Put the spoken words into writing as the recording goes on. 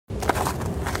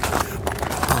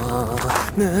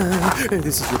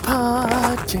This is your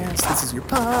podcast. This is your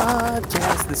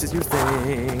podcast. This is your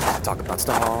thing. Talk about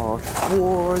Star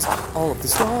Wars. All of the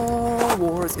Star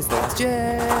Wars is The Last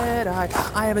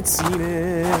Jedi. I haven't seen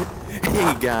it.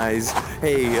 Hey guys.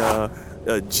 Hey,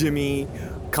 Jimmy,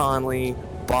 Conley,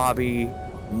 Bobby,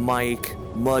 Mike,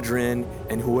 Mudrin,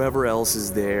 and whoever else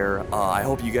is there. I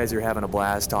hope you guys are having a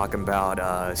blast talking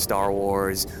about Star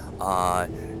Wars.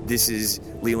 This is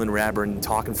Leland Radburn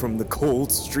talking from the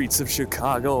cold streets of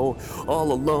Chicago,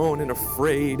 all alone and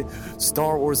afraid.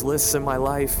 Star Wars lists in my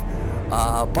life,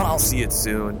 but I'll see it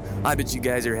soon. I bet you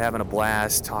guys are having a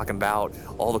blast talking about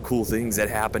all the cool things that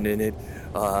happened in it,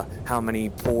 how many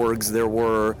porgs there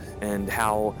were, and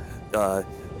how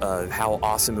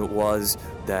awesome it was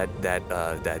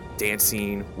that dance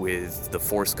scene with the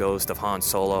Force Ghost of Han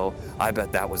Solo. I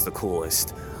bet that was the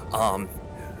coolest.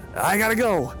 I gotta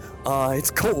go. It's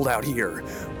cold out here.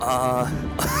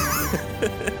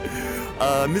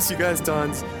 Miss you guys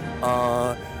tons.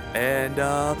 And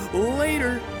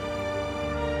later.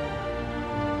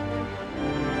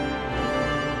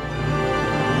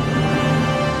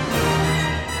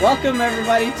 Welcome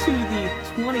everybody to the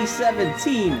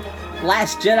 2017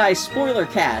 Last Jedi spoiler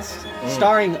cast,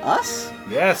 starring us,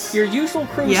 Yes. your usual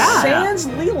crew, sans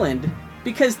Leland,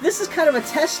 because this is kind of a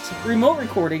test remote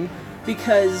recording,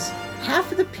 because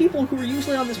half of the people who are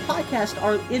usually on this podcast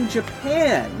are in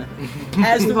Japan.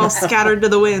 As We've all scattered to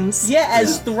the winds.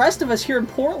 The rest of us here in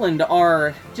Portland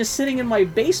are just sitting in my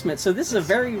basement, so this is a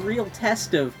very real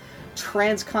test of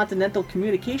transcontinental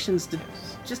communications to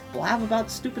just blab about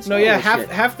stupid Star Wars shit.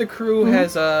 Half the crew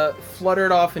has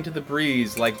fluttered off into the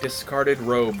breeze like discarded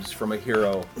robes from a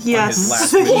hero. Yes. On his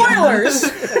last mission. Spoilers!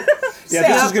 Yeah,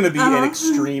 this is going to be an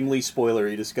extremely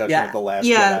spoilery discussion of The Last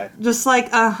Jedi. Just like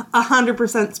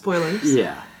 100% spoilers.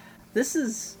 Yeah. This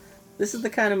is the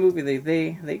kind of movie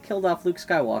they killed off Luke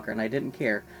Skywalker and I didn't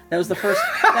care. That was the first.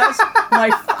 That was my.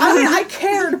 I mean, I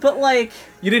cared, but like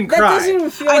you didn't that cry. That doesn't even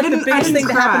feel like the biggest thing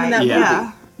to happen in that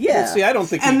movie. Yeah. Well, see, I don't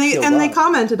think. They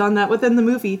commented on that within the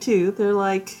movie too. They're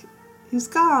like, he's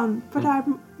gone, but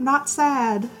I'm not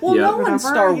sad. Well, no one in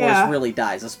Star Wars really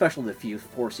dies, especially the few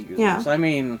Force users. Yeah. I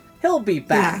mean, he'll be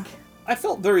back. Yeah. I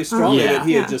felt very strongly that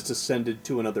he had just ascended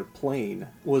to another plane.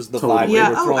 Was the vibe they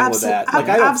were throwing with that? Like,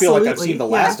 I don't feel like I've seen the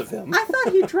last of him. I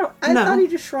thought he thought he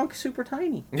just shrunk super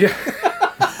tiny. Yeah.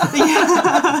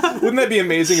 Wouldn't that be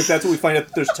amazing if that's what we find out?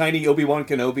 That there's tiny Obi-Wan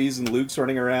Kenobis and Luke's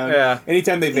running around. Yeah.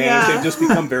 Anytime they vanish, they just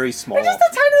become very small. They're just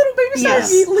a tiny little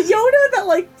baby-sized Yoda that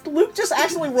like Luke just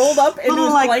actually rolled up into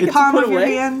his blanket to put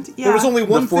away. There was only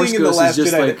one thing in the Last Jedi. The Force Ghost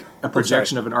is just like a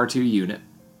projection of an R2 unit.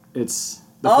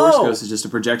 The Force Ghost is just a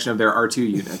projection of their R2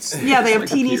 units. Yeah, they have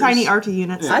teeny tiny R2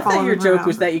 units. I thought your joke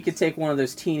was that you could take one of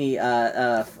those teeny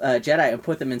Jedi and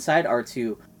put them inside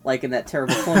R2, like in that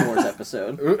terrible Clone Wars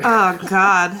episode. Oh,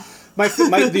 God.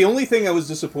 The only thing I was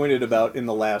disappointed about in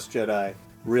The Last Jedi,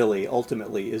 really,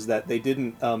 ultimately, is that they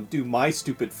didn't do my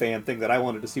stupid fan thing that I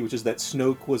wanted to see, which is that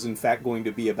Snoke was in fact going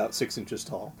to be about 6 inches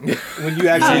tall. When you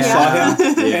actually saw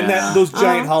him, and that those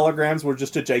giant holograms were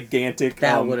just a gigantic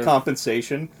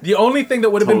compensation. The only thing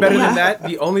that would have been better than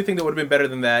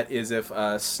that, is if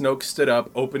Snoke stood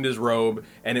up, opened his robe,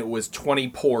 and it was 20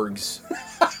 porgs.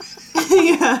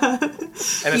 And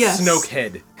a Snoke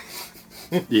head.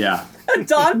 Yeah. A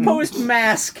Don Post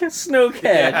mask Snoke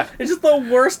head. Yeah. It's just the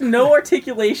worst, no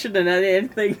articulation in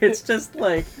anything. It's just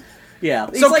like,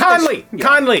 So like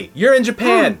Conley, you're in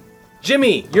Japan.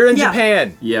 Jimmy, you're in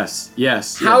Japan. Yes.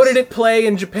 How did it play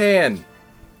in Japan?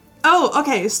 Oh,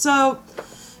 okay, so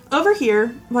over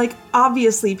here, like,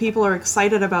 obviously people are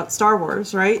excited about Star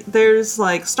Wars, right? There's,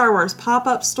 like, Star Wars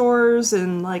pop-up stores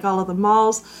and, like, all of the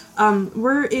malls.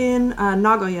 We're in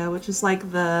Nagoya, which is, like,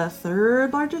 the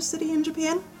 3rd largest city in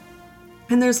Japan.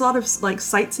 And there's a lot of, like,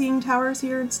 sightseeing towers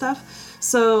here and stuff.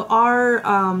 So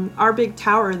our big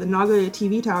tower, the Nagoya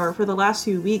TV tower, for the last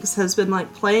few weeks has been,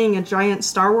 like, playing a giant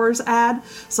Star Wars ad.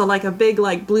 So, like, a big,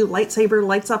 like, blue lightsaber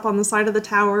lights up on the side of the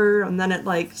tower, and then it,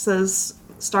 like, says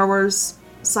Star Wars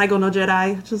Saigo no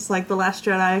Jedi, just like The Last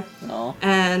Jedi. Oh.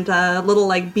 And little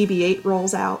like BB-8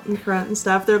 rolls out in front and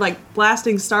stuff. They're like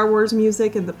blasting Star Wars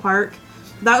music in the park.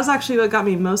 That was actually what got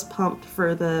me most pumped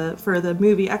for the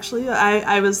movie. Actually,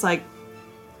 I was like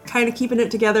kind of keeping it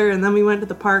together, and then we went to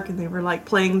the park and they were like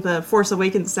playing the Force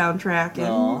Awakens soundtrack,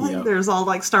 and there's all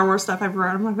like Star Wars stuff everywhere.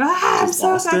 I'm like, I'm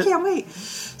so excited, I can't wait.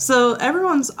 So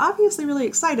everyone's obviously really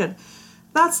excited.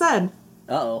 That said,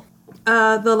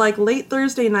 the like late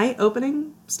Thursday night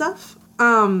opening stuff,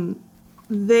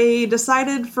 they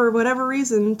decided for whatever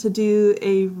reason to do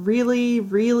a really,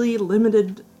 really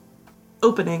limited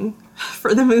opening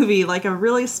for the movie, like a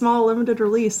really small limited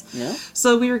release. Yeah.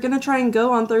 So we were going to try and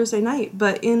go on Thursday night,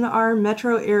 but in our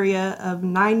metro area of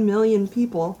 9 million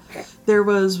people, there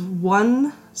was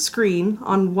one screen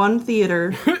on one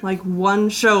theater, like one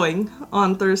showing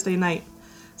on Thursday night.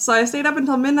 So I stayed up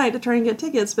until midnight to try and get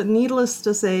tickets, but needless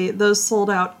to say, those sold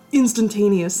out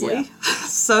instantaneously. Yeah.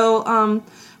 So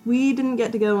we didn't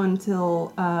get to go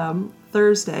until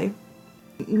Thursday.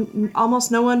 Almost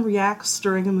no one reacts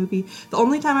during a movie. The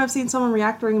only time I've seen someone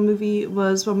react during a movie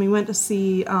was when we went to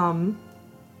see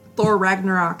Thor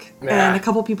Ragnarok, and a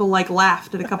couple people like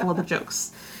laughed at a couple of the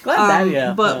jokes. Glad that,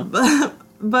 yeah.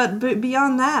 But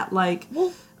beyond that, like,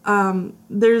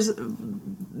 there's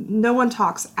no one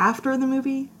talks after the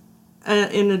movie.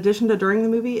 In addition to during the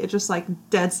movie, it's just like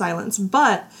dead silence.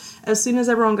 But as soon as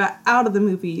everyone got out of the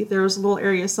movie, there was a little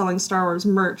area selling Star Wars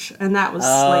merch, and that was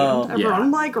slammed. Everyone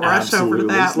like rushed over to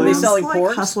that. Were they was, selling like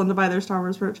porgs? hustling to buy their Star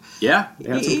Wars merch. Yeah, they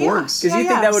had some porgs. Because you think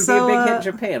that would so, be a big hit in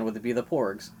Japan, would it be the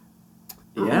porgs?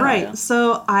 Yeah. Right. Yeah.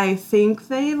 So I think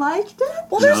they liked it.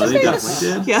 Well, there's No, a they famous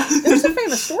definitely did. Yeah. There's a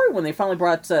famous story when they finally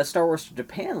brought Star Wars to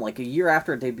Japan, like a year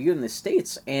after it debuted in the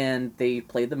States, and they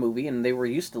played the movie, and they were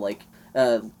used to, like,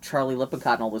 Charlie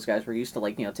Lippincott and all those guys were used to,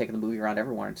 like, you know, taking the movie around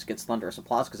everyone and just gets thunderous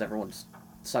applause because everyone just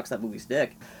sucks that movie's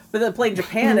dick. But then played in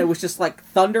Japan, it was just, like,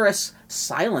 thunderous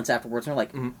silence afterwards, and they're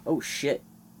like, oh, shit.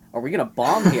 Are we gonna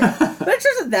bomb here?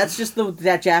 That's just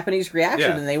that Japanese reaction,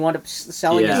 Yeah. and they wound up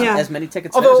selling Yeah. as many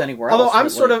tickets as anywhere else.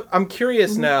 Although I'm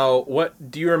curious now.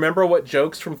 What do you remember? What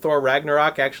jokes from Thor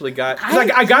Ragnarok actually got? 'Cause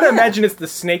I gotta imagine it's the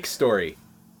snake story.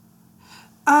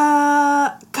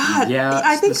 God. Yeah,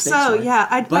 I it's think the snake so. story.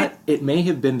 Yeah. But it may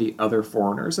have been the other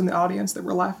foreigners in the audience that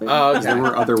were laughing. Oh, because there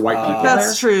were other white people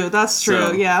That's there. true. That's true.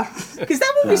 So- Yeah. Because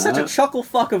that movie's such a chuckle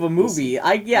fuck of a movie.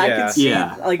 I could see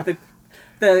Yeah. like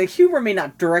the humor may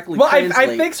not directly Well, translate.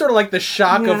 I think sort of like the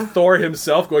shock Yeah. of Thor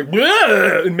himself going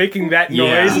 "Bleh," and making that noise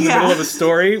Yeah. in the Yeah. middle of a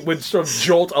story would sort of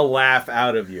jolt a laugh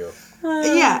out of you.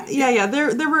 Yeah.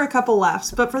 There were a couple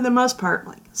laughs, but for the most part,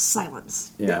 like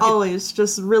silence. Yeah. Always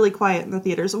just really quiet in the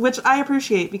theaters, which I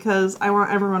appreciate because I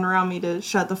want everyone around me to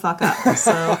shut the fuck up.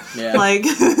 So, Yeah. like,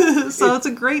 so it's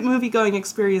a great movie going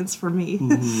experience for me.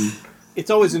 It's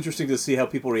always interesting to see how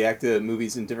people react to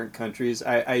movies in different countries.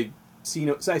 I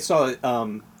saw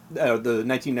the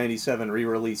 1997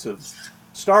 re-release of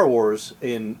Star Wars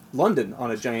in London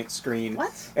on a giant screen.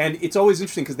 What? And it's always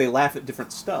interesting because they laugh at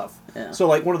different stuff. Yeah. So,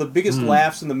 like, one of the biggest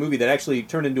laughs in the movie that actually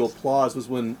turned into applause was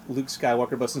when Luke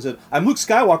Skywalker busted and said, "I'm Luke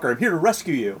Skywalker, I'm here to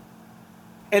rescue you."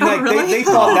 And, like, really? they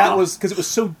thought that was, because it was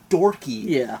so dorky.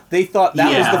 Yeah. They thought that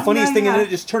was Yeah. the funniest Yeah, thing, and yeah. then it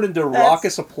just turned into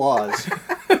raucous applause.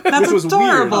 That's Which was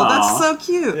adorable. weird. That's Aw. so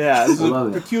cute. Yeah, it was I a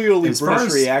love it. peculiarly As far British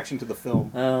as- reaction to the film.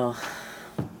 Oh,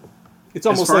 It's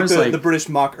almost far like as, the, like- the British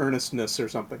mock earnestness or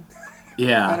something.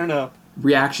 Yeah. I don't know.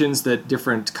 Reactions that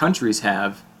different countries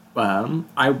have. I'm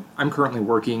currently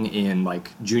working in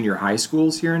like junior high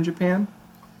schools here in Japan,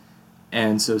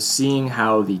 and so seeing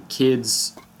how the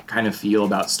kids kind of feel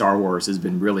about Star Wars has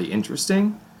been really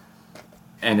interesting.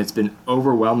 And it's been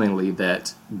overwhelmingly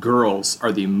that girls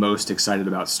are the most excited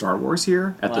about Star Wars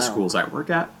here at the Wow. schools I work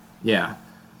at. Yeah,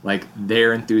 like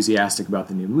they're enthusiastic about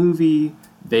the new movie.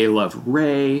 They love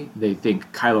Rey. They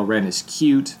think Kylo Ren is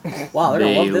cute. wow, they're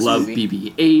They gonna love this love movie.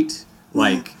 BB-8.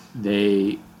 Like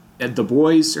the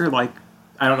boys are like,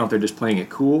 I don't know if they're just playing it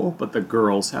cool, but the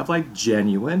girls have like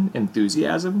genuine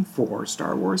enthusiasm for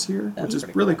Star Wars here, which is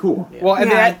pretty really cool. Well, and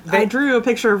Yeah, they I drew a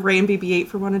picture of Ray and BB-8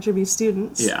 for one of Jimmy's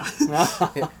students. Yeah,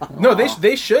 no,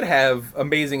 they should have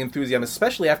amazing enthusiasm,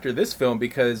 especially after this film,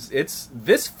 because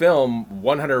this film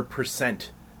 100%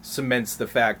 cements the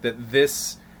fact that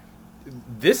this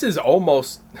is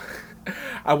almost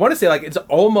I want to say like it's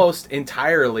almost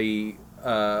entirely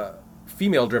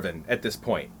female driven at this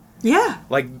point. Yeah.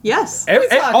 Like Yes. What are you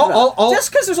talking about? all-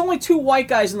 Just because there's only 2 white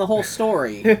guys in the whole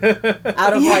story,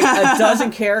 out of like a dozen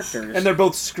characters, And they're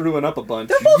both screwing up a bunch.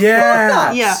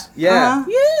 yeah, Yeah. yeah.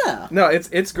 yeah, No,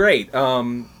 it's great.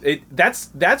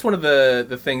 That's one of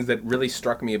the things that really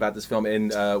struck me about this film,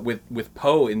 and with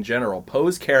Poe in general.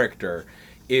 Poe's character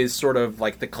is sort of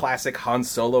like the classic Han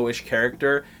Solo-ish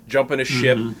character, jump in a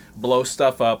ship, blow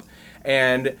stuff up,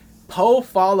 and Poe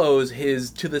follows his,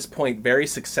 to this point, very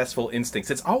successful instincts.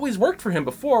 It's always worked for him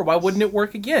before. Why wouldn't it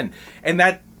work again? And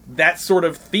that sort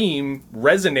of theme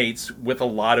resonates with a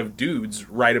lot of dudes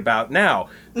right about now.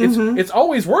 It's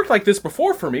always worked like this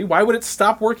before for me. Why would it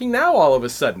stop working now all of a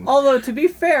sudden? Although, to be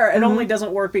fair, it only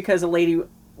doesn't work because a lady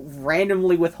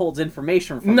randomly withholds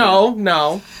information from him. No.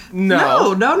 No.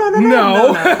 No,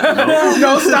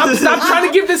 stop trying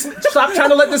to give this. Stop trying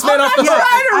to let this man off the hook.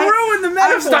 Trying to ruin the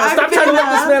metaphor. Stop trying to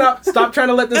let this man off. Stop trying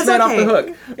to let this It's man off okay. the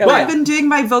hook. Yeah, But I've been doing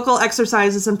my vocal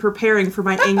exercises and preparing for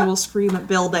my annual Scream at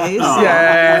Bill days.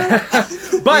 yeah,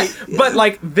 but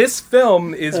like this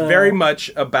film is very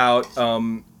much about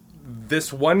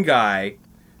this one guy.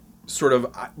 Sort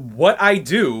of what I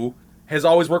do has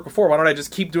always worked before. Why don't I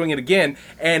just keep doing it again?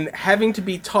 And having to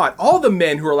be taught, all the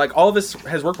men who are like, all this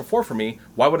has worked before for me,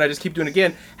 why wouldn't I just keep doing it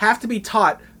again? Have to be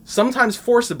taught, sometimes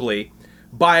forcibly,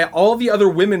 by all the other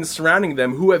women surrounding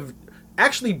them who have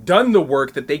actually done the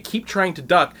work that they keep trying to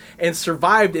duck and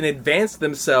survived and advanced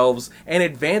themselves and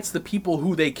advanced the people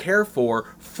who they care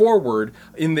for forward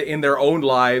in their own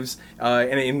lives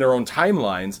and in their own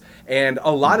timelines. And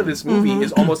a lot of this movie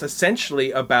is almost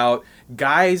essentially about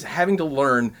guys having to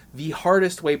learn the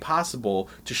hardest way possible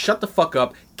to shut the fuck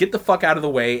up, get the fuck out of the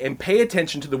way, and pay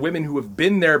attention to the women who have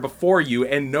been there before you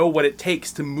and know what it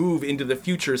takes to move into the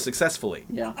future successfully.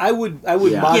 Yeah. I would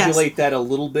Yeah. modulate that a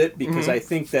little bit because I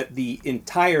think that the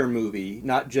entire movie,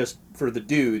 not just for the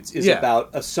dudes, is about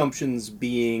assumptions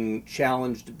being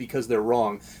challenged because they're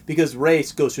wrong. Because Rey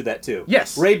goes through that too.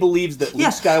 Yes. Rey believes that Luke Yeah.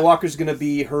 Skywalker's going to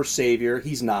be her savior.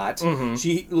 He's not.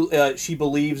 She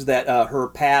believes that her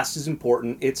past is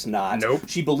important. It's not. Nope.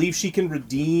 She believes she can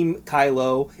redeem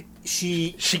Kylo.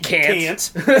 She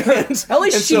can't. And, At least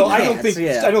and she so I don't can't, think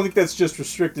yeah. I don't think that's just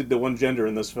restricted to one gender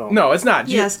in this film. No, it's not.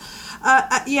 Yes.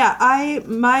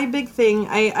 My big thing,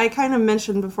 I kind of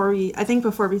mentioned before we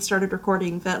started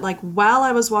recording that, like, while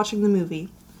I was watching the movie,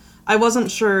 I wasn't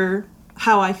sure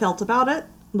how I felt about it.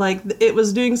 Like, it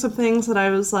was doing some things that I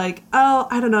was like, oh,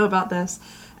 I don't know about this.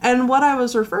 And what I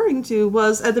was referring to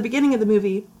was, at the beginning of the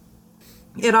movie,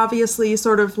 it obviously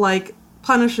sort of, like,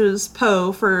 punishes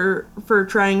Poe for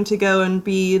trying to go and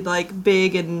be, like,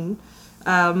 big and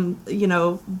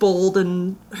bold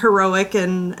and heroic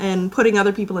and putting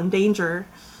other people in danger.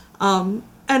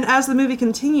 And as the movie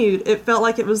continued, it felt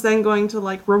like it was then going to,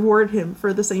 like, reward him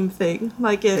for the same thing.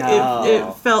 Like,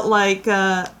 it felt like,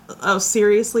 oh,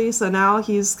 seriously? So now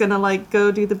he's gonna, like,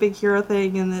 go do the big hero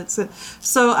thing, and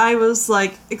so I was,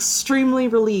 like, extremely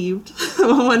relieved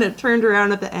when it turned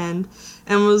around at the end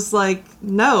and was like,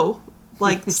 no,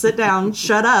 like, sit down,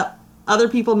 shut up. Other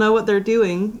people know what they're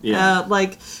doing. Yeah.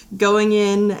 Like, going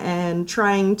in and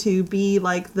trying to be,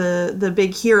 like, the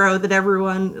big hero that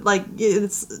everyone, like,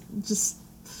 it's just...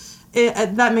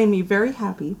 that made me very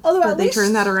happy. Although that at they least-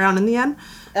 turned that around in the end.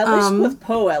 At least with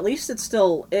Poe, at least it's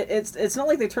still it's not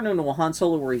like they turn him into a Han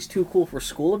Solo where he's too cool for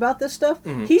school about this stuff.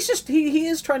 He's just he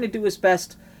is trying to do his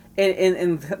best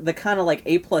in the kind of like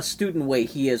A+ student way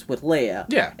he is with Leia.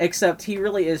 Yeah. Except he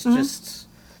really is just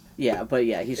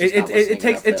he's just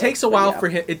It takes a while for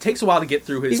him. It takes a while to get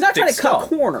through his. He's not trying thick to cut skull.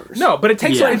 corners. No, but it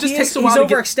takes. Yeah. It just takes a while. He's to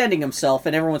get, overextending himself,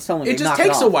 and everyone's telling him it to just knock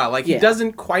takes it a off. while. Like he Yeah.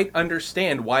 doesn't quite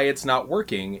understand why it's not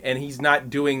working, and he's not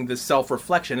doing the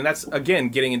self-reflection. And that's again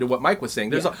getting into what Mike was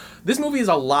saying. This movie is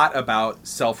a lot about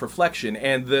self-reflection,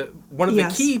 and one of the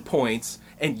Yes. key points,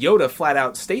 and Yoda flat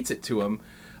out states it to him.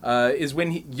 Is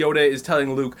when Yoda is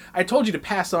telling Luke, I told you to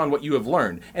pass on what you have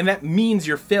learned, and that means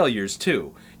your failures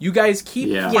too. You guys keep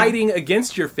Yeah. fighting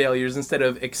against your failures instead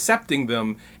of accepting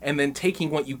them and then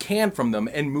taking what you can from them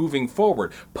and moving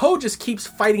forward. Poe just keeps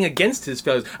fighting against his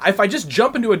failures. If I just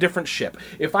jump into a different ship,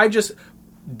 if I just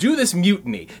do this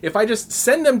mutiny, if I just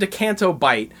send them to Canto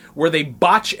Bight where they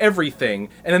botch everything,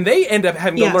 and then they end up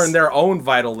having Yes. to learn their own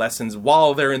vital lessons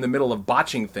while they're in the middle of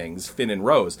botching things, Finn and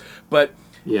Rose. But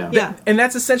Yeah. and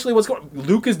that's essentially what's going on.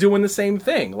 Luke is doing the same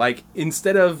thing. Like,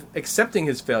 instead of accepting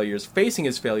his failures, facing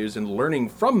his failures, and learning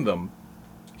from them,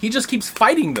 he just keeps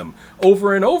fighting them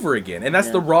over and over again. And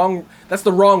that's the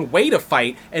wrong way to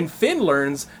fight. And Finn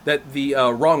learns that the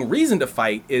wrong reason to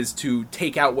fight is to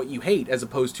take out what you hate as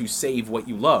opposed to save what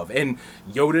you love. And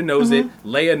Yoda knows it,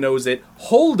 Leia knows it,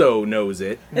 Holdo knows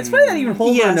it. It's funny that even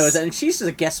Holdo Yes. knows that, and she's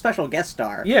just a special guest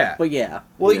star. Yeah. But yeah.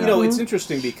 Well, Yeah. it's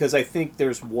interesting because I think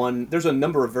there's a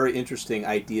number of very interesting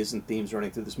ideas and themes running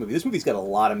through this movie. This movie's got a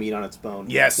lot of meat on its bone.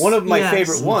 Yes. One of my Yes.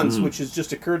 favorite ones, which has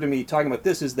just occurred to me talking about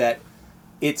this, is that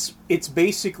it's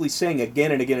basically saying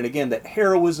again and again and again that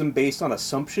heroism based on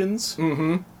assumptions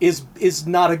is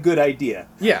not a good idea.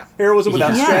 Yeah. Heroism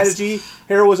without Yes. strategy,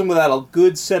 heroism without a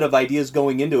good set of ideas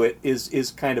going into it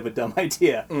is kind of a dumb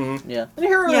idea. Yeah. And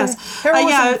heroism, Yes. heroism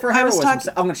Yeah, for I was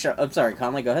heroism. I'm sorry,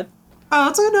 Conley, go ahead. Oh,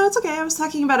 it's okay. I was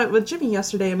talking about it with Jimmy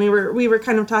yesterday, and we were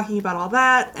kind of talking about all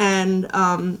that, and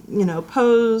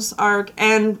Poe's arc,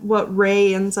 and what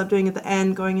Rey ends up doing at the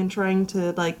end, going and trying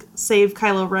to, like, save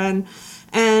Kylo Ren,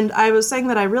 And I was saying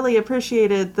that I really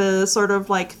appreciated the sort of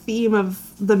like theme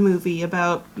of the movie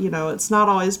about, it's not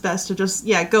always best to just,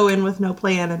 go in with no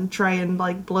plan and try and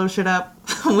like blow shit up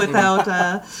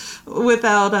without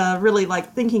really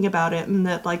like thinking about it. And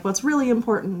that like what's really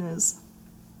important is,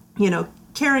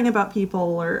 caring about people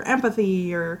or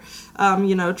empathy or,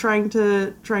 trying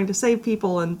to save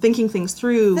people and thinking things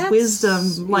through,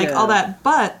 wisdom, all that.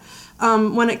 But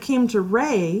when it came to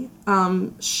Rey,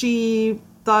 she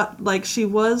thought like she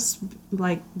was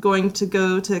like going to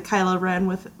go to Kylo Ren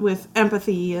with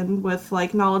empathy and with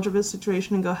like knowledge of his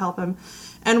situation and go help him.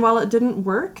 And while it didn't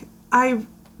work, I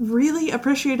really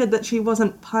appreciated that she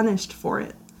wasn't punished for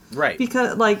it. Right.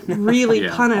 Because like really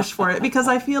punished for it. Because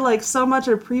I feel like so much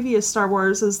of previous Star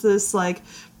Wars is this like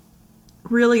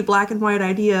really black and white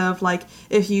idea of like,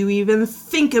 if you even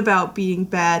think about being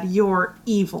bad, you're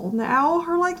evil now,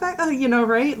 or like that,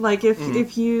 right? Like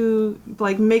if you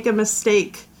like make a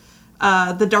mistake,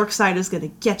 the dark side is going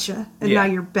to get you, and now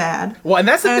you're bad. Well, and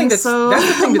that's the thing that's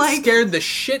the thing that like, scared the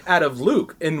shit out of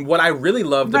Luke. And what I really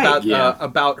loved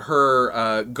about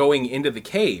her going into the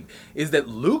cave is that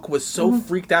Luke was so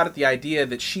freaked out at the idea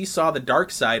that she saw the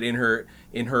dark side in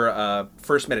her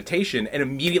first meditation and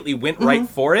immediately went right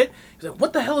for it. He's like,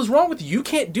 what the hell is wrong with you? You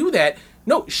can't do that.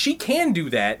 No, she can do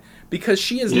that because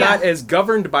she is not as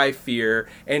governed by fear,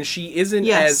 and she isn't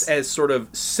as sort of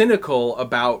cynical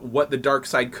about what the dark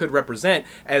side could represent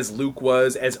as Luke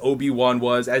was, as Obi-Wan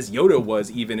was, as Yoda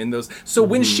was even in those. So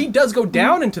when she does go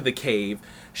down into the cave,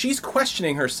 she's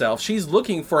questioning herself. She's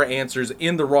looking for answers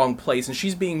in the wrong place, and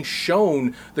she's being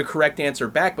shown the correct answer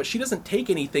back, but she doesn't take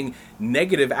anything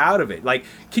negative out of it. Like,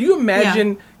 can you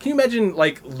imagine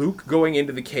like Luke going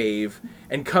into the cave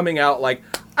and coming out like,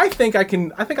 I think I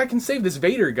can save this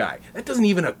Vader guy. That doesn't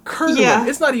even occur to him.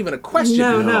 It's not even a question.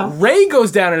 No. Rey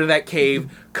goes down into that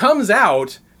cave, comes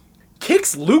out,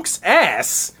 kicks Luke's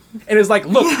ass, and is like,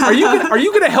 look, are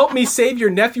you gonna help me save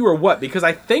your nephew or what? Because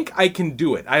I think I can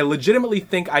do it. I legitimately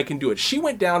think I can do it. She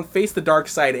went down, faced the dark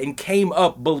side, and came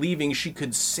up believing she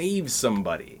could save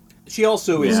somebody. She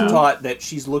also is taught that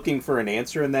she's looking for an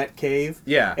answer in that cave.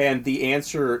 Yeah. And the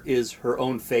answer is her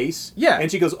own face. Yeah.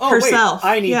 And she goes, herself. Wait,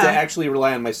 I need to actually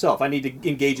rely on myself. I need to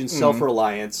engage in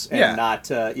self-reliance and not,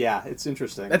 it's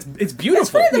interesting. It's beautiful. It's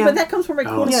funny, though, but that comes from a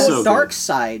quote-unquote so dark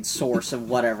side source of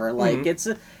whatever. Like, it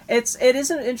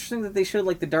isn't interesting that they showed,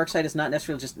 like, the dark side is not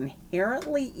necessarily just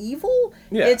inherently evil.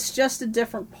 Yeah. It's just a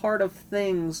different part of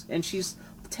things, and she's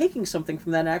taking something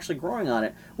from that and actually growing on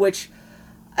it, which...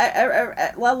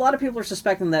 a lot of people are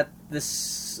suspecting that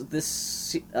this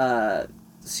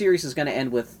series is going to end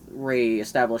with Rey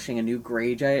establishing a new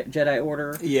Grey Jedi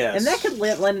Order. Yes. And that could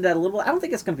lend that a little... I don't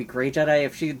think it's going to be Grey Jedi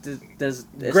if she does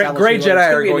Grey establish Jedi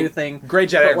a are new going. thing. Grey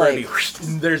Jedi are But, going to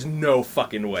be. There's no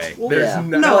fucking way. Well, There's yeah.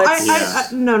 No,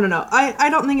 it's- no. I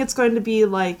don't think it's going to be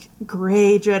like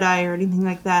Grey Jedi or anything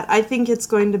like that. I think it's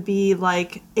going to be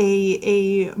like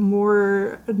a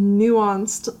more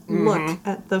nuanced look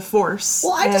at the Force.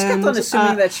 Well, I just kept on And,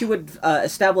 assuming that she would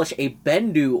establish a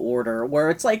Bendu order, where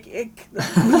it's like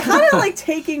kind of like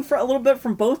taking for a little bit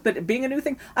from both, but being a new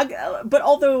thing. But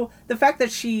although the fact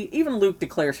that even Luke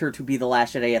declares her to be the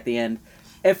last Jedi at the end,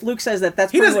 if Luke says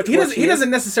that's he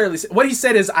doesn't necessarily say, what he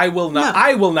said is I will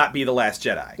not be the last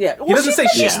Jedi. Yeah, well, he doesn't say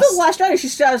she's still the last Jedi. She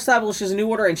still establishes a new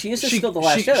order, and she is still the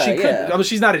last Jedi. Although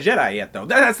she's not a Jedi yet, though.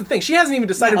 That's the thing. She hasn't even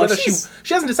decided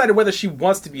she hasn't decided whether she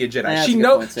wants to be a Jedi.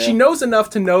 She knows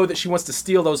enough to know that she wants to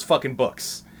steal those fucking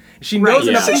books. She knows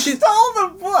enough. That she stole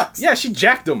the books. Yeah, she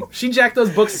jacked them. She jacked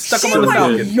those books and stuck them on the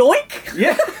Falcon. Yoink!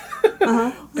 Yeah.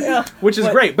 Yeah, which is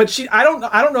great, but I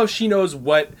don't know if she knows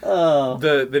what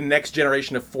the next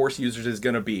generation of Force users is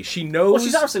going to be. She knows. Well,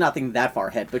 she's obviously not thinking that far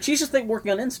ahead, but she's just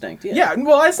working on instinct. Yeah.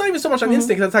 Well, it's not even so much on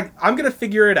instinct. It's like I'm going to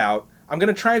figure it out. I'm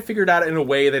going to try and figure it out in a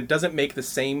way that doesn't make the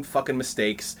same fucking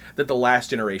mistakes that the last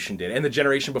generation did and the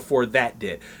generation before that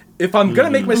did. If I'm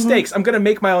going to make mistakes, I'm going to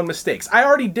make my own mistakes. I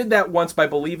already did that once by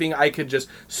believing I could just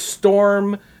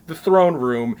storm the throne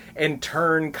room and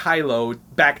turn Kylo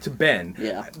back to Ben.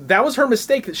 Yeah. That was her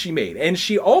mistake that she made, and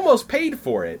she almost paid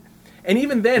for it. And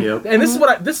even then, and this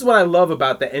is what I love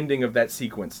about the ending of that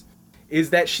sequence,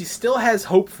 is that she still has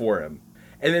hope for him.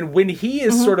 And then when he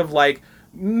is sort of like,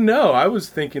 no, I was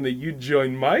thinking that you'd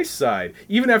join my side.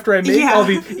 Even after I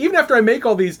make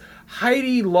all these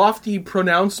highly lofty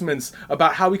pronouncements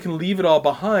about how we can leave it all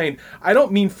behind, I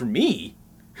don't mean for me.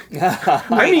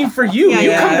 I mean for you.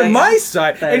 You come to my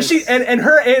side. And she and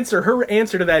her answer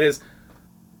to that is,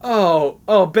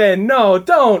 oh Ben, no,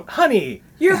 don't, honey.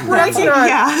 You're breaking.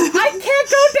 I can't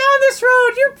go down this road.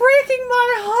 You're breaking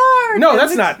my hard. No,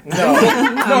 that's not.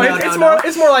 No, it's no. more.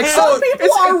 It's more like Some people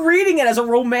it's, are reading it as a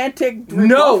romantic.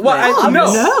 No, well,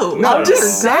 rebuffment. no. I'm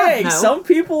just God, saying. no. Some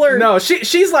people are. No,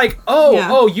 she's like,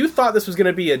 you thought this was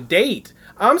gonna be a date.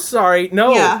 I'm sorry,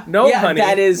 no, Yeah. no, Yeah, honey.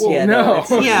 that is- yeah, no, no.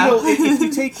 it's- Yeah. You know, if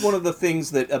you take one of the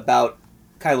things that about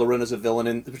Kylo Ren as a villain,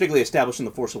 and particularly established in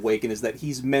The Force Awakens, is that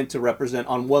he's meant to represent,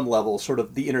 on one level, sort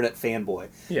of the internet fanboy.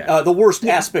 Yeah. The worst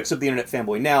aspects of the internet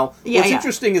fanboy. Now, Yeah, what's yeah.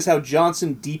 interesting is how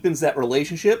Johnson deepens that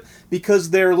relationship,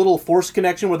 because their little Force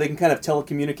connection, where they can kind of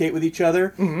telecommunicate with each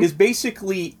other, is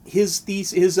basically his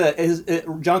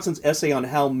Johnson's essay on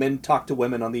how men talk to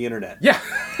women on the internet. Yeah,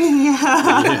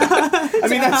 I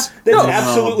mean, that's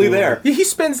absolutely boy. there. he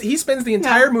spends the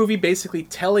entire movie basically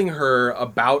telling her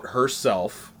about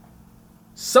herself.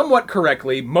 Somewhat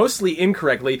correctly, mostly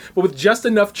incorrectly, but with just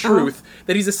enough truth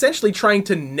that he's essentially trying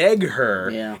to neg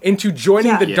her into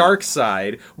joining the dark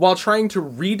side while trying to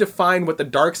redefine what the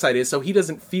dark side is so he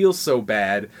doesn't feel so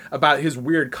bad about his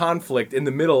weird conflict in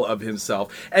the middle of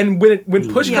himself. And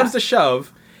when push comes to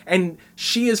shove, and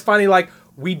she is finally like,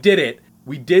 we did it.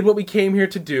 We did what we came here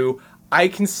to do. I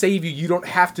can save you. You don't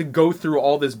have to go through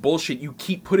all this bullshit you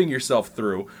keep putting yourself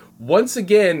through. Once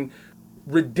again,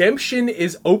 redemption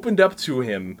is opened up to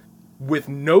him with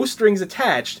no strings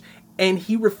attached, and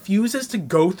he refuses to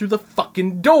go through the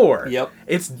fucking door. Yep.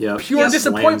 It's Yep. pure Slams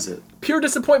disappointment. it. Pure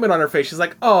disappointment on her face. She's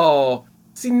like, "Oh,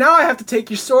 see, now I have to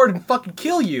take your sword and fucking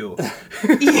kill you." And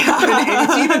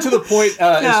it's even to the point,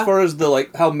 as far as the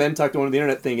like how men talk to one on the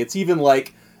internet thing. It's even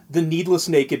like the needless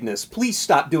nakedness. Please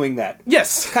stop doing that.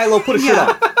 Yes. Kylo, put a shirt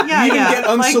on. Yeah, you even yeah. get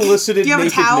unsolicited like, do you have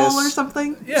nakedness a towel or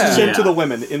something? Yeah. sent to the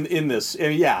women in this.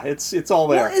 And yeah, it's all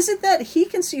there. Well, is it that he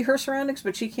can see her surroundings,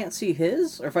 but she can't see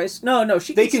his, or vice? No,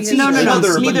 she They can can see see his. each no,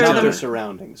 other, but neither not of them. their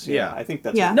surroundings. Yeah, Yeah. I think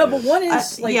that's Yeah. what No, it but is. one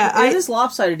is like yeah, it is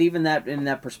lopsided even in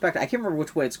that perspective. I can't remember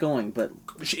which way it's going, but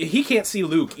He can't see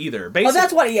Luke either. Basically,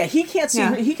 that's why. Yeah, he can't see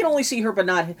Yeah. her. He can only see her, but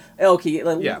not. Okay,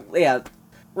 like, Yeah.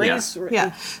 Rey's,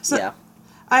 Yeah. So yeah.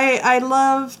 I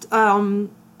loved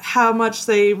how much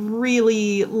they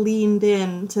really leaned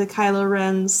in to Kylo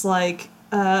Ren's like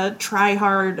try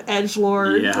hard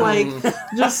edgelord, Yeah. like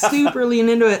just super lean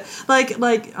into it. Like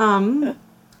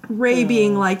Rey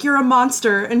being like, "You're a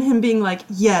monster," and him being like,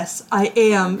 "Yes, I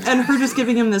am," and her just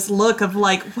giving him this look of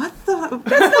like, "What the?"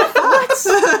 Put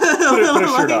a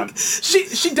shirt on.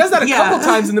 she does that a Yeah. couple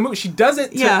times in the movie. She does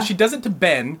it. Yeah. She does it to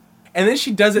Ben, and then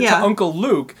she does it to Yeah. Uncle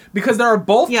Luke, because there are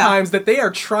both Yeah. times that they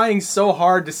are trying so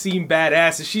hard to seem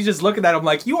badass, and she's just looking at him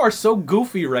like, "You are so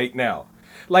goofy right now."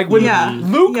 Like when Yeah.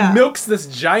 Luke Yeah. milks this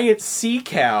giant sea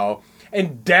cow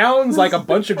and downs like a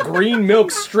bunch of green milk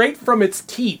straight from its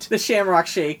teat. The Shamrock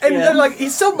Shake. And yeah. then, like,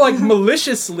 he's so, like,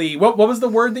 maliciously... What was the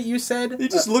word that you said? He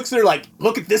just looks there like,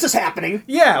 look at this is happening.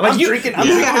 Yeah, like, I'm drinking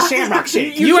a Shamrock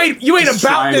Shake. You ain't Just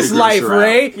about trying to this gross life, her out.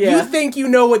 Ray. Yeah. You think you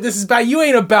know what this is about. You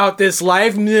ain't about this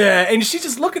life. Nah. And she's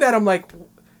just looking at him like,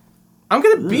 I'm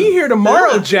gonna be here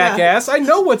tomorrow, jackass. I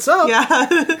know what's up. Yeah,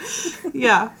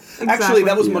 yeah. Exactly. Actually,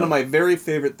 that was one Yeah. of my very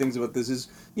favorite things about this is,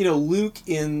 Luke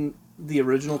in the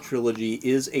original trilogy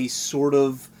is a sort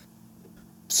of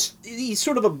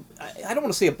a, I don't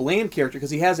want to say a bland character,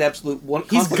 because he has absolute one.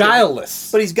 He's complicated-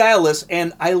 guileless. But he's guileless,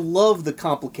 and I love the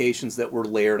complications that were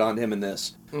layered on him in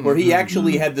this, where he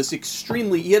actually had this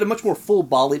he had a much more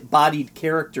full-bodied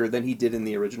character than he did in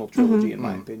the original trilogy, in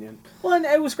my opinion. Well, and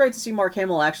it was great to see Mark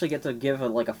Hamill actually get to give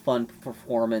a fun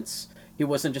performance. He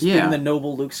wasn't just being Yeah. the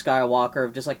noble Luke Skywalker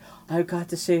of just like, I got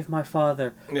to save my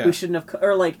father. Yeah. We shouldn't have,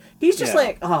 or like he's just Yeah.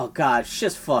 like, oh god, it's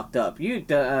just fucked up.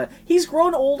 He's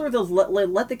grown older to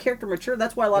let the character mature.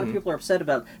 That's why a lot of people are upset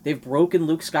about they've broken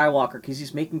Luke Skywalker because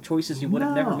he's making choices he would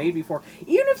have never No. made before.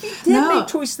 Even if he did No. make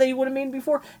choices that he would have made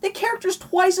before, the character's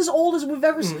twice as old as we've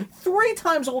ever seen, 3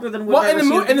 times older than we've Well, ever and the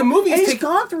seen. mo- and the movies and he's take-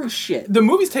 gone through shit. The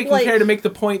movie's taking Like- care to make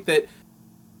the point that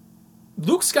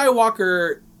Luke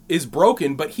Skywalker is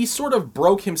broken, but he sort of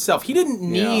broke himself. He didn't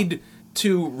need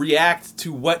to react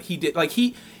to what he did. Like,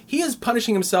 he is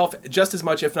punishing himself just as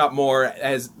much, if not more,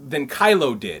 than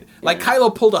Kylo did. Like,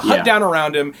 Kylo pulled a hut Yeah. down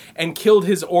around him and killed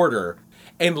his order,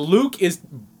 and Luke is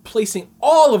placing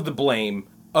all of the blame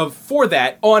for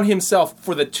that on himself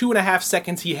for the 2.5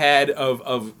 seconds he had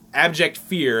of abject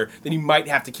fear that he might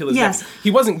have to kill his Yes. nephew.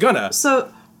 He wasn't gonna. So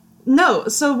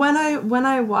when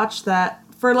I watched that,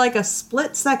 for like a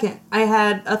split second, I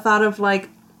had a thought of like,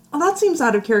 oh, that seems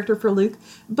out of character for Luke.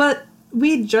 But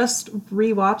we just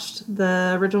rewatched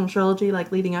the original trilogy,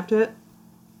 like leading up to it.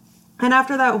 And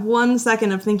after that 1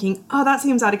 second of thinking, oh, that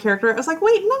seems out of character, I was like,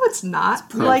 wait, no, it's not.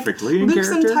 perfectly in Luke's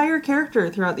character. entire character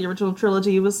throughout the original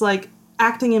trilogy was like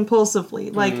acting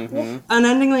impulsively, like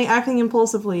unendingly acting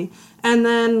impulsively, and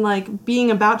then like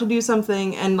being about to do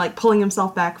something and like pulling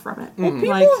himself back from it.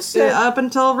 Like have said- up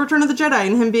until Return of the Jedi,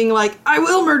 and him being like, "I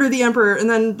will murder the Emperor," and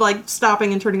then like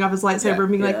stopping and turning off his lightsaber and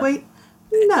being like, Yeah. "Wait,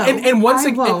 no." and once I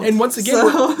again, won't." and once again,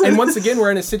 So- and once again,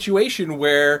 we're in a situation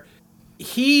where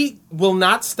he will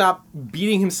not stop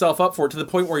beating himself up for it to the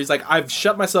point where he's like, I've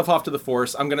shut myself off to the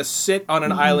Force. I'm going to sit on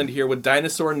an island here with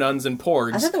dinosaur nuns and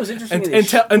porgs I thought that was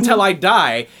interesting. until I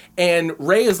die. And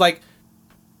Rey is like,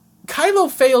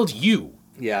 Kylo failed you.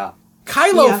 Yeah.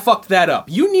 Kylo Yeah. fucked that up.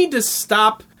 You need to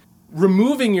stop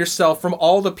removing yourself from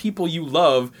all the people you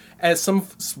love as some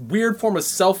weird form of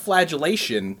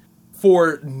self-flagellation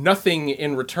for nothing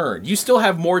in return. You still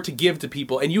have more to give to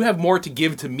people, and you have more to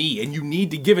give to me, and you need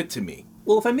to give it to me.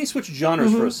 Well, if I may switch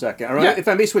genres for a second, or Yeah. if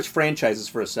I may switch franchises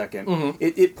for a second,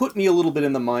 it put me a little bit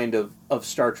in the mind of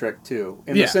Star Trek II,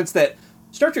 in Yeah. the sense that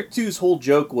Star Trek II's whole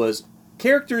joke was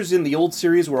characters in the old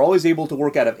series were always able to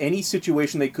work out of any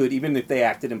situation they could, even if they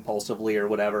acted impulsively or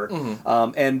whatever.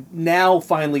 And now,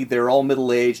 finally, they're all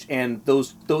middle-aged, and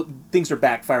those things are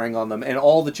backfiring on them, and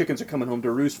all the chickens are coming home to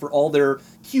roost for all their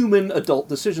human adult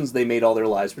decisions they made all their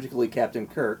lives, particularly Captain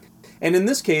Kirk. And in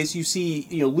this case, you see,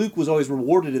 Luke was always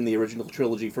rewarded in the original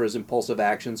trilogy for his impulsive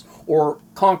actions, or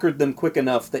conquered them quick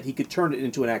enough that he could turn it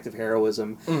into an act of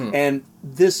heroism. And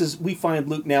we find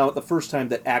Luke now at the first time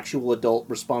that actual adult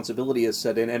responsibility is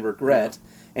set in, and regret.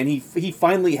 And he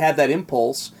finally had that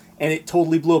impulse, and it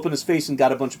totally blew up in his face and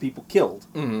got a bunch of people killed.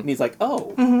 And he's like,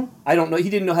 I don't know. He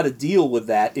didn't know how to deal with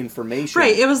that information.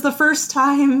 Right, it was the first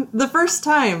time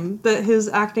that his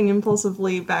acting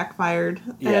impulsively backfired,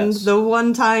 and Yes. the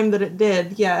one time that it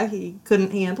did, he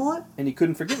couldn't handle it. And he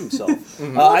couldn't forgive himself. We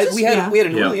Yeah. had a Yeah.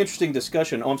 really interesting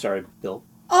discussion. Oh, I'm sorry, Bill.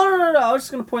 Oh, no. I was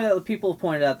just going to point out that people have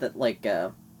pointed out that, like,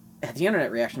 the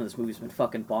internet reaction to this movie's been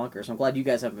fucking bonkers. I'm glad you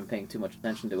guys haven't been paying too much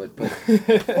attention to it, but...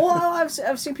 well,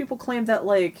 I've seen people claim that,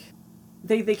 like,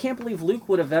 they can't believe Luke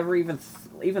would have ever even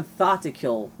thought to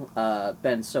kill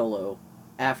Ben Solo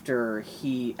after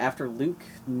Luke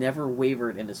never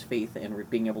wavered in his faith and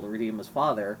being able to redeem his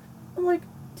father. I'm like,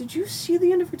 did you see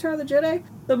the end of Return of the Jedi?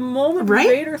 The moment Right?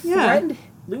 Vader Yeah. threatened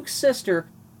Luke's sister,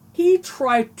 he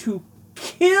tried to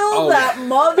kill that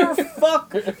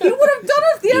motherfucker. He would have done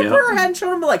it if the Yep. Emperor hadn't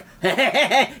shown him, like,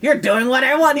 hey, you're doing what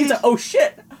I want. He's like, oh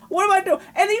shit, what am I doing?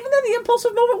 And even then, the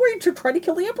impulsive moment where you try to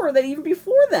kill the Emperor, that even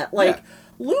before that, like,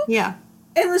 Luke, Yeah.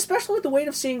 and especially with the weight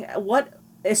of seeing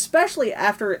especially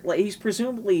after, like, he's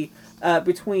presumably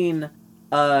between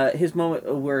his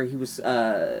moment where he was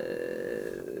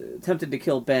tempted to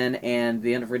kill Ben and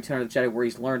the end of Return of the Jedi, where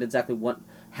he's learned exactly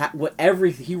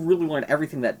he really learned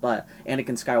everything that Anakin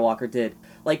Skywalker did.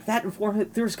 Like, that informed him.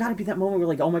 There's got to be that moment where,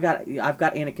 like, oh my god, I've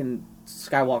got Anakin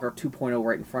Skywalker 2.0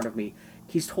 right in front of me.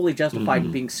 He's totally justified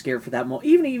in being scared for that moment.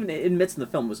 Even admits in the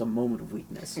film it was a moment of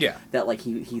weakness. Yeah. That, like,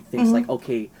 he thinks, like,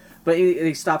 okay. But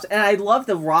he stops. And I love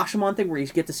the Rashomon thing where you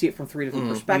get to see it from three different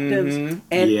perspectives.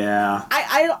 And Yeah.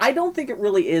 I don't think it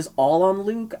really is all on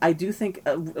Luke. I do think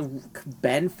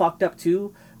Ben fucked up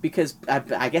too, because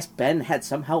I guess Ben had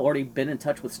somehow already been in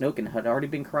touch with Snoke and had already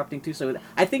been corrupting too. So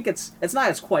I think it's not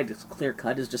as quite as clear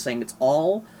cut as just saying it's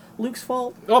all Luke's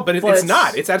fault. Oh, but it's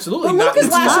not. It's absolutely But not. Luke is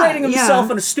It's not. lacerating not, himself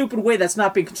yeah. in a stupid way that's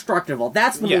not being constructive.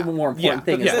 That's the Yeah. more important Yeah.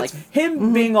 thing. Yeah. Is like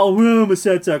him being all I'm a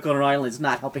sad sack on an island is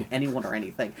not helping anyone or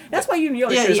anything. That's why you Yeah,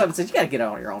 yourself yeah. and says you got to get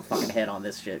out of your own fucking head on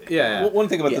this shit. Yeah. Well, one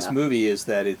thing about this Yeah. movie is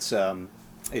that it's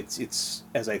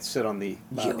as I said on the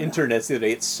internet the other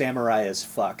day, it's samurai as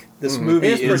fuck. This movie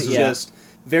It is is pretty, yeah. just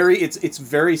very it's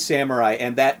very samurai,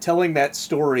 and that telling that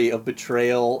story of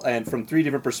betrayal and from three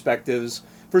different perspectives.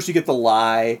 First you get the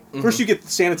lie. First you get the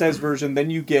sanitized version. Then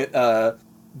you get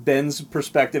Ben's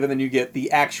perspective, and then you get the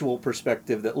actual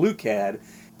perspective that Luke had.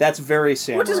 That's very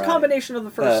samurai. Which is a combination of the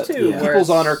first two. yeah. whereas- People's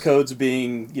honor codes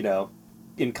being,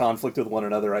 in conflict with one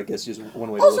another, I guess, is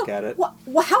one way to Also, look at it.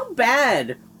 How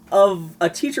bad of a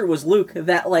teacher was Luke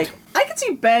that, like, I could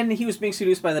see Ben, he was being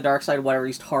seduced by the dark side, whatever,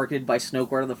 he's targeted by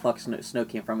Snoke, where the fuck Snoke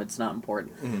came from, it's not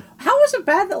important. How is it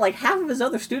bad that, like, half of his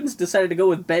other students decided to go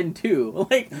with Ben, too?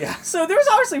 Like, so there's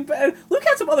obviously, Luke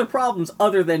had some other problems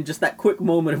other than just that quick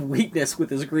moment of weakness with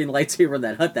his green lightsaber in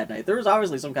that hut that night. There was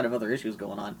obviously some kind of other issues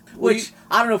going on, which,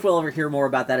 I don't know if we'll ever hear more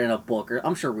about that in a book, or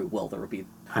I'm sure we will. There will be...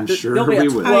 I'm sure There'll be a we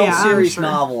will. 12 Oh, yeah, I'm series sure.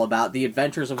 novel about the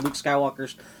adventures of Luke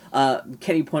Skywalker's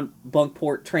Kenny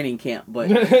Bunkport training camp,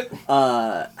 but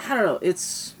I don't know.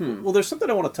 It's Well, there's something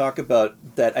I want to talk about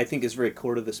that I think is very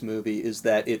core to this movie, is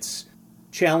that it's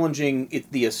challenging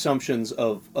the assumptions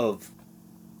of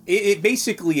it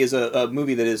basically is a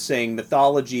movie that is saying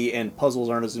mythology and puzzles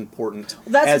aren't as important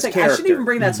Well, that's as the thing. character. I shouldn't even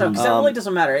bring that stuff because that really Um,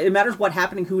 doesn't matter. It matters what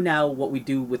happening, who now, what we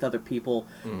do with other people.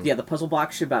 Mm. Yeah, the puzzle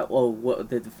box should about what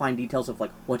the fine details of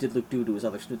like what did Luke do to his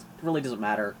other students. It really doesn't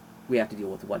matter. We have to deal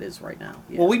with what is right now.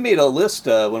 Yeah. Well, we made a list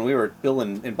when we were, Bill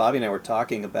and Bobby and I were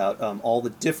talking about all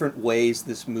the different ways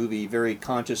this movie very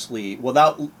consciously,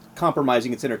 without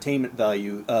compromising its entertainment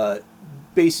value,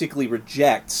 basically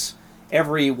rejects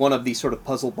every one of these sort of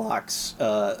puzzle box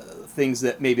things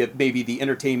that maybe the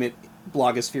entertainment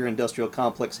blogosphere industrial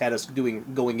complex had us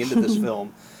going into this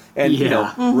film. And,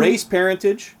 Yeah. race,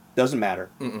 parentage, doesn't matter.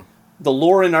 The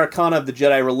lore and arcana of the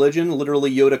Jedi religion,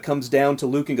 literally Yoda comes down to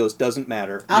Luke and goes, doesn't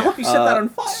matter. I hope you set that on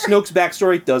fire. Snoke's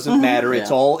backstory doesn't matter. It's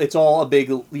Yeah. all a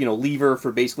big lever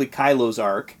for basically Kylo's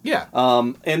arc. Yeah.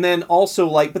 And then also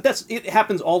but it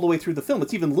happens all the way through the film.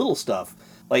 It's even little stuff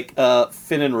like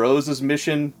Finn and Rose's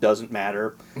mission doesn't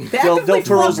matter. Del actively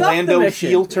Toro's plug up the Lando mission.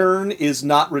 heel turn is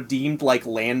not redeemed like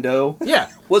Lando Yeah.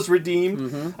 was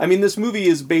redeemed. I mean, this movie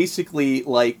is basically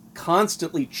like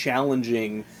constantly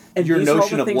challenging And your these are all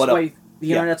notion the of things what why the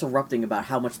yeah. internet's erupting about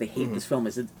how much they hate this film.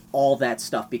 Is it all that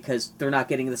stuff because they're not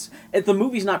getting this? If the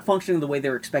movie's not functioning the way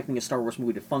they're expecting a Star Wars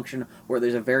movie to function, where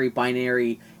there's a very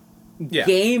binary Yeah.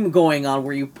 game going on,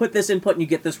 where you put this input and you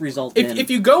get this result. If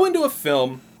you go into a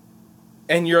film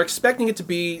and you're expecting it to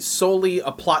be solely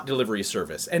a plot delivery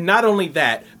service, and not only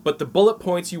that, but the bullet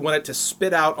points you want it to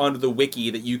spit out onto the wiki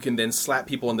that you can then slap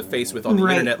people in the face with on the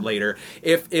Right. internet later,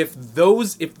 if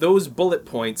those bullet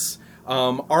points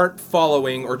aren't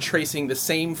following or tracing the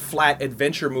same flat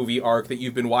adventure movie arc that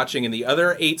you've been watching in the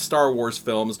other 8 Star Wars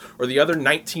films or the other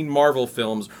 19 Marvel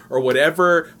films or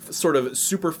whatever sort of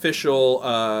superficial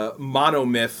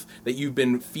monomyth that you've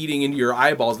been feeding into your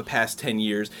eyeballs the past 10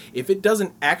 years, if it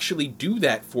doesn't actually do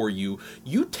that for you,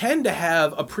 you tend to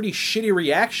have a pretty shitty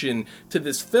reaction to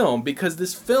this film because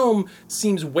this film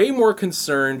seems way more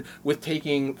concerned with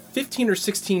taking 15 or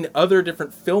 16 other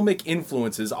different filmic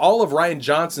influences, all of Rian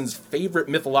Johnson's favorite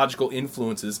mythological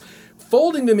influences,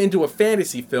 folding them into a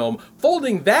fantasy film,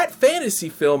 folding that fantasy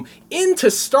film into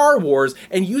Star Wars,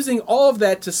 and using all of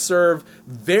that to serve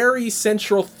very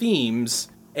central themes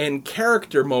and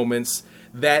character moments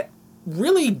that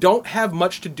really don't have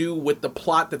much to do with the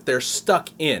plot that they're stuck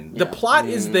in. The plot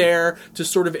is there to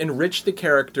sort of enrich the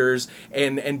characters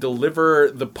and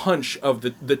deliver the punch of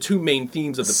the two main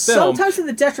themes of the film. sometimes to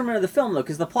the detriment of the film, though,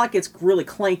 because the plot gets really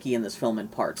clanky in this film in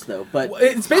parts, though. But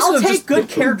It's basically I'll take just good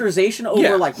characterization over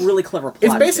Yeah. like really clever plot.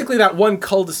 It's basically that one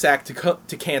cul-de-sac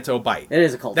to Canto Bight. It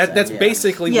is a cul-de-sac, That's yeah.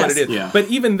 basically Yes. what it is. Yeah. But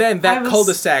even then, that I was-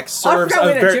 cul-de-sac I serves forgot we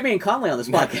a had very Jimmy and Conley on this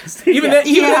podcast. even Yeah. then,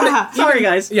 even then, Yeah. Sorry,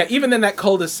 guys. yeah, even then, that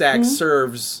cul-de-sac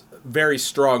serves very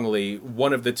strongly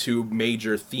one of the two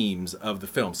major themes of the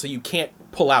film. So you can't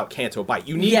pull out Canto Bight.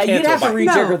 You need Yeah, Canto you'd have to Bight.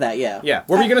 rejigger No. that. Yeah. Yeah.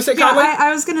 What were you going to say, Yeah, Conley?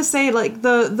 I was gonna say like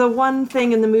the one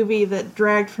thing in the movie that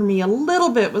dragged for me a little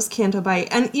bit was Canto Bight,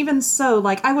 and even so,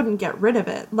 like I wouldn't get rid of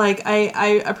it. Like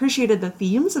I appreciated the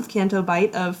themes of Canto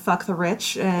Bight of fuck the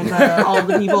rich and all of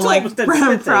the people like almost a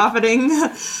spit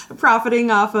take.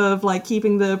 profiting off of like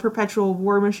keeping the perpetual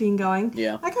war machine going.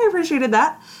 Yeah. I kind of appreciated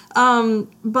that,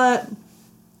 but.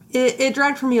 It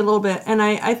dragged for me a little bit, and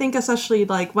I think especially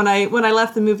like when I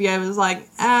left the movie, I was like,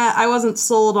 I wasn't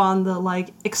sold on the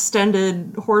like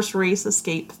extended horse race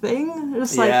escape thing.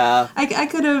 Just like Yeah. I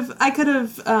could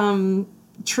have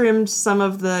trimmed some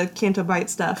of the Canto Bight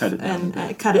stuff Cut it down and a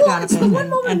bit. cut it down a It's bit the one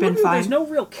moment and been movie, fine. there's no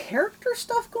real character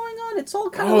stuff going on. It's all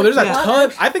kind of Oh, there's a Yeah.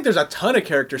 ton. I think there's a ton of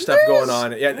character stuff going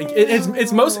on. Yeah,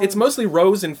 it's mostly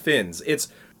Rose and Finn's. It's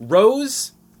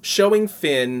Rose showing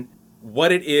Finn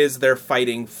what it is they're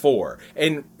fighting for,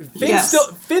 and Yes.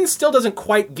 Finn still doesn't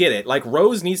quite get it. Like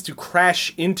Rose needs to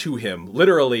crash into him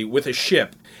literally with a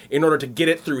ship in order to get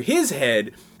it through his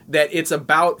head that it's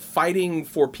about fighting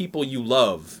for people you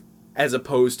love as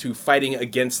opposed to fighting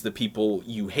against the people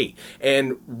you hate.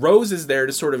 And Rose is there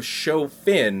to sort of show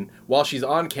Finn, while she's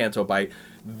on Canto Bight,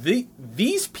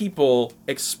 these people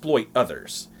exploit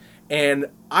others. And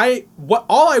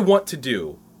all I want to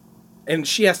do, and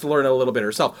she has to learn a little bit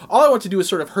herself, all I want to do is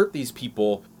sort of hurt these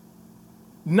people,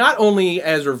 not only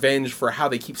as revenge for how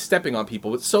they keep stepping on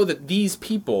people, but so that these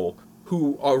people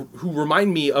who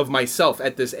remind me of myself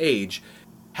at this age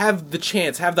have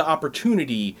the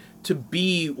opportunity to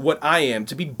be what I am,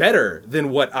 to be better than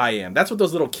what I am. That's what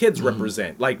those little kids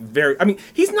represent.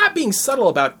 He's not being subtle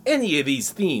about any of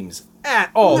these themes at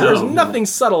all. No. There's nothing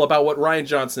subtle about what Rian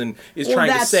Johnson is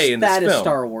trying to say in this film. That is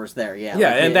Star Wars there, yeah.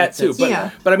 Yeah, Like, and that it's- too. it's- Yeah.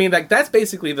 But I mean, like that's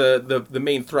basically the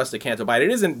main thrust of Canto Bight.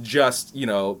 It isn't just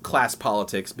class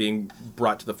politics being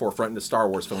brought to the forefront in the Star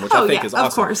Wars film, which I Oh, think yeah, is of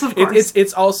awesome. course, of course.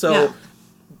 It's also Yeah.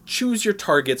 choose your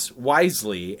targets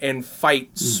wisely and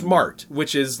fight smart,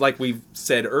 which is, like we've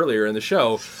said earlier in the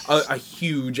show, a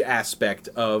huge aspect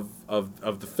of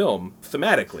the film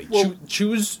thematically.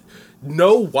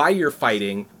 Know why you're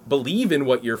fighting, believe in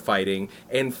what you're fighting,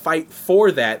 and fight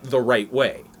for that the right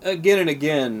way. Again and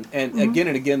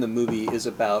again, the movie is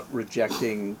about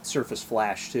rejecting surface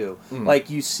flash too. Like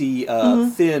you see,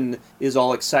 Finn is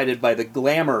all excited by the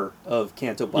glamour of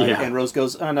Canto Bight, and Rose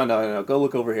goes, "Oh no, go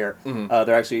look over here."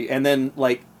 They're actually, and then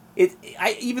like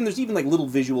there's even like little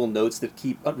visual notes that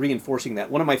keep reinforcing that.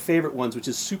 One of my favorite ones, which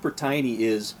is super tiny,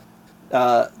 is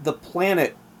the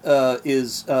planet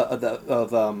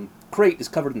Crate is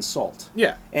covered in salt.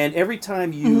 Yeah. And every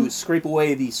time you scrape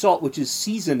away the salt, which is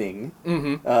seasoning,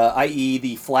 i.e.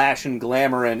 the flash and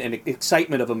glamour and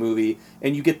excitement of a movie,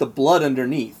 and you get the blood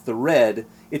underneath, the red,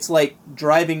 it's like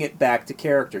driving it back to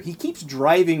character. He keeps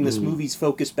driving this movie's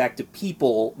focus back to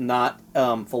people, not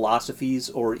philosophies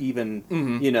or even,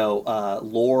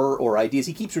 lore or ideas.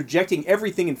 He keeps rejecting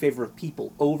everything in favor of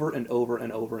people over and over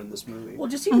and over in this movie. Well,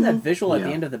 just even that visual at the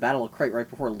end of the Battle of Crate right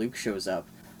before Luke shows up.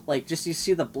 Like, just you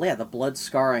see the blood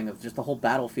scarring of just the whole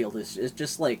battlefield is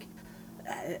just like...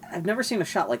 I've never seen a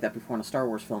shot like that before in a Star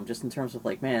Wars film, just in terms of,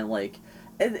 like, man, like...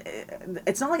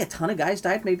 It's not like a ton of guys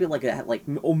died, maybe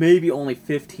maybe only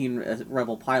 15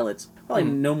 Rebel pilots. Probably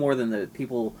no more than the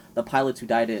pilots who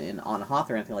died on Hoth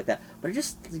or anything like that. But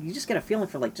you just get a feeling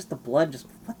for, like, just the blood, just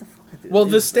what the fuck? Well,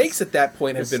 the stakes at that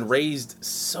point have been raised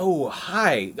so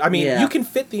high. I mean, you can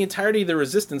fit the entirety of the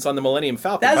Resistance on the Millennium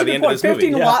Falcon by the end of this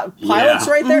movie. 15 pilots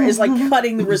right there is like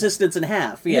cutting the Resistance in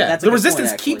half. Yeah, that's the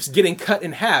Resistance keeps getting cut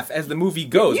in half as the movie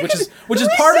goes, which is part of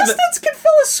the Resistance can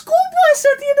fill a school bus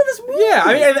at the end of this movie. Yeah,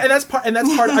 I mean, and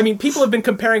that's part. I mean, people have been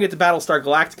comparing it to Battlestar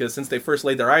Galactica since they first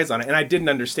laid their eyes on it, and I didn't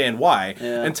understand why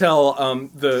until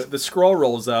the scroll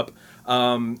rolls up,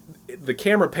 the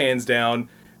camera pans down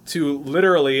to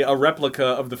literally a replica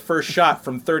of the first shot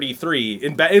from 33.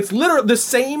 It's literally the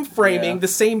same framing, the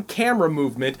same camera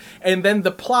movement, and then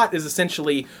the plot is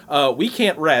essentially, we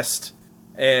can't rest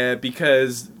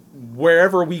because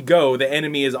wherever we go, the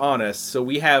enemy is on us. So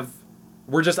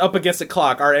we're just up against the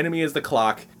clock. Our enemy is the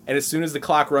clock, and as soon as the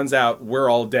clock runs out, we're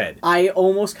all dead. I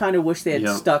almost kind of wish they had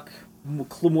stuck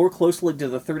more closely to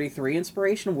the 33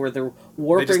 inspiration, where they're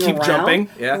warping they just keep around, jumping,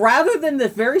 rather than the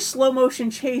very slow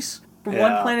motion chase from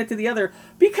one planet to the other,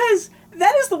 because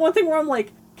that is the one thing where I'm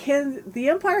like, the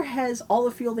Empire has all the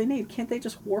fuel they need. Can't they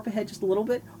just warp ahead just a little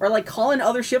bit, or like call in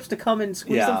other ships to come and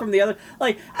squeeze them from the other?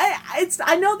 Like,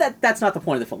 I know that's not the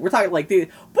point of the film. We're talking like but it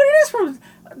is from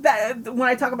that. When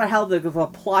I talk about how the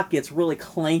plot gets really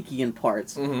clanky in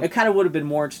parts, it kind of would have been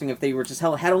more interesting if they were just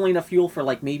had only enough fuel for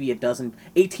like maybe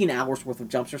 18 hours worth of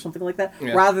jumps or something like that,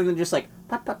 rather than just like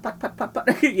put.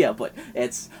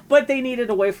 But they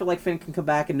needed a way for like Finn can come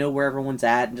back and know where everyone's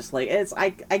at, and just like I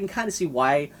can kind of see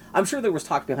why. I'm sure there was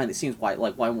talk behind the scenes why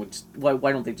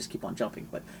don't they just keep on jumping?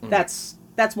 But that's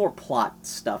more plot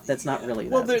stuff. That's not really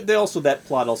that. Well, that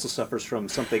plot also suffers from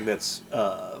something that's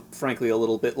frankly a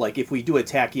little bit like if we do a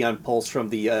tachyon pulse from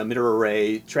the Mirror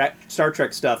Array Star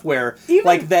Trek stuff, where thing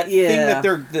that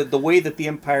the way that the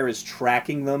Empire is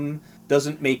tracking them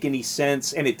doesn't make any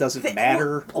sense, and it doesn't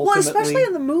matter ultimately. Well, especially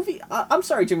in the movie. I'm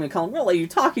sorry, Jimmy and Colin, we'll let you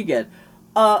talk again.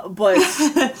 But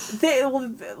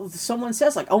someone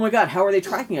says like, "Oh my God, how are they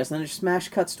tracking us?" And then it smash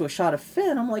cuts to a shot of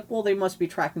Finn. I'm like, "Well, they must be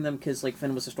tracking them because like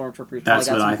Finn was a stormtrooper." That's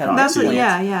what I thought. That's what,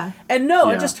 yeah. And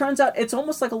it just turns out it's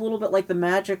almost like a little bit like the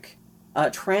magic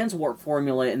transwarp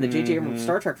formula in the J.J. Abrams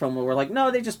Star Trek film, where we're like, no,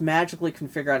 they just magically can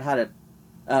figure out how to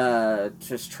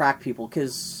just track people,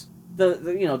 because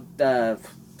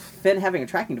Finn having a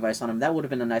tracking device on him, that would have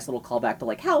been a nice little callback to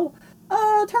like how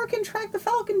Tarkin tracked the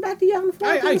Falcon back to Yavin 4.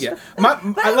 I get.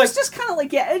 It was just kind of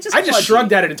like, I just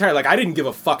shrugged at it entirely. Like, I didn't give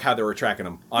a fuck how they were tracking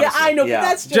them. Honestly. Yeah, I know. Yeah.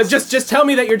 But that's just tell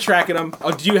me that you're tracking them.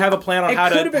 Oh, do you have a plan on how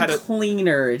to? It could have been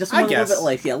cleaner. It just went a little bit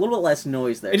a little bit less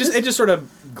noise there. It just sort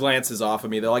of glances off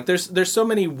of me. They're like, there's so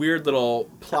many weird little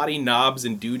plotty knobs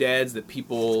and doodads that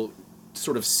people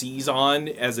sort of seize on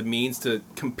as a means to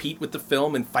compete with the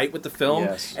film and fight with the film.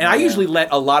 Yes. And I usually let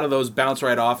a lot of those bounce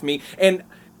right off me. And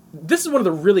this is one of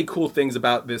the really cool things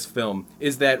about this film,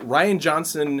 is that Rian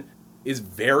Johnson is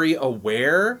very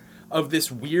aware of this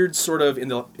weird sort of, in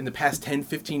the past 10,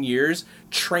 15 years,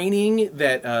 training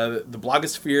that the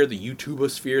blogosphere, the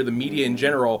YouTubosphere, the media in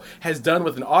general has done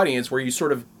with an audience, where you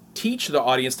sort of teach the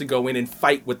audience to go in and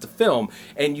fight with the film,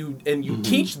 and you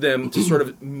teach them to sort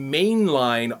of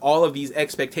mainline all of these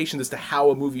expectations as to how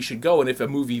a movie should go, and if a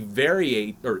movie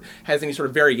has any sort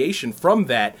of variation from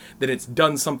that, then it's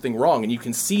done something wrong, and you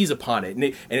can seize upon it,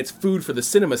 and it's food for the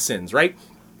cinema sins, right?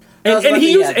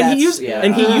 He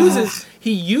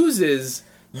uses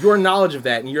your knowledge of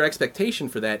that and your expectation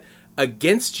for that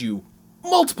against you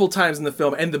multiple times in the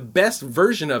film, and the best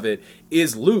version of it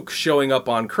is Luke showing up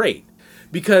on Crate.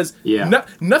 Because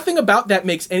nothing about that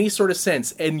makes any sort of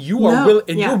sense, and you're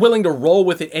willing to roll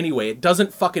with it anyway. It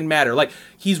doesn't fucking matter. Like,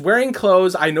 he's wearing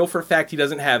clothes I know for a fact he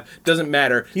doesn't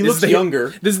matter. He looks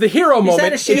younger. This is the hero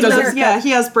moment.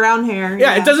 He has brown hair.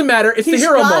 Yeah, it doesn't matter. It's the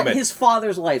hero moment. His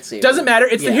father's lightsaber. Doesn't matter.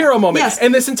 It's the hero moment. Yes.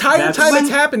 And this entire time it's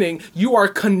happening, you're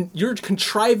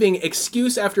contriving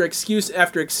excuse after excuse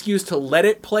after excuse to let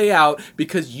it play out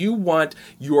because you want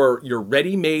your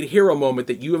ready-made hero moment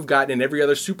that you have gotten in every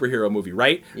other superhero movie, right?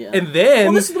 Yeah. And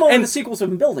then... this is the moment the sequels have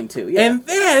been building to, yeah. And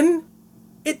then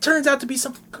it turns out to be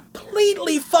something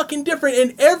completely fucking different,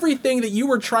 and everything that you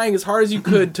were trying as hard as you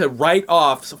could to write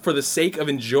off for the sake of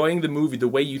enjoying the movie the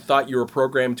way you thought you were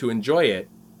programmed to enjoy it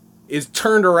is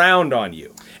turned around on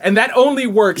you. And that only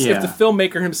works if the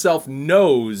filmmaker himself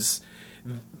knows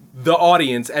the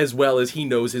audience as well as he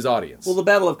knows his audience. Well, the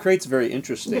Battle of Crate's very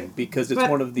interesting because it's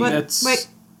one of the... Wait.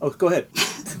 Oh, go ahead.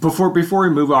 Before we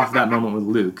move off that moment with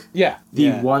Luke, the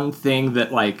Yeah. one thing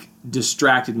that like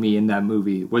distracted me in that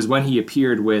movie was when he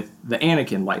appeared with the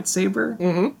Anakin lightsaber.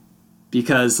 Mm-hmm.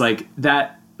 Because like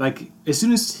that, like as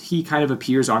soon as he kind of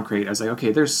appears on Crate, I was like,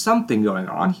 okay, there's something going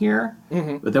on here.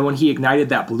 Mm-hmm. But then when he ignited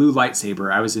that blue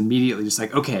lightsaber, I was immediately just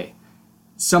like, okay,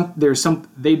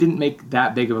 they didn't make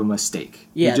that big of a mistake.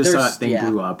 Yeah, you just saw that thing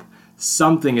blew up.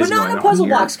 Something is but going on not in a puzzle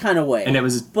here. box kind of way. And it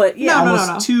was but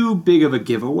too big of a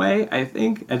giveaway, I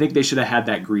think. I think they should have had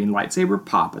that green lightsaber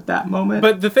pop at that moment.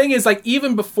 But the thing is, like,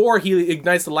 even before he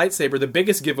ignites the lightsaber, the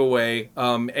biggest giveaway,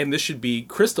 and this should be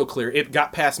crystal clear, it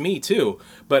got past me too.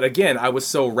 But again, I was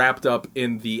so wrapped up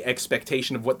in the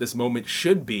expectation of what this moment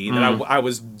should be that I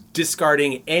was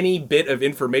discarding any bit of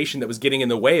information that was getting in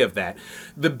the way of that.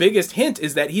 The biggest hint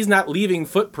is that he's not leaving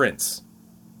footprints.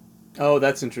 Oh,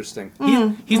 that's interesting.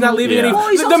 He's not leaving any. Well,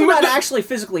 he's also not actually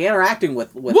physically interacting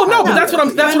with well, no, but that's what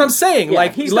I'm saying. Yeah,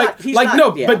 like, he's like, not, he's like, not,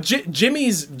 no, yeah. but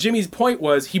Jimmy's point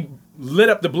was he lit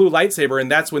up the blue lightsaber, and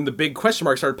that's when the big question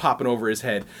marks started popping over his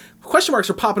head. Question marks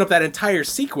were popping up that entire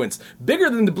sequence. Bigger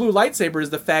than the blue lightsaber is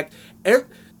the fact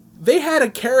they had a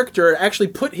character actually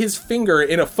put his finger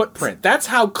in a footprint. That's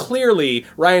how clearly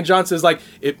Rian Johnson is like,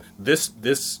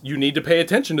 this you need to pay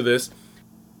attention to this.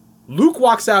 Luke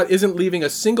walks out, isn't leaving a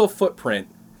single footprint,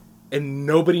 and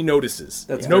nobody notices.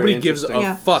 Nobody gives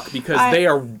a fuck because they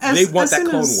want that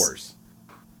Clone Wars.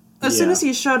 As soon as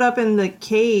he showed up in the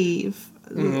cave,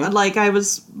 like I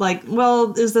was like,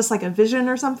 well, is this like a vision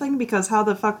or something? Because how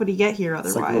the fuck would he get here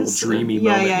otherwise? It's like a little dreamy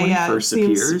moment when he first it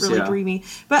seems appears. really dreamy.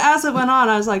 But as it went on,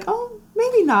 I was like, oh,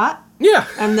 maybe not. Yeah.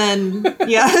 And then, And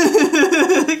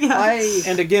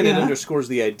again, it underscores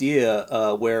the idea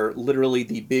where literally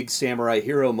the big samurai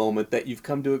hero moment that you've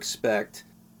come to expect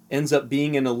ends up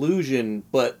being an illusion,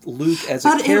 but Luke as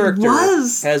a character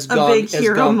has gone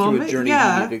through a journey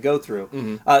he needed to go through.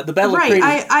 Mm-hmm. The Battle of Crate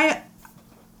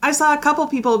I saw a couple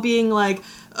people being like,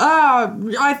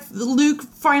 Luke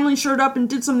finally showed up and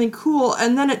did something cool,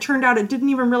 and then it turned out it didn't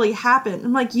even really happen.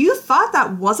 I'm like, you thought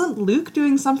that wasn't Luke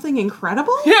doing something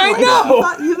incredible? Yeah, I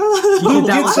know! Luke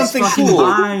did something cool.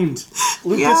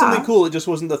 Luke did something cool, it just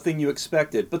wasn't the thing you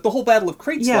expected. But the whole Battle of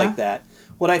Crate's like that.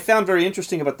 What I found very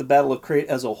interesting about the Battle of Crate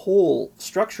as a whole,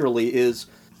 structurally, is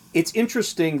it's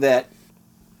interesting that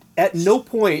at no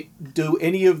point do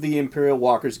any of the Imperial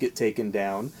walkers get taken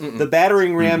down. Mm-mm. The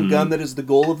battering ram gun that is the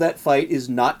goal of that fight is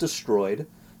not destroyed.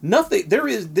 Nothing.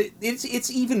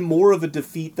 It's even more of a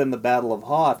defeat than the Battle of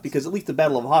Hoth, because at least the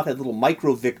Battle of Hoth had little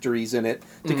micro victories in it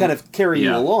to kind of carry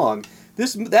you along.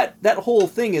 That whole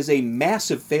thing is a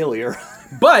massive failure.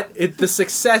 But the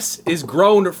success is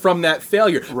grown from that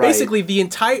failure. Right. Basically, the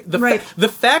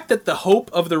fact that the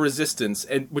hope of the resistance,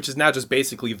 which is now just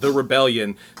basically the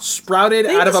rebellion, sprouted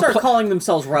out of start calling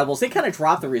themselves rebels. They kind of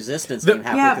dropped the resistance. The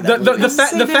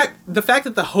fact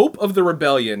that the hope of the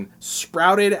rebellion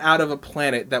sprouted out of a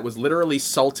planet that was literally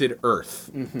salted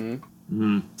Earth. Mm-hmm.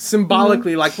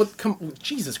 Symbolically, like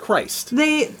Jesus Christ.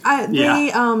 I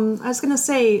was gonna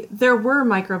say there were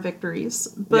micro victories,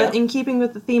 but in keeping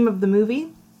with the theme of the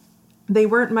movie, they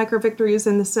weren't micro victories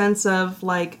in the sense of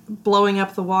like blowing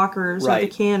up the walkers or the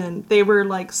cannon. They were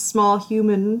like small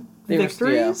human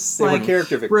victories. They were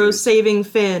character victories. Rose saving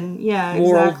Finn. Yeah,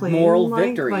 exactly. Moral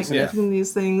victories. Like making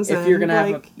these things. If you're gonna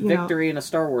have a victory in a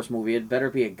Star Wars movie, it better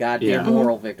be a goddamn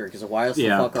moral victory. Because why else the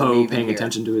fuck are we even paying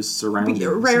attention to his surroundings.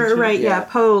 Right.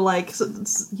 Poe, learning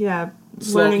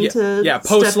to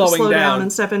slow down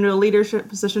and step into a leadership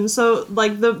position. So,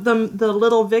 like the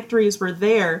little victories were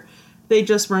there. they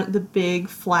just weren't the big,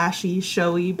 flashy,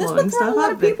 showy, That's blowing what throws stuff a lot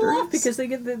up of people victories. off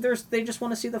because they just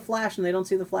want to see the Flash and they don't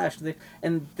see the Flash,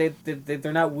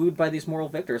 they're not wooed by these moral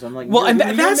victors. I'm like, Well, and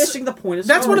you're that's missing the point. Of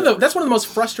that's Star one of the Wars. that's one of the most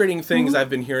frustrating things I've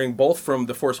been hearing both from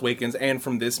The Force Awakens and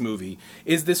from this movie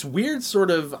is this weird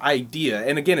sort of idea,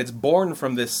 and again, it's born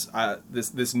from this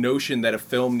this notion that a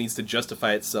film needs to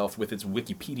justify itself with its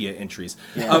Wikipedia entries.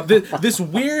 This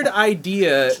weird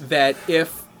idea that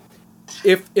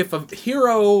if a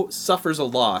hero suffers a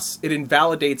loss, it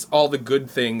invalidates all the good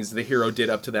things the hero did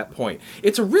up to that point.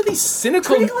 It's a really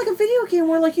cynical... Treat it like a video game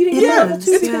where like you didn't It get level is,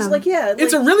 2 because yeah. like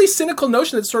It's a really cynical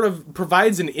notion that sort of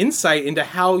provides an insight into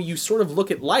how you sort of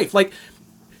look at life. Like,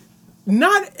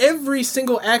 not every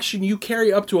single action you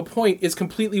carry up to a point is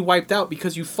completely wiped out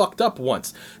because you fucked up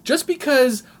once. Just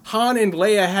because Han and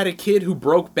Leia had a kid who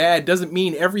broke bad doesn't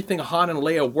mean everything Han and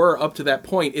Leia were up to that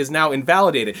point is now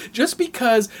invalidated. Just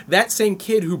because that same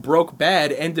kid who broke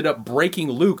bad ended up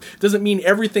breaking Luke doesn't mean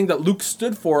everything that Luke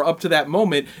stood for up to that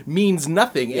moment means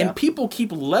nothing. Yeah. And people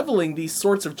keep leveling these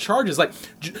sorts of charges. Like,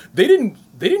 they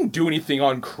didn't do anything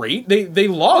on Crate. They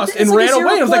lost and ran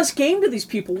away. I was like, game to these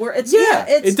people where it's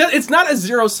it's not a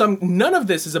zero-sum... None of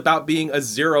this is about being a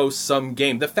zero-sum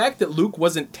game. The fact that Luke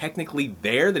wasn't technically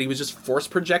there, that he was just force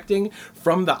projecting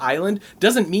from the island,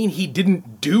 doesn't mean he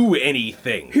didn't do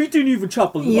anything. He didn't even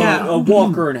chop Yeah. a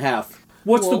walker in half.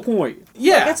 What's Well, the point?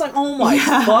 yeah. Like, it's like, oh my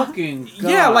fucking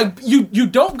god. Yeah, like, you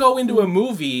don't go into a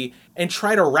movie and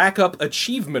try to rack up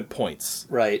achievement points.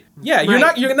 Right. Yeah, you're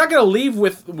Right. not going to leave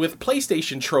with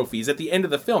PlayStation trophies at the end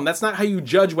of the film. That's not how you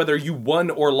judge whether you won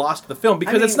or lost the film,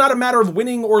 because it's mean, not a matter of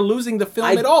winning or losing the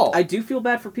film at all. I do feel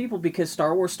bad for people because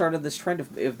Star Wars started this trend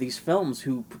of these films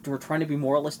who were trying to be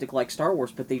moralistic like Star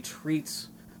Wars, but they treat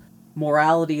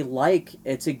morality like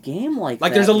it's a game like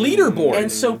that. there's a leaderboard. And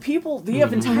so people, you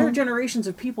have entire generations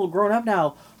of people grown up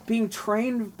now being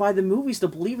trained by the movies to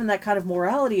believe in that kind of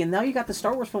morality, and now you got the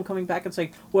Star Wars film coming back and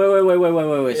saying, wait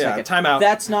a Yeah, second. time out.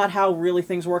 That's not how really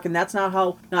things work, and that's not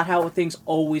how things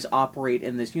always operate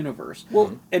in this universe.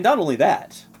 Well, and not only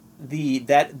that,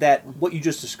 that what you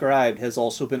just described has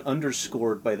also been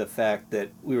underscored by the fact that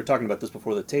we were talking about this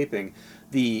before the taping.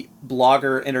 The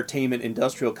blogger entertainment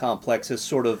industrial complex has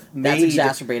sort of That's made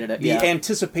exacerbated it, the yeah.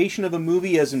 anticipation of a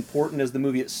movie as important as the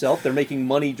movie itself. They're making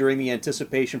money during the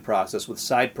anticipation process with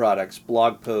side products,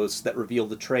 blog posts that reveal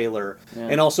the trailer,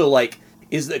 and also like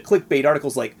is the clickbait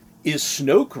articles like, is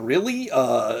Snoke really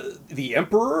the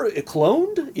Emperor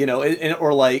cloned? You know,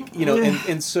 or like, you know,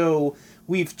 and so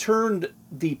we've turned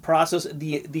the process,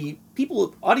 the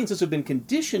people, audiences have been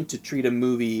conditioned to treat a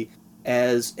movie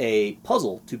as a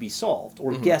puzzle to be solved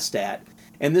or guessed at.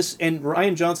 And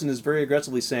Rian Johnson is very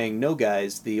aggressively saying, no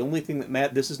guys, the only thing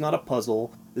that this is not a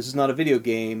puzzle, this is not a video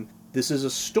game, this is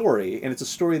a story, and it's a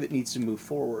story that needs to move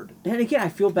forward. And again, I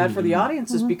feel bad for the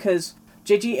audiences because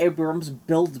J.J. Abrams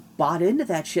bought into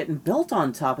that shit and built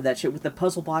on top of that shit with the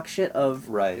puzzle box shit of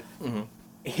Right.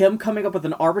 him coming up with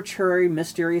an arbitrary,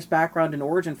 mysterious background and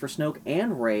origin for Snoke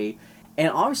and Rey, and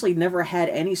obviously never had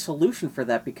any solution for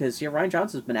that because Rian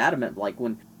Johnson's been adamant. Like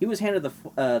when he was handed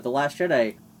the Last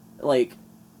Jedi, like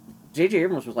J.J.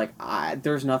 Abrams was like,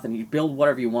 "There's nothing. You build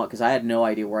whatever you want," because I had no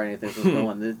idea where any of this was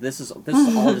going. This is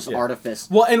all just artifice.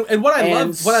 Well, and what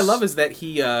I love is that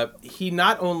he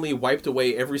not only wiped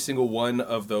away every single one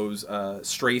of those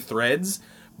stray threads,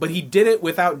 but he did it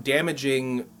without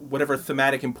damaging whatever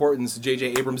thematic importance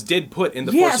J.J. Abrams did put in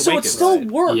The Force so Awakens. it still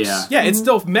works. Yeah. Yeah, it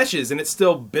still meshes and it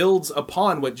still builds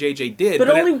upon what J.J. did. But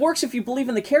it only works if you believe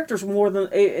in the characters more than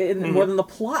more than the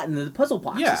plot and the puzzle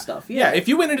box yeah. and stuff. Yeah, if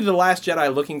you went into The Last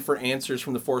Jedi looking for answers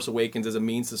from The Force Awakens as a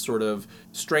means to sort of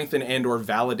strengthen and or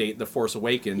validate The Force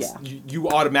Awakens, you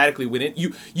automatically went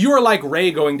in. You are like Rey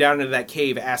going down into that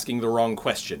cave asking the wrong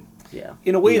question. Yeah.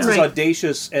 In a way, it's as Right.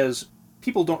 audacious as...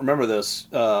 People don't remember this,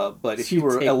 but if you You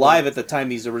were take alive one. at the time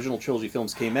these original trilogy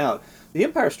films came out, The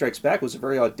Empire Strikes Back was a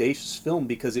very audacious film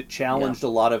because it challenged a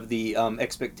lot of the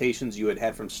expectations you had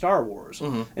had from Star Wars.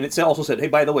 And it also said, hey,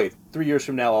 by the way, 3 years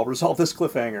from now, I'll resolve this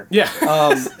cliffhanger. Yeah.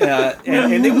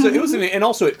 And and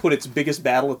also it put its biggest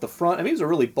battle at the front. I mean, it was a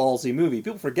really ballsy movie.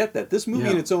 People forget that. This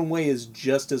movie in its own way is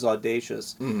just as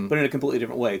audacious, but in a completely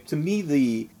different way. To me,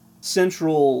 the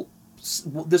central...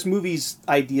 This movie's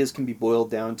ideas can be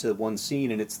boiled down to one scene,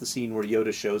 and it's the scene where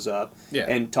Yoda shows up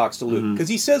and talks to Luke. Because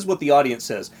he says what the audience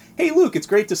says. Hey, Luke, it's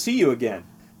great to see you again.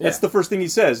 That's the first thing he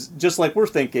says, just like we're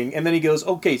thinking. And then he goes,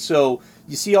 okay, so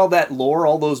you see all that lore,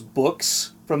 all those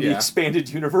books from the expanded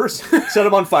universe? Set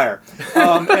them on fire.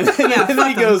 And then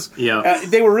he goes,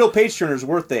 they were real page-turners,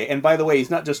 weren't they? And by the way,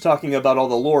 he's not just talking about all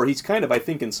the lore. He's kind of, I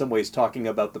think, in some ways talking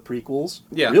about the prequels.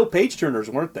 Yeah. Real page-turners,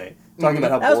 weren't they? talking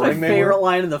about how That was my boring they favorite were.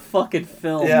 line in the fucking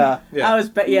film. Yeah. Yeah.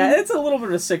 Yeah, it's a little bit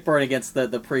of a sick burn against the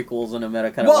prequels in a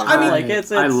meta kind Well, of way. I mean- like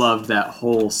it's I loved that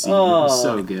whole scene. It was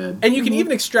so good. And you can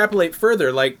even extrapolate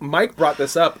further. Like Mike brought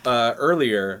this up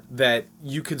earlier, that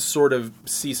you could sort of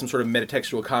see some sort of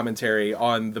metatextual commentary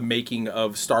on the making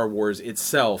of Star Wars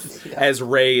itself, as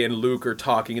Rey and Luke are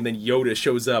talking, and then Yoda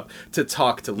shows up to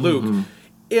talk to Luke.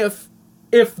 If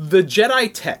the Jedi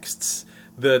texts,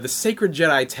 the sacred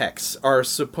Jedi texts, are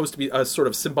supposed to be a sort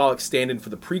of symbolic stand-in for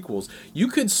the prequels, you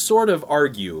could sort of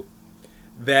argue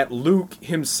that Luke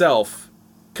himself,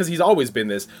 because he's always been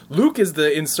this, Luke is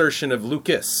the insertion of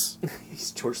Lucas.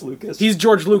 He's George Lucas. He's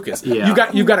George Lucas. Yeah.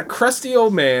 You've got a crusty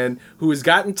old man who has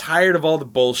gotten tired of all the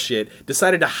bullshit,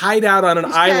 decided to hide out on an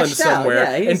island cashed out, somewhere,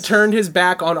 yeah, he's- and turned his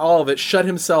back on all of it, shut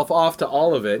himself off to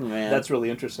all of it. Man. That's really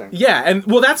interesting. Yeah, and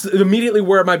well, that's immediately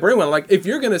where my brain went. Like, if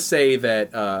you're gonna say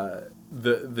that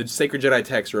the sacred Jedi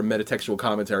texts are a metatextual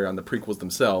commentary on the prequels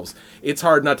themselves, it's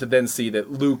hard not to then see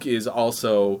that Luke is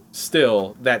also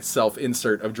still that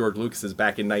self-insert of George Lucas's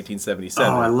back in 1977.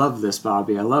 Oh, I love this,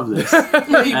 Bobby. I love this. Which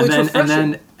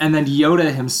and then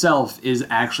Yoda himself is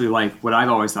actually like what I've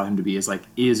always thought him to be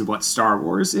is what Star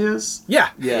Wars is. Yeah.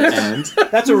 Yes. And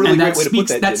That's a really and great that way to put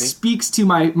speaks that, that Jimmy. speaks to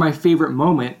my favorite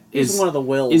moment He's is one of the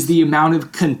wills. is the amount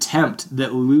of contempt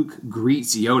that Luke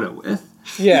greets Yoda with.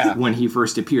 Yeah. When he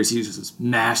first appears, he just says,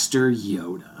 Master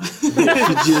Yoda.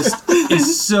 He just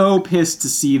is so pissed to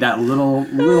see that little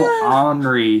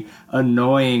ornery,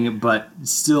 annoying, but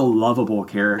still lovable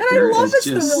character. And I love It's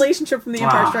the just- relationship from The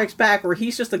Empire Ah. Strikes Back, where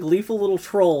he's just a gleeful little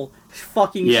troll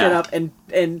fucking Yeah. shit up, and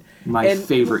My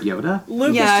favorite Yoda.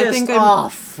 Luke Yeah, I is just, think I'm- oh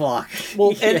fuck.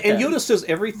 Well, and Yeah. Yoda says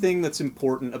everything that's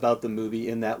important about the movie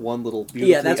in that one little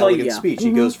beautifully Yeah, that's all you- elegant yeah. speech.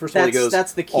 He goes, first of all, he That's- goes,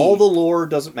 that's the key. all the lore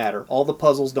doesn't matter. All the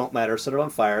puzzles don't matter. Set it on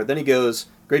fire. Then he goes,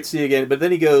 great to see you again. But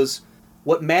then he goes,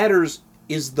 what matters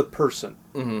is the person.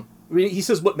 Mm-hmm. I mean, he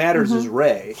says what matters is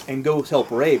Rey, and go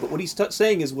help Rey. But what he's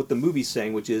saying is what the movie's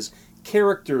saying, which is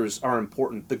characters are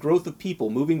important. The growth of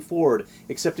people, moving forward,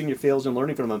 accepting your fails and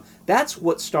learning from them. That's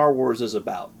what Star Wars is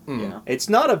about. Yeah. It's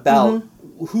not about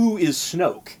who is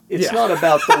Snoke. It's Yeah. not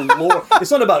about the lore. It's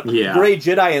not about Yeah. Grey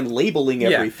Jedi and labeling Yeah.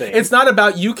 everything. It's not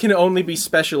about you can only be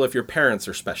special if your parents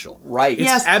are special. right. It's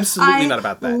Yes, absolutely I not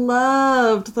about that.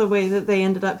 Loved the way that they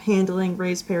ended up handling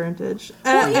Rey's parentage.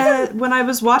 When I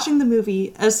was watching the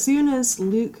movie, as soon as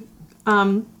Luke,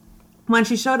 when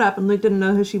she showed up and Luke didn't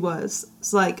know who she was,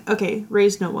 it's like, okay,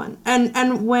 Rey's no one.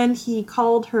 And when he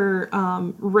called her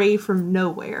Rey from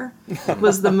nowhere,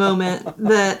 was the moment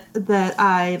that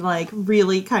I like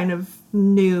really kind of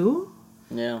knew.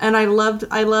 Yeah. And I loved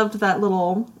that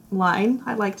little line.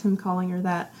 I liked him calling her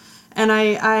that. And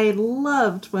I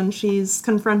loved when she's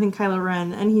confronting Kylo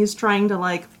Ren and he's trying to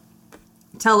like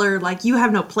tell her like you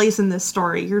have no place in this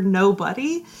story. You're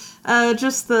nobody.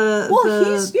 Just the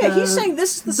he's saying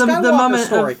this is the Skywalker moment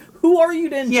story. Who are you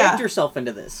to inject Yeah. yourself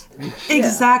into this?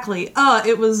 Exactly.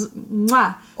 It was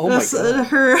mwah. Oh my God.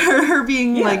 Her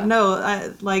being Yeah. like no,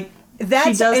 she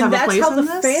That's does have a that's place how in the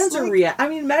this? fans are Like- react. I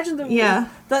mean, imagine the Yeah.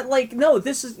 that like no,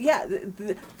 this is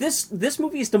this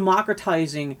movie is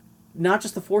democratizing not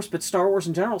just the Force, but Star Wars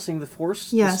in general. Saying the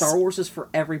Force, Yes. Star Wars is for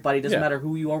everybody. Doesn't Yeah. matter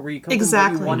who you are, where you come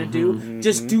Exactly. from, what you want to do.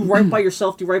 Just do right by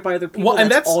yourself. Do right by other people. Well,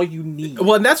 and that's that's- all you need.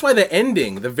 Well, and that's why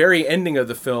the very ending of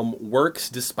the film works,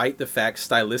 despite the fact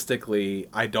stylistically,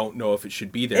 I don't know if it should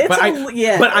be there. It's but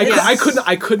it's-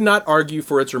 I could not argue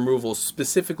for its removal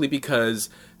specifically because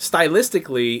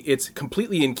stylistically, it's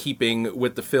completely in keeping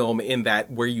with the film in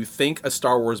that where you think a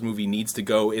Star Wars movie needs to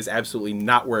go is absolutely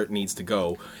not where it needs to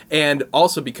go, and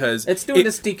also because it's doing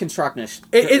this deconstructionist.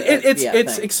 it's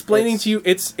thing. explaining It's- to you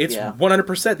it's yeah.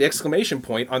 100% the exclamation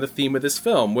point on the theme of this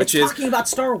film, which it's is talking about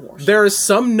Star Wars. there is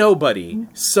some nobody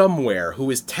somewhere who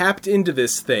is tapped into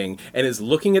this thing and is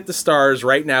looking at the stars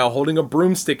right now, holding a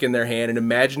broomstick in their hand and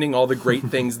imagining all the great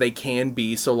things they can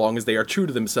be so long as they are true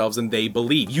to themselves and they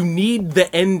believe. You need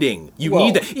the ending. You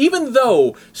need that. Even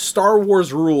though Star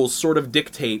Wars rules sort of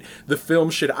dictate the film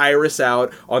should iris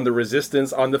out on the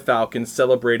Resistance, on the Falcon,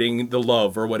 celebrating the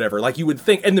love or whatever. Like you would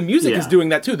think. And the music is Yeah. doing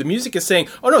that too. The music is saying,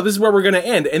 oh no, this is where we're going to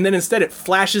end. And then instead it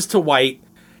flashes to white.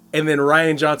 And then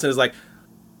Rian Johnson is like,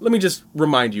 let me just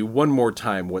remind you one more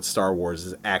time what Star Wars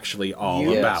is actually all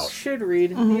You about. should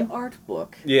read the art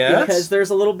book. Yes? Because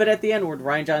there's a little bit at the end where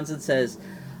Ryan Johnson says,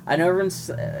 I know everyone's...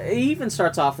 he even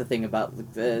starts off the thing about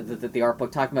the art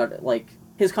book, talking about, like,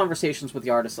 his conversations with the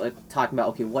artists, like, talking about,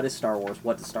 okay, what is Star Wars?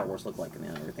 What does Star Wars look like? And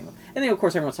everything. And then, of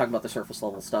course, everyone's talking about the surface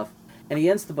level stuff. And he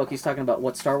ends the book, he's talking about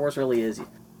what Star Wars really is,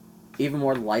 even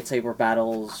more than lightsaber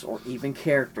battles or even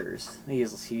characters. He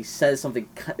says something,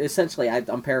 essentially,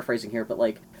 I'm paraphrasing here, but,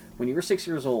 like, when you were 6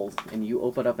 years old and you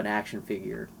opened up an action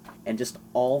figure and just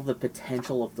all the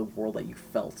potential of the world that you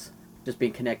felt just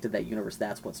being connected to that universe,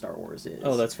 that's what Star Wars is.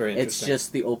 Oh, that's very It's interesting.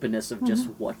 just the openness of just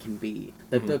what can be.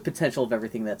 The potential of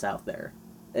everything that's out there.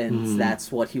 And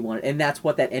that's what he wanted. And that's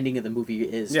what that ending of the movie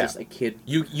is. Yeah. Just a kid.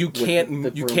 You with can't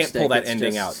the you can't pull broomstick. that It's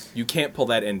ending just- out. You can't pull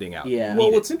that ending out. Yeah. You Well,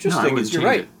 need what's it. interesting wouldn't is you're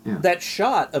change right. it. Yeah. That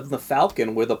shot of the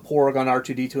Falcon with a Porg on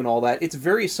R2-D2 and all that, it's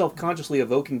very self-consciously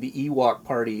evoking the Ewok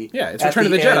party. Yeah, it's at Return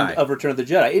of the end Jedi. Of Return of the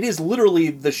Jedi. It is literally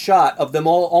the shot of them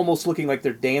all almost looking like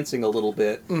they're dancing a little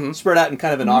bit, spread out in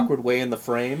kind of an awkward way in the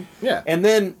frame. Yeah. And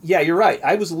then, yeah, you're right.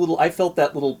 I felt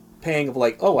that little pang of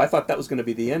like, oh, I thought that was going to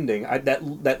be the ending.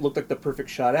 That looked like the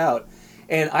perfect shot out.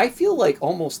 And I feel like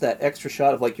almost that extra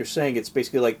shot of, like you're saying, it's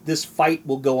basically like this fight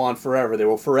will go on forever. There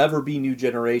will forever be new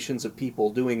generations of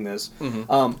people doing this.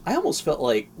 I almost felt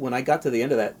like when I got to the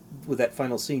end of that, with that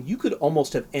final scene, you could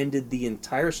almost have ended the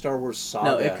entire Star Wars saga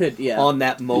No, it could, yeah. on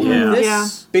that moment. Yeah. This, Yeah.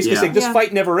 Basically Yeah. saying this Yeah.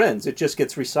 fight never ends. It just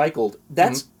gets recycled.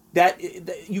 That's that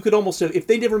you could almost have, if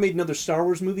they never made another Star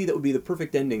Wars movie, that would be the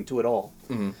perfect ending to it all.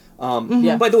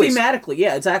 Yeah. By the way, thematically,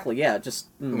 yeah, exactly, yeah. Just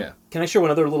Yeah. can I share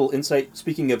one other little insight?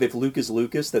 Speaking of if Luke is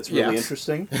Lucas, that's really Yeah.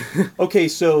 interesting. Okay,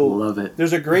 so Love it.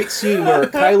 there's a great scene where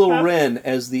Kylo Ren,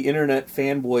 as the internet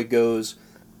fanboy, goes,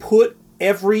 "Put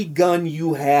every gun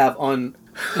you have on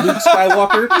Luke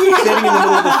Skywalker standing in the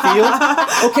middle of the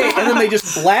field." Okay, and then they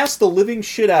just blast the living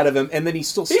shit out of him, and then he's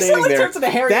still He standing suddenly there. turns into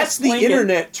Harry That's the Lincoln.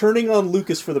 internet turning on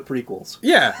Lucas for the prequels.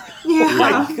 Yeah.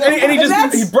 Yeah. And he just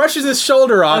That's- he brushes his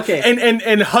shoulder off, Okay.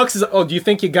 and Hux is, oh, do you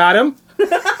think you got him?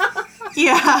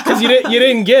 Yeah. Because you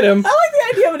didn't get him. I like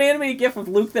the idea of an animated gif of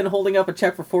Luke then holding up a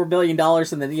check for $4 billion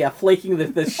and then, flaking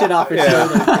the shit off his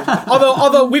shoulder.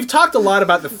 Although we've talked a lot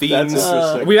about the themes. That's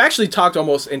interesting. We've actually talked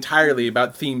almost entirely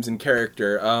about themes and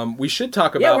character. We should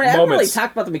talk Yeah, about we haven't really moments.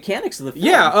 talked about the mechanics of the film.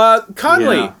 Yeah,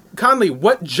 Conley. Yeah. Conley,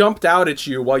 what jumped out at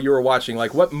you while you were watching?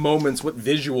 Like, what moments, what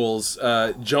visuals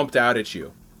jumped out at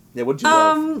you? Yeah, what'd you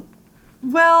love?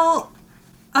 Well,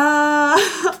 all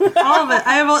of it.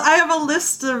 I have a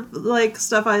list of like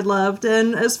stuff I loved,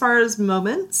 and as far as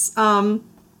moments,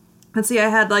 let's see, I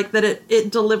had like that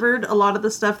it delivered a lot of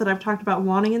the stuff that I've talked about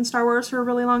wanting in Star Wars for a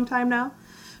really long time now,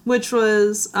 which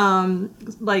was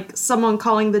like someone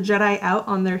calling the Jedi out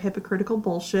on their hypocritical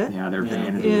bullshit. Yeah, they're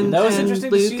vanity. And, That was and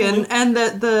interesting to Luke, see and Luke. and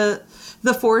that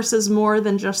the Force is more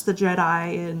than just the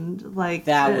Jedi, and like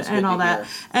That was and good all to that,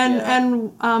 hear. and Yeah.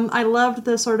 and I loved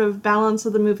the sort of balance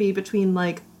of the movie between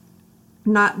like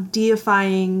not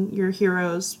deifying your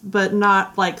heroes, but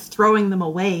not like throwing them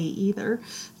away either,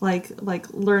 like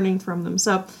learning from them.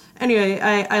 So anyway,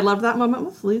 I loved that moment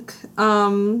with Luke.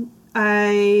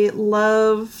 I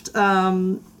loved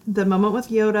the moment with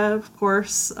Yoda, of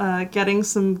course, getting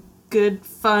some good,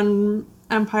 fun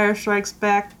Empire Strikes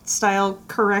Back style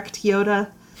correct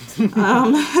Yoda.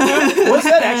 Was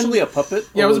that actually a puppet?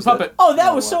 Yeah, Or it was a that- puppet. Oh,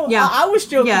 that was so. Yeah. I was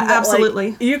joking. Yeah, that,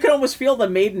 absolutely. Like, you could almost feel the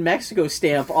 "Made in Mexico"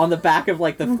 stamp on the back of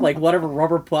like the like whatever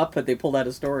rubber puppet they pulled out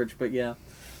of storage. But yeah,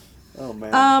 Oh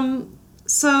man.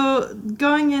 So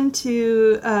going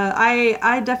into,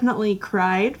 I definitely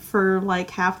cried for like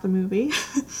half the movie.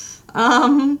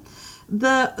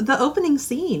 The opening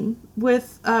scene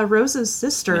with Rose's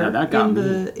sister Yeah, that got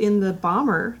in the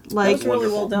bomber, that like was really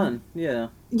well done. Yeah.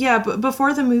 yeah, but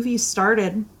before the movie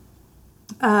started,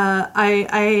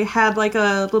 I had like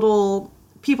a little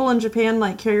people in Japan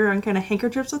like carry around kind of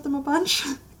handkerchiefs with them a bunch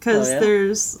because Oh, yeah?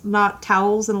 there's not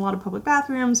towels in a lot of public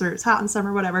bathrooms or it's hot in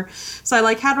summer, whatever. So I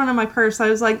like had one in my purse. I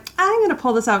was like, I'm gonna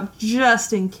pull this out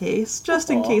just in case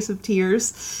Aw. of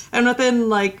tears. And within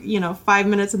like 5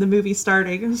 minutes of the movie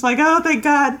starting, I was like, oh thank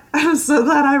God, I'm so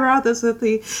glad I brought this with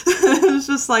me. It was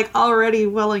just like already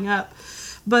welling up.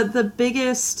 But the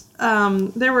biggest,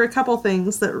 there were a couple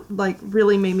things that like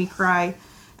really made me cry,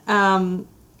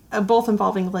 both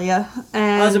involving Leia.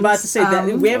 And I was about to say that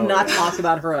we have Oh, not yeah. talked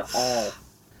about her at all.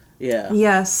 Yeah.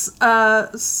 Yes,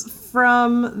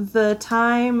 from the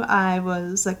time I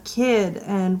was a kid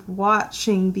and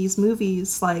watching these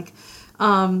movies, like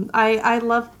I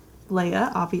loved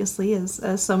Leia, obviously,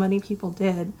 as so many people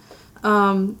did.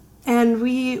 And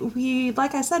we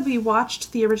like I said, we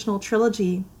watched the original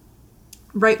trilogy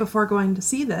right before going to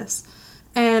see this.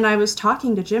 And I was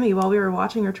talking to Jimmy while we were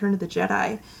watching Return of the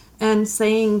Jedi and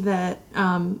saying that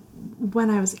when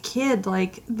I was a kid,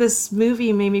 like this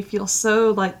movie made me feel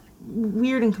so like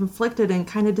weird and conflicted and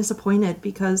kind of disappointed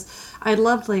because I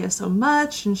loved Leia so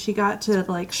much and she got to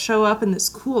like show up in this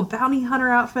cool bounty hunter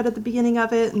outfit at the beginning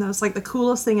of it and that was like the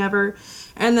coolest thing ever.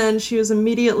 And then she was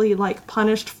immediately like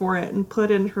punished for it and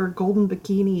put in her golden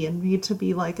bikini and made to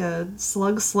be like a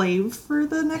slug slave for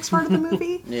the next part of the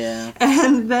movie. Yeah.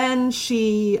 And then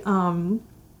she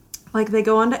like they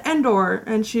go on to Endor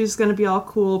and she's gonna be all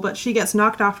cool, but she gets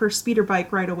knocked off her speeder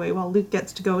bike right away while Luke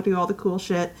gets to go do all the cool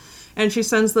shit. And she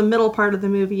spends the middle part of the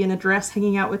movie in a dress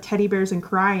hanging out with teddy bears and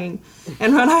crying.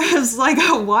 And when I was like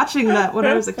watching that when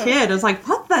I was a kid, I was like,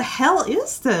 what the hell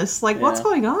is this? Like, what's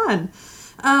going on?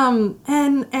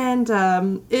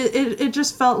 It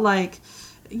just felt like,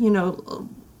 you know,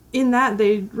 in that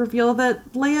they reveal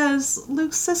that Leia is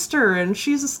Luke's sister and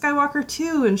she's a Skywalker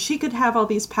too, and she could have all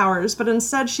these powers, but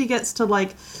instead she gets to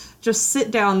like just sit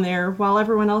down there while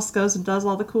everyone else goes and does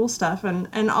all the cool stuff.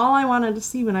 And all I wanted to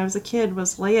see when I was a kid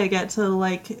was Leia get to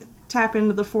like tap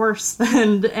into the Force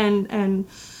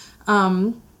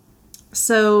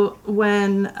so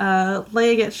when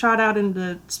Leia gets shot out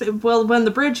into space, well, when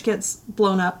the bridge gets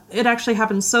blown up, it actually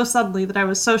happened so suddenly that I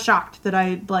was so shocked that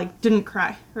I like didn't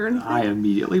cry or anything. I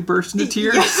immediately burst into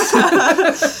tears.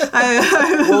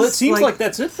 Well, it seems like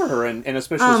that's it for her, and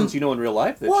especially since you know in real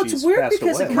life that well, she's it's weird passed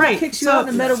because away. it kind of kicks you out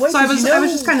in a meta way. So I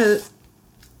was just kind of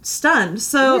stunned.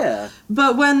 So, Yeah.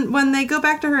 but when they go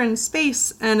back to her in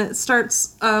space and it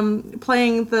starts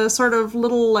playing the sort of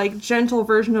little like gentle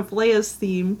version of Leia's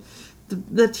theme,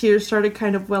 the tears started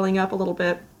kind of welling up a little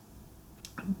bit.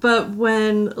 But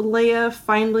when Leia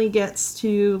finally gets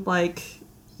to like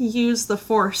use the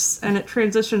Force and it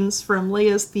transitions from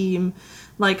Leia's theme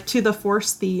like to the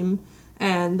Force theme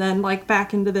and then like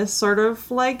back into this sort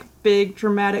of like big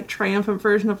dramatic triumphant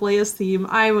version of Leia's theme,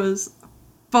 I was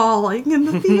bawling in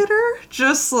the theater,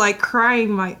 just like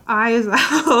crying my eyes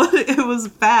out. It was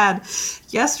bad.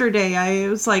 Yesterday I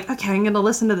was like, okay, I'm gonna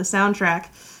listen to the soundtrack.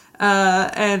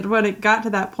 And when it got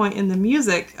to that point in the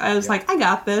music, I was like, I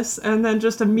got this, and then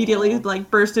just immediately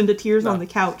like burst into tears on the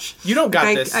couch. You don't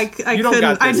got this. I You don't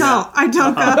couldn't. got this. I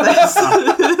don't got this.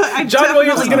 I John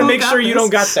Williams is going to definitely make sure you don't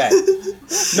got that.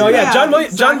 No, Yeah, John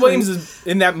exactly. Williams is,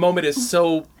 in that moment is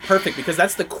so perfect because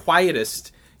that's the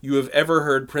quietest you have ever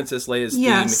heard Princess Leia's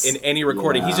Yes. theme in any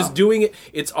recording. He's just doing it.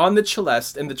 It's on the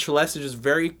celeste, and the celeste is just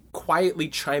very quietly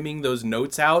chiming those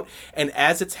notes out. And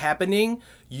as it's happening,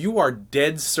 you are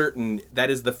dead certain that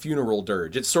is the funeral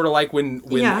dirge. It's sort of like when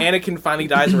Yeah. Anakin finally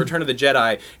dies in Return of the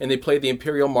Jedi, and they play the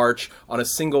Imperial March on a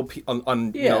single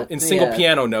in single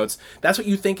piano notes. That's what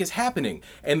you think is happening,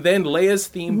 and then Leia's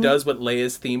theme does what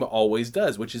Leia's theme always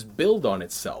does, which is build on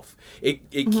itself.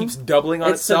 It keeps doubling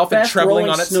on It's itself the and best trebling rolling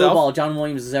on itself. snowball John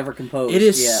Williams has ever composed. It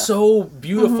is Yeah. so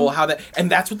beautiful how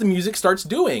and that's what the music starts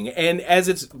doing. And as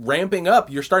it's ramping up,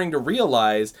 you're starting to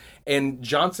realize, and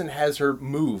Johnson has her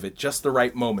move at just the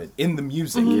right moment in the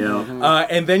music. Yeah.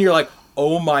 And then you're like,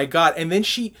 oh my God. And then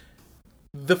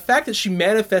the fact that she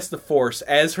manifests the Force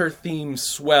as her theme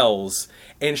swells,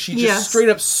 and she just Yes. straight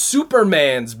up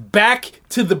Supermans back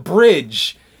to the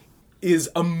bridge is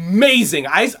amazing.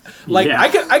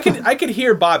 I could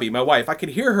hear Bobby, my wife. I could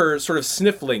hear her sort of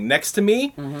sniffling next to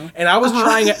me, and I was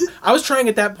trying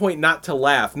at that point not to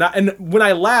laugh. And when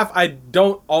I laugh, I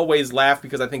don't always laugh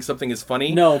because I think something is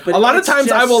funny. No, but a lot of it's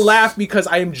times I just- will laugh because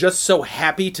I am just so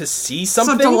happy to see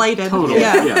something. So delighted. Totally.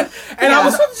 Yeah. And I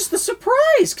was Also, just the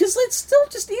surprise, because it's still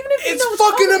just even if you It's know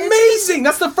fucking coming, amazing.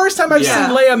 That's the first time I've Yeah.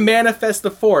 seen Leia manifest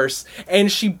the Force,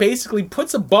 and she basically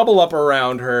puts a bubble up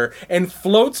around her and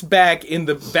floats back in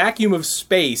the vacuum of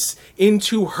space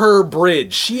into her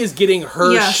bridge. She is getting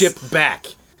her Yes. ship back.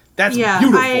 That's Yeah,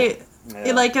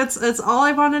 beautiful. like it's all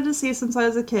I wanted to see since I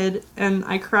was a kid, and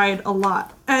I cried a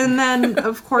lot. And then,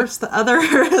 of course, the other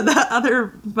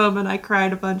moment I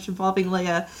cried a bunch involving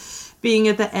Leia being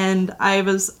at the end. I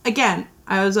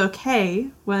was okay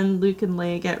when Luke and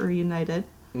Leia get reunited.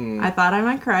 I thought I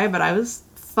might cry, but I was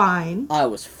fine. I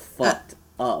was fucked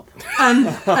up.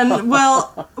 And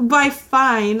well, by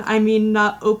fine, I mean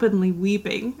not openly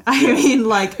weeping. I mean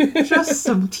like just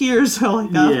some tears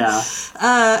welling up.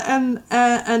 Yeah. And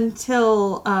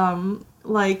until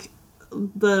like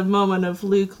the moment of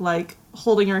Luke like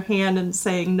holding her hand and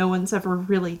saying no one's ever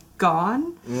really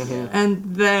gone,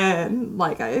 and then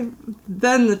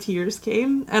then the tears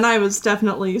came, and I was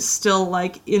definitely still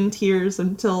like in tears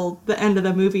until the end of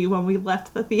the movie when we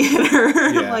left the theater,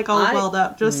 like all welled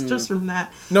up just from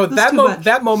that. No, It was that too much.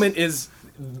 that moment is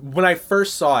when I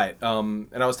first saw it. And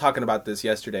I was talking about this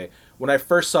yesterday. When I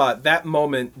first saw it, that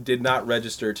moment did not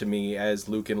register to me as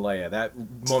Luke and Leia. That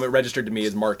moment registered to me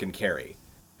as Mark and Carrie.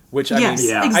 Which I Yes, mean,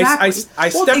 Yeah. exactly. I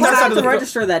Well, stepped it's outside hard of to the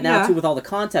register that now Yeah. too with all the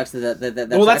context that's Well, that's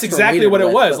extra exactly weighted what it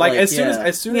with, was. but, Like as soon yeah.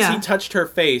 as Yeah. he touched her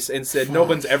face and said, "No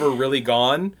one's ever really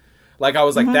gone," like I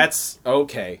was like, "That's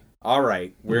okay, all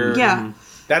right, we're Yeah.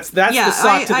 That's the Yeah,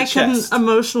 sock to the I couldn't chest.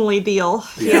 emotionally deal.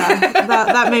 Yeah,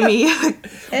 that made me.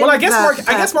 Well, I guess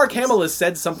that- Mark Hamill has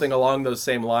said something along those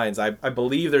same lines. I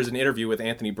believe there's an interview with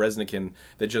Anthony Bresnikan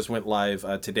that just went live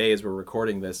today as we're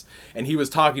recording this, and he was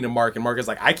talking to Mark, and Mark is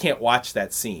like, I can't watch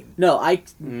that scene. No,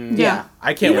 Yeah.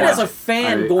 I can't Even watch as a it.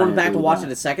 fan I going back to agree watch with it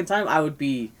that. a second time, I would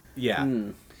be. Yeah.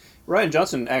 Ryan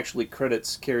Johnson actually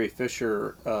credits Carrie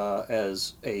Fisher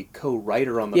as a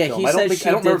co-writer on the Yeah, film. he I don't says think she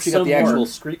I don't remember did if she got some the actual work.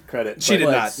 script credit. She but-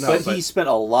 did not, no, but but- he spent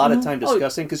a lot of time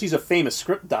discussing because he's a famous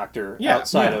script doctor Yeah,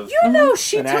 outside yeah. of. You know,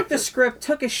 she An took actor. the script,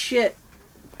 took a shit.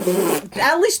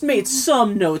 At least made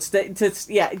some notes that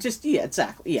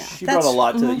exactly. Yeah, She brought a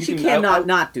lot to. She cannot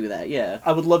not do that. Yeah.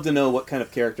 I would love to know what kind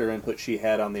of character input she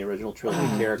had on the original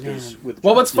trilogy characters. With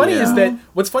Well, what's funny Yeah.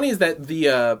 is that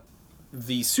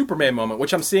the Superman moment,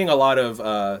 which I'm seeing a lot of,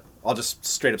 I'll just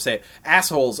straight up say it,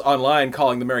 assholes online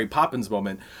calling the Mary Poppins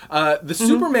moment. The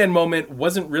Superman moment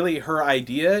wasn't really her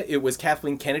idea. It was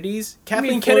Kathleen Kennedy's.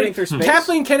 mean floating through space?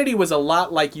 Kathleen Kennedy was a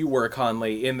lot like you were,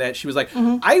 Conley, in that she was like,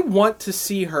 I want to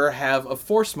see her have a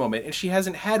Force moment, and she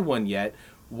hasn't had one yet.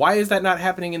 Why is that not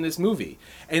happening in this movie?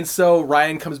 And so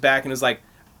Ryan comes back and is like,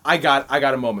 I got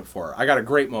a moment for her. I got a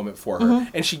great moment for her.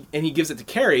 And he gives it to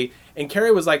Carrie, and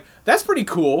Carrie was like, that's pretty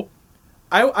cool.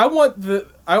 I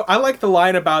like the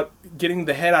line about getting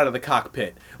the head out of the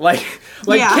cockpit. Like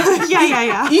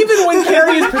yeah. even when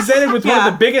Carrie is presented with one of Yeah.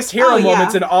 the biggest hero Oh, yeah.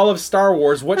 moments in all of Star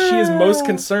Wars, what she is most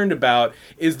concerned about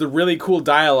is the really cool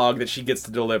dialogue that she gets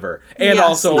to deliver, and Yes.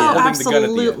 also holding the gun at the end.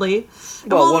 absolutely.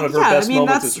 Well, one of her yeah, best I mean,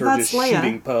 moments that's, is her that's just Leia.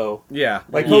 shooting Poe. Yeah,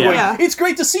 Like Poe going, Yeah. "It's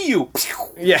great to see you."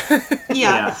 yeah.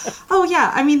 Yeah. Oh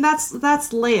yeah. I mean, that's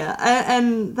Leia,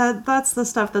 and that's the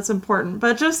stuff that's important.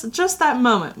 But just that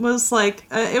moment was like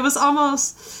it was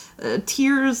almost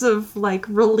tears of like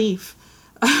relief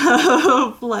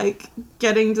of like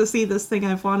getting to see this thing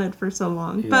I've wanted for so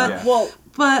long. Yeah. Well,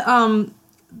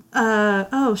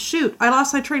 Oh shoot! I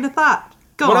lost my train of thought.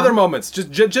 Go What on. other moments?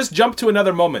 Just jump to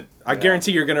another moment. I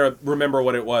guarantee you're gonna remember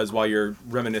what it was while you're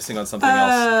reminiscing on something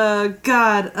else.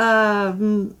 God.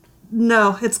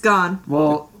 No, it's gone.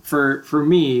 Well, for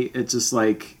me, it's just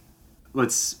like I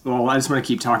just want to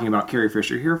keep talking about Carrie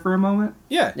Fisher here for a moment.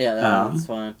 Yeah, yeah, that's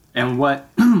fine. And what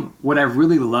what I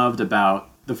really loved about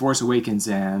The Force Awakens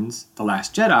and The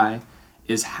Last Jedi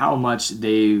is how much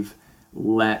they've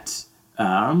let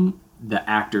the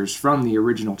actors from the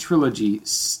original trilogy,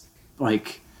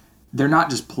 like, they're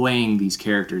not just playing these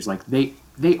characters. Like, they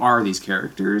are these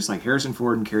characters. Like, Harrison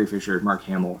Ford and Carrie Fisher and Mark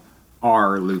Hamill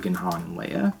are Luke and Han and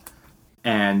Leia.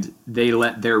 And they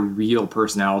let their real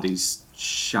personalities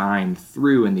shine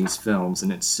through in these films.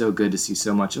 And it's so good to see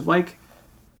so much of, like,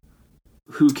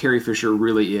 who Carrie Fisher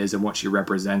really is and what she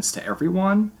represents to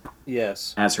everyone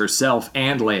Yes. as herself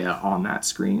and Leia on that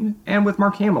screen. And with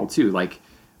Mark Hamill, too. Like,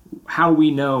 how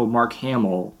we know Mark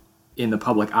Hamill in the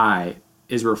public eye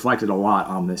is reflected a lot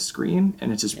on this screen.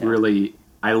 And it's just really...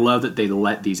 I love that they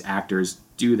let these actors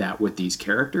do that with these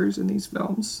characters in these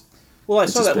films. Well, I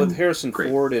It's saw just that with been Harrison great.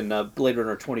 Ford in Blade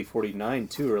Runner 2049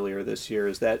 too earlier this year.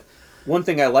 Is that one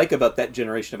thing I like about that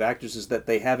generation of actors is that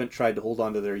they haven't tried to hold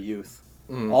on to their youth.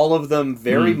 All of them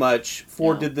very much.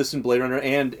 Ford did this in Blade Runner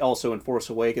and also in Force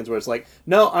Awakens, where it's like,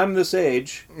 no, I'm this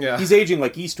age. Yeah. He's aging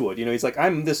like Eastwood. You know, he's like,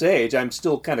 I'm this age. I'm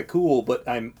still kind of cool, but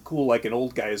I'm cool like an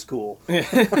old guy is cool. You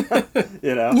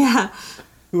know, Yeah.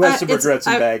 who has some it's- regrets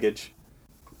and I- baggage.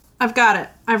 I've got it.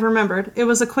 I've remembered. It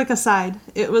was a quick aside.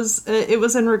 It was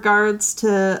in regards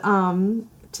to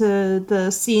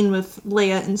the scene with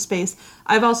Leia in space.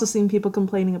 I've also seen people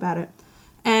complaining about it,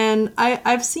 and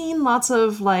I've seen lots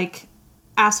of like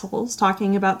assholes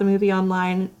talking about the movie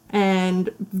online and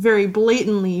very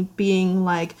blatantly being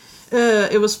like,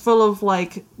 it was full of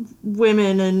like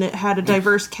women and it had a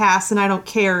diverse cast and I don't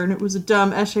care and it was a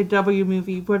dumb SJW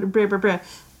movie. Blah, blah, blah, blah.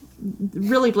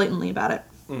 Really blatantly about it.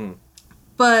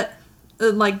 But,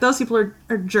 like, those people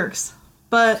are jerks.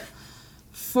 But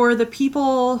for the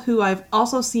people who I've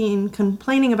also seen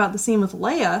complaining about the scene with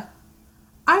Leia,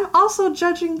 I'm also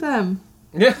judging them.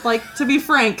 Yeah. Like, to be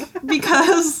frank.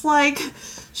 Because, like,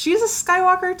 she's a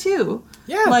Skywalker, too.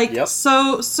 Yeah. Like, Yep.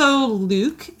 so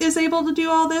Luke is able to do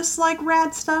all this, like,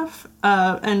 rad stuff.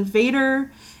 And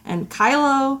Vader and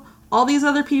Kylo, all these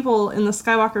other people in the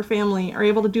Skywalker family are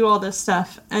able to do all this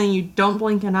stuff. And you don't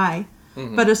blink an eye.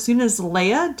 But as soon as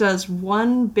Leia does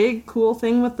one big cool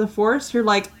thing with the Force, you're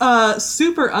like,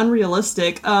 super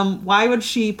unrealistic. Why would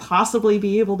she possibly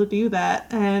be able to do that?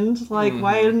 And, like,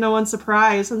 why is no one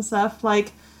surprised and stuff?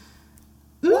 Like,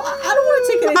 I don't want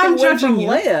to take anything I'm away judging from you.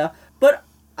 Leia, but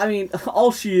I mean,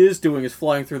 all she is doing is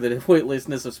flying through the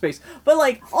weightlessness of space. But,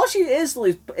 like, all she is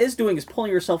doing is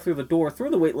pulling herself through the door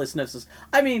through the weightlessness.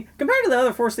 I mean, compared to the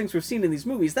other Force things we've seen in these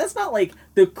movies, that's not like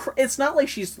it's not like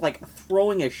she's, like,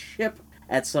 throwing a ship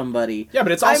at somebody. Yeah,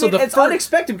 but it's also it's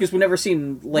unexpected because we've never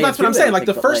seen Leia. Well, that's what I'm saying. Like,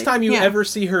 the first time you Yeah. ever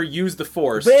see her use the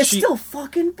Force, but it's still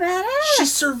fucking badass.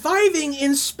 she's surviving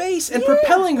in space and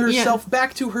propelling herself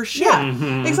back to her ship.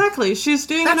 Yeah, exactly. She's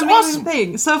doing That's an amazing awesome.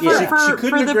 thing. So for, Yeah. She for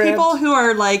couldn't have the grabbed- people who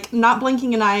are like not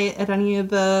blinking an eye at any of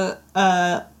the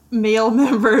male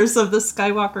members of the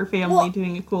Skywalker family Well,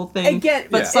 doing a cool thing, again,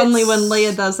 but Yeah. suddenly it's- when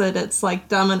Leia does it, it's like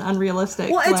dumb and unrealistic.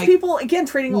 Well, it's like, people, again,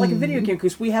 treating it like a video game,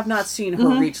 because we have not seen her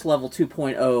reach level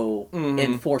 2.0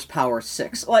 in Force Power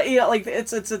 6. Like, you know, like,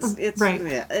 it's Right.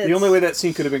 Yeah, The only way that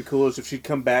scene could have been cool is if she'd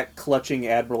come back clutching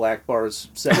Admiral Akbar's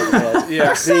severed head.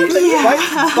 Yeah.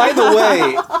 By the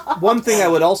way, one thing I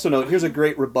would also note, here's a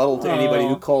great rebuttal to anybody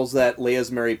who calls that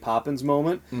Leia's Mary Poppins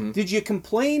moment. Did you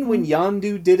complain when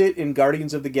Yondu did it in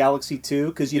Guardians of the Galaxy 2?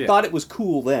 Because you Yeah. thought it was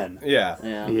cool then. Yeah.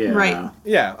 Yeah. Right.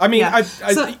 Yeah, I mean, Yeah.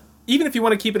 So- even if you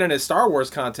want to keep it in a Star Wars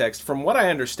context, from what I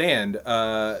understand,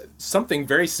 something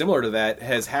very similar to that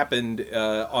has happened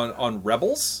on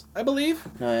Rebels, I believe.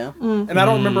 Oh, yeah? And I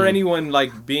don't remember anyone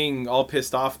like being all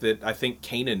pissed off that I think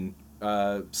Kanan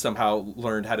somehow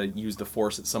learned how to use the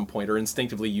Force at some point, or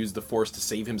instinctively used the Force to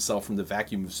save himself from the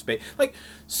vacuum of space. Like,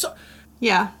 so.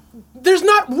 Yeah. There's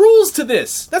not rules to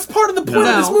this. That's part of the point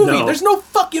of this No. movie. No. There's no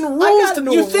fucking rules got to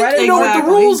no You think right- you know what the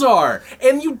Exactly. rules are,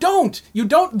 and you don't. You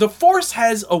don't. The Force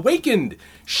has awakened.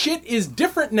 Shit is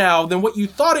different now than what you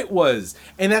thought it was,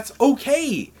 and that's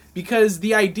okay, because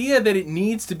the idea that it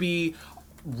needs to be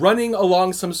running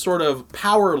along some sort of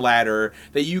power ladder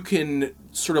that you can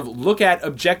sort of look at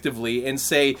objectively and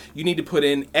say you need to put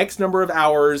in X number of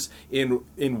hours in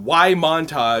Y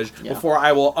montage before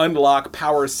I will unlock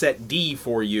power set D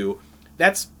for you.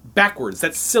 That's backwards.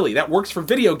 That's silly. That works for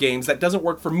video games. That doesn't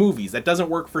work for movies. That doesn't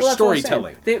work for Well, that's what I'm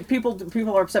storytelling. saying.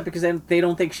 People are upset because they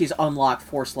don't think she's unlocked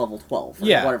Force level 12 or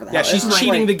Yeah, whatever the yeah, hell. she's It's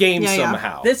cheating like, the game Yeah, yeah.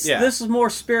 somehow. This yeah. this is more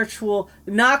spiritual,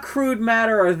 not crude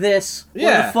matter or this. What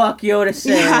Yeah. the fuck Yoda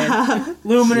said?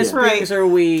 Luminous Right. beings are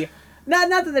we. Not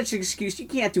that that's an excuse. You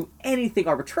can't do anything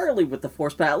arbitrarily with the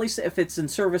Force, but at least if it's in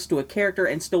service to a character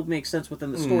and still makes sense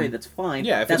within the story, that's fine.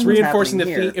 Yeah, if That's it's what's reinforcing the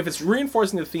happening here. if it's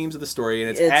reinforcing the themes of the story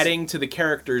and it's It's- adding to the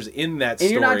characters in that And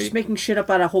story. you're not just making shit up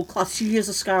out of whole class. She is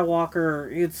a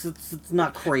Skywalker. It's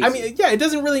not crazy. I mean, yeah, it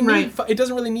doesn't really need Right. it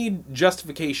doesn't really need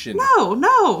justification. No.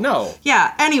 No.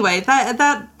 Yeah. Anyway,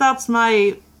 that's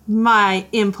my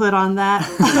input on that.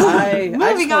 I just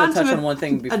Moving want to touch a- on one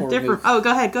thing before a we different. move. Oh,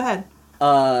 go ahead.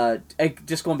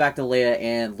 Just going back to Leia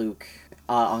and Luke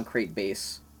on Crate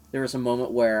Base, there was a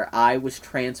moment where I was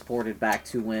transported back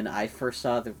to when I first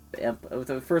saw the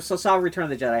saw Return of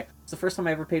the Jedi. It's the first time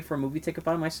I ever paid for a movie ticket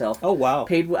by myself. Oh, wow.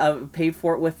 Paid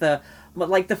for it with the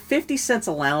 50 cents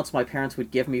allowance my parents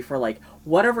would give me for like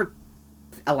whatever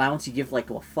allowance you give like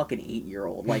to a fucking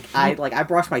 8-year-old. Like I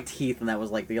brushed my teeth and that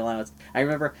was like the allowance. I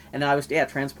remember, and I was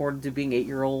transported to being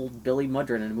 8-year-old Billy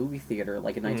Mudrin in a movie theater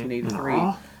like in 1983.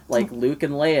 Aw. Like Luke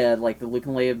and Leia, like the Luke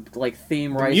and Leia like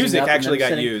theme The rising music up and actually them got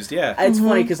sitting- used, yeah. It's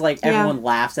funny because like Yeah. everyone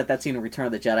laughs at that scene in Return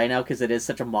of the Jedi now because it is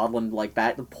such a maudlin like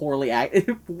poorly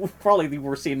acted, probably the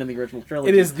worst scene in the original trilogy.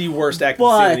 It is the worst acted scene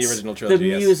but in the original trilogy. the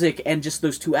yes. music and just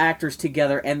those two actors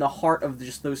together and the heart of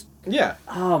just those. Yeah.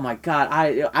 Oh my god,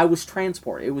 I was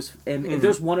transported. It was, and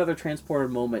there's one other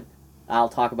transported moment I'll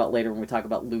talk about later when we talk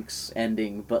about Luke's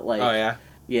ending. But like, Oh yeah.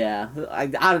 yeah,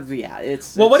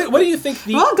 it's Well, it's- what do you think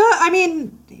the Well, go. I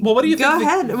mean, Well, what do you go think the-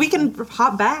 ahead. We can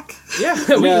hop back. Yeah.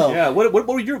 No. Yeah, what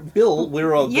were your Bill? We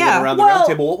were all going Yeah, around the well- round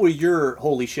table. What were your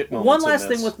holy shit moments? One in last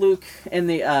this? thing with Luke and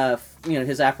the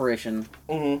his apparition.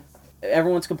 Mhm.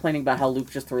 Everyone's complaining about how Luke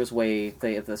just throws away the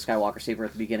Skywalker saber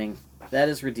at the beginning. That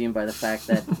is redeemed by the fact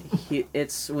that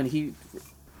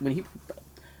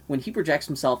when he projects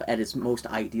himself at his most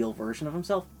ideal version of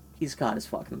himself, he's got his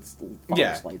fucking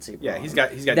Yeah. lightsaber. Yeah, on he's him.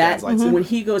 got that. Dad's lightsaber. When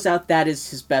he goes out, that is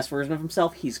his best version of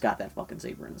himself. He's got that fucking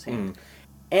saber in his hand,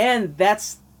 and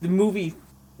that's the movie.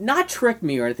 Not tricked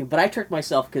me or anything, but I tricked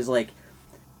myself because like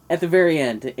at the very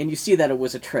end, and you see that it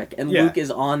was a trick, and Yeah. Luke is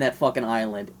on that fucking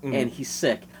island, and he's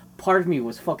sick. Part of me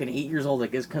was fucking 8 years old,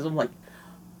 like, because I'm like,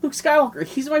 Luke Skywalker,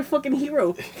 he's my fucking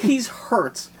hero. He's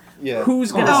hurt. Yeah.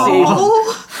 Who's gonna Oh. save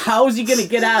him? How's he gonna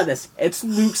get out of this? It's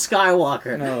Luke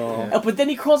Skywalker. No. But then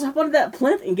he crawls up onto that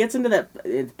plinth and gets into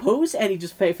that pose, and he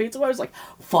just fades away. I was like,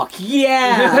 "Fuck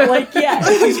yeah!" Like, yeah,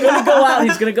 he's gonna go out.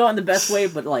 He's gonna go out in the best way.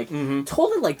 But like,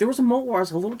 totally, like, there was a moment where I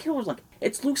was a little kid. I was like,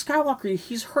 it's Luke Skywalker.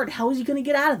 He's hurt. How is he going to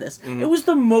get out of this? Mm-hmm. It was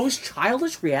the most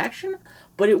childish reaction,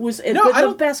 but it was in No, I the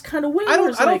don't- best kind of way. I where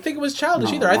it's don't like, think it was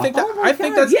childish either. I think Oh my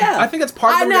God, that's yeah. I think that's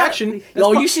part of the I'm not- reaction. That's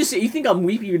Oh, part- you should say, you think I'm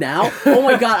weepy now? Oh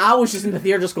my God, I was just in the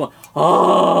theater just going,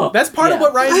 oh. That's part of Yeah.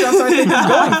 what Ryan Johnson, I think, is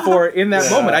going for in that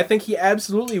moment. I think he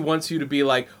absolutely wants you to be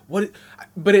like, what?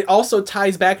 But it also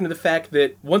ties back into the fact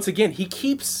that, once again,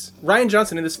 Ryan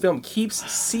Johnson in this film keeps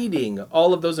seeding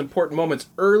all of those important moments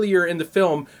earlier in the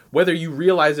film, whether you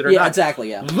realize it or Yeah, not. exactly,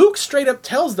 yeah. Luke straight up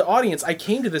tells the audience, I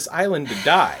came to this island to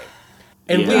die.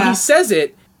 And when Yeah. he says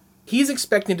it, he's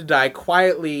expecting to die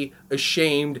quietly,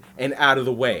 ashamed, and out of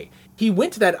the way. He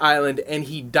went to that island and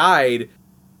he died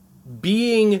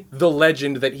being the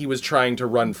legend that he was trying to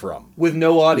run from. With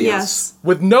no audience. Yes.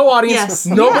 With no audience, Yes.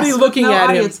 nobody Yes, with looking no at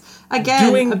audience. him,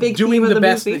 Again, a big doing theme of the the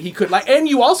best movie. that he could. Like, and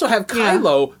you also have Yeah.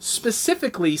 Kylo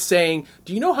specifically saying,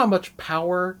 "Do you know how much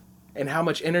power and how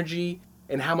much energy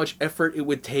and how much effort it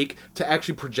would take to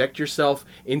actually project yourself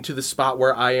into the spot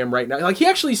where I am right now?" Like, he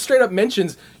actually straight up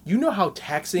mentions, "You know how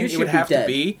taxing You it should would be have to dead."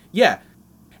 be." Yeah.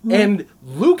 And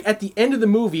Luke, at the end of the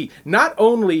movie, not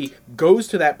only goes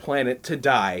to that planet to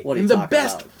die What are in you the talking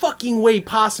best about? fucking way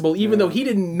possible, even though he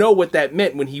didn't know what that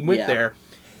meant when he went Yeah. there,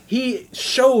 he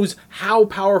shows how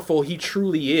powerful he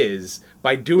truly is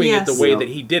by doing it Yes. the way Yeah. that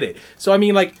he did it. So, I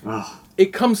mean, like,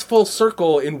 it comes full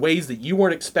circle in ways that you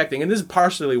weren't expecting. And this is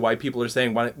partially why people are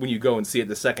saying when you go and see it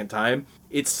the second time,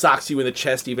 it socks you in the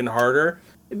chest even harder.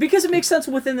 Because it makes sense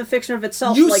within the fiction of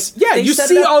itself. You, like, yeah, they you set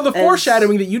see it up all the as-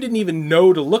 foreshadowing that you didn't even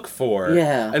know to look for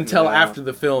Yeah. until Yeah. after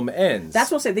the film ends. That's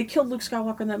what I'm saying. They killed Luke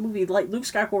Skywalker in that movie. Like, Luke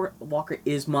Skywalker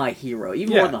is my hero,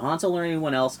 even Yeah. more than Han Solo or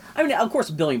anyone else. I mean, of course,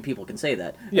 a billion people can say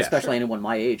that, Yeah. especially anyone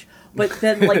my age. But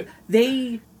then, like,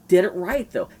 they did it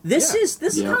right, though. This Yeah.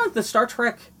 is Yeah. kind of like the Star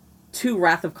Trek 2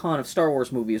 Wrath of Khan of Star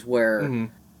Wars movies, where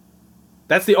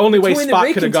That's the only way between the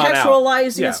Spock could have gone out.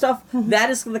 recontextualizing Yeah. and stuff, that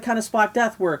is the kind of Spock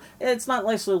death where it's not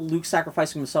like Luke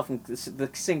sacrificing himself in the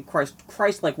same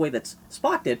Christ-like way that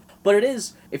Spock did, but it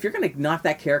is, if you're going to knock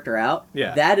that character out,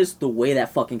 Yeah. that is the way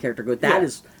that fucking character goes. That Yeah.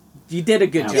 is, you did a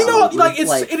good job. You know, like It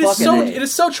it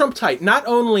is so Trump tight. Not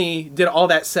only did all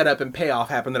that setup and payoff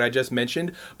happen that I just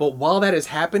mentioned, but while that is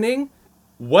happening,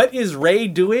 what is Rey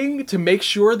doing to make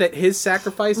sure that his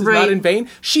sacrifice is not Right. in vain?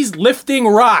 She's lifting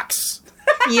rocks.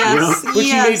 Yes, Which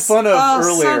yes. you made fun of Oh,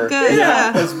 earlier. So good.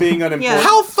 Yeah. As being unimportant.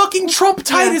 How fucking Trump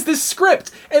tight Yeah. is this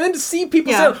script? And then to see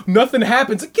people Yeah. say nothing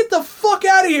happens, get the fuck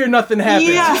out of here! Nothing happens.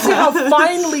 Yeah. You see how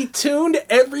finely tuned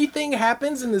everything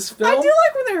happens in this film? I do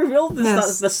like when they revealed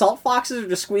Yes. the salt foxes are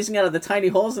just squeezing out of the tiny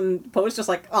holes, and Poe's just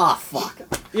like, oh, fuck.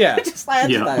 Yeah, just, I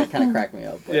just Yeah. thought it kind of cracked me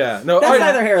up. But yeah. No, That's all right.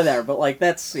 neither here or there, but, like,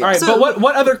 that's... Yeah. All right, So- but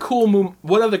what other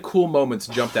cool moments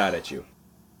jumped out at you?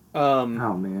 Oh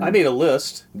man. I made a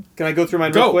list. Can I go through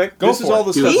mine Go. real quick? Go This for is it. all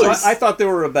the Do stuff. it. So I thought there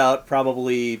were about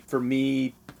probably, for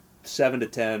me, 7 to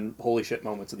 10 holy shit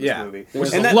moments in this Yeah. movie.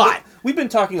 There's And a lot. We've been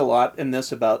talking a lot in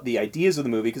this about the ideas of the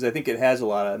movie because I think it has a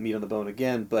lot of meat on the bone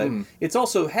again, but it's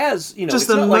also has, Just it's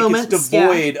the not like it's moments, yeah.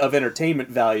 devoid of entertainment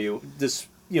value. This,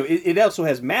 it also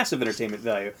has massive entertainment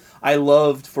value. I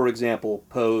loved, for example,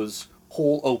 Poe's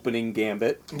whole opening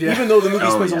gambit. Yeah. Even though the movie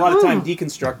Oh, spends yeah. a lot of time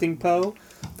deconstructing Poe's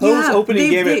Yeah, opening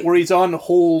they- gambit they- where he's on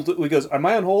hold. He goes, "Am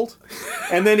I on hold?"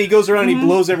 And then he goes around and he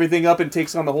blows everything up and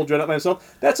takes on the whole dread up by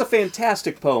himself. That's a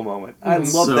fantastic Poe moment. I love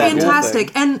So that. good. whole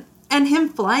Fantastic. thing. And him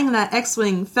flying that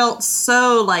X-wing felt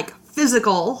so like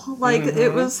physical. Like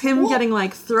it was him getting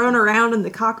like thrown around in the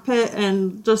cockpit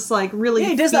and just like really Yeah,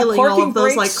 he does that feeling all parking of those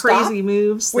brake like stop crazy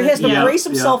moves. Where he has to that- Yeah. brace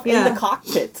himself in Yeah. the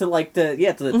cockpit to, like, to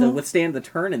withstand the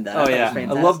turn in that. Oh I thought it yeah, was I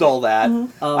fantastic. loved all that. Um,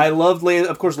 I loved Leia,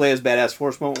 of course, Leia's badass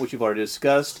force moment, which you've already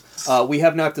discussed. We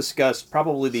have not discussed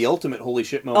probably the ultimate holy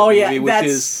shit moment. Oh, in the yeah, movie,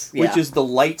 that's- which yeah. is the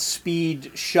light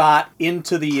speed shot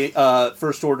into the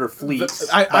First Order fleet.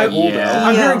 I, by Holdo. Yeah.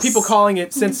 I'm hearing Yes. people calling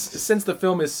it since the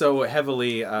film is so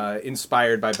heavily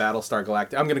inspired by Battlestar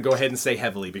Galactica. I'm going to go ahead and say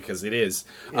heavily because it is.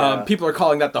 Yeah. People are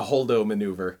calling that the Holdo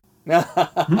maneuver.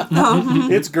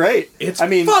 It's great. It's I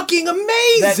mean, fucking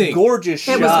that amazing. gorgeous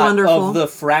It was shot wonderful. of the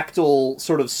fractal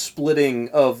sort of splitting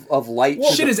of light. through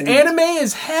Shit the is fleet. anime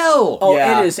as hell. Oh,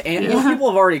 Yeah. it is. And people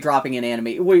have already dropping in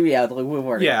anime. We've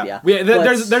already. Yeah, But-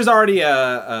 there's already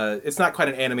it's not quite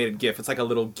an animated GIF. It's like a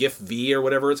little GIF V or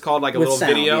whatever it's called, like a With little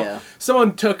sound, video. yeah.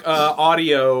 Someone took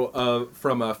audio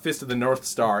from Fist of the North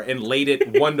Star and laid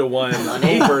it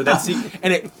 1-to-1 over that scene,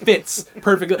 and it fits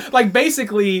perfectly. Like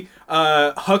basically,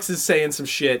 Hux is saying some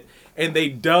shit. and they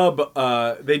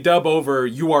dub over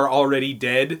 "You Are Already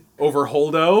Dead" over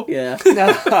Holdo, Yeah.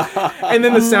 and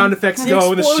then the sound effects The go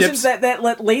and the explosions, ships.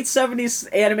 that late 70s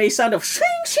anime sound of shing,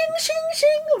 shing, shing, shing.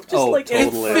 Of just Oh, like,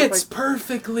 totally. It fits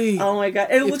perfectly. Oh my god.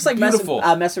 And it It's looks like beautiful.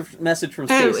 message from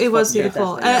space. It was Fucking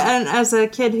beautiful. fantastic. And as a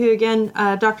kid who, again,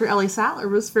 Dr. Ellie Sattler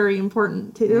was very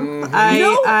important too. Mm-hmm.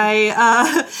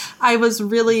 I was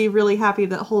really, really happy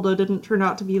that Holdo didn't turn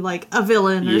out to be like a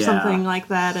villain or Yeah. something like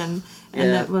that, and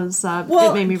Yeah. it was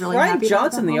Well, it made me really Ryan happy.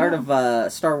 Johnson, about the that Art moment.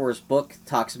 of Star Wars book,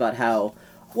 talks about how,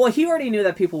 well, he already knew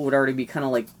that people would already be kind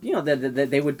of like, you know, that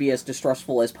they would be as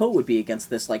distrustful as Poe would be against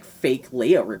this, like, fake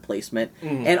Leia replacement.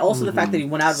 And also the fact that he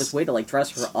went out of his way to, like,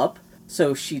 dress her up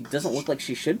so she doesn't look like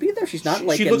she should be there. She's not,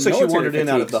 like, she in looks like she military wandered in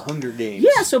out of fatigues. the Hunger Games.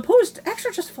 Yeah, so Poe's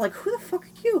extra just like, who the fuck are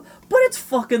you? But it's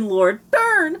fucking Laura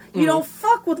Dern. You don't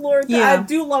fuck with Laura Dern. Yeah. I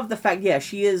do love the fact, yeah,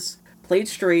 she is played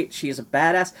straight. She is a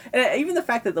badass. And even the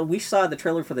fact that we saw the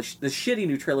trailer for the shitty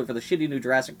new trailer for the shitty new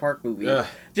Jurassic Park movie. Ugh.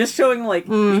 Just showing, like,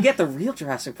 you get the real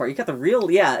Jurassic Park. You get the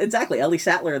real, yeah, exactly, Ellie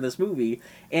Sattler in this movie.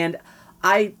 And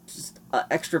I just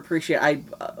extra appreciate.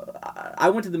 I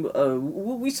went to the.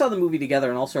 We saw the movie together,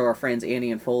 and also our friends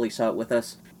Annie and Foley saw it with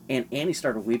us. And Annie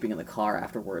started weeping in the car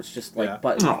afterwards, just like, Yeah.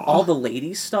 but Aw. all the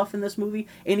ladies stuff in this movie,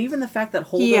 and even the fact that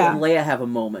Holdo Yeah. and Leia have a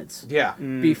moment Yeah.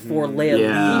 before Leia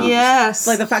Yeah. leaves. Yes,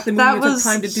 Like the fact that that movie took was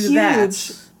time to do huge.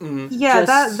 that. Yeah,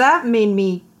 Just- that made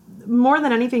me more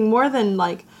than anything, more than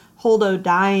like Holdo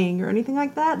dying or anything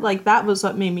like that. Like that was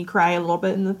what made me cry a little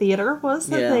bit in the theater. Was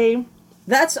that Yeah. they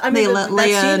That's, I mean, they that- let that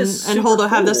Leia scene and, is and super Holdo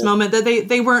have this cool. moment that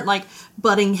they weren't like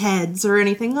butting heads or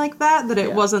anything like that. That it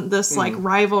Yeah. wasn't this like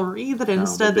rivalry. That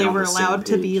instead they'd be they on were the same allowed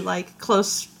to be page. like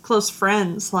close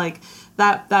friends. Like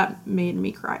that made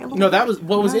me cry a little. No, bit. that was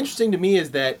what was interesting to me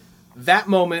is that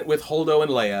moment with Holdo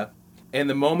and Leia, and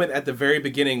the moment at the very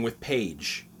beginning with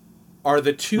Paige, are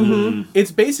the 2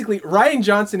 It's basically Ryan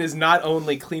Johnson is not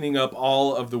only cleaning up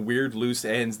all of the weird loose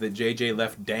ends that JJ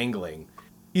left dangling,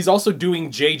 he's also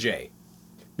doing JJ.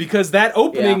 Because that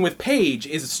opening Yeah. with Paige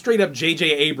is a straight up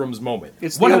J.J. Abrams moment.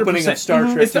 It's the opening of Star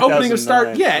Trek. It's the opening of Star.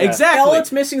 2009. Yeah, exactly. All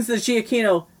it's missing is the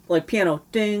Giacchino, like, piano,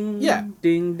 ding, Yeah.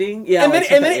 ding, ding. Yeah, and then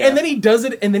like, and then yeah. and then he does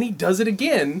it, and then he does it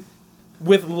again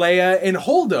with Leia and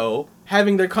Holdo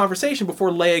having their conversation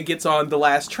before Leia gets on the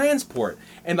last transport.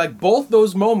 And like both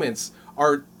those moments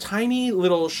are tiny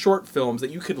little short films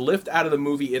that you could lift out of the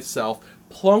movie itself,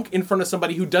 plunk in front of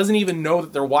somebody who doesn't even know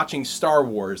that they're watching Star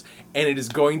Wars, and it is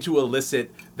going to elicit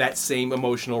that same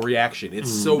emotional reaction.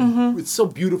 It's it's so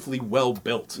beautifully well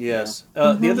built. Yes. The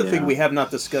other thing Yeah. we have not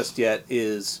discussed yet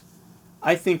is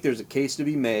I think there's a case to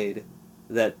be made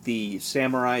that the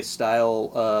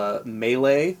samurai-style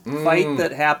melee fight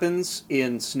that happens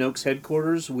in Snoke's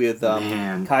headquarters with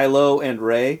Man. Kylo and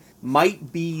Rey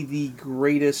might be the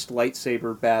greatest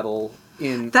lightsaber battle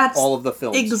in That's all of the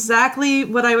films. exactly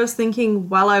what I was thinking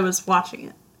while I was watching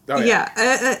it. Oh,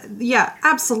 yeah. Yeah,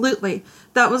 absolutely.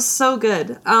 That was so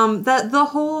good. That the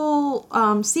whole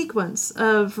sequence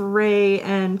of Rey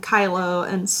and Kylo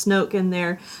and Snoke in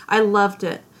there, I loved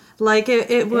it. Like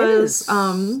it was.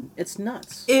 It's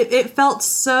nuts. It felt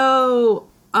so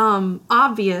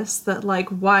obvious that like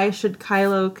why should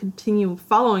Kylo continue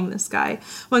following this guy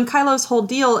when Kylo's whole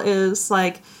deal is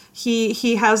like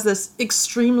he has this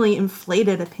extremely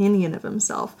inflated opinion of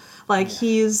himself. Like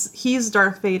he's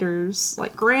Darth Vader's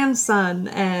like grandson,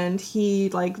 and he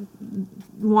like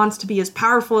wants to be as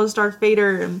powerful as Darth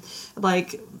Vader, and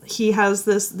like he has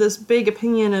this big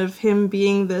opinion of him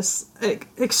being this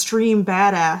extreme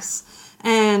badass.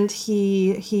 And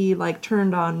he like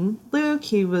turned on Luke.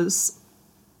 He was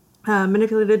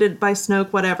manipulated by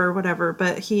Snoke, whatever.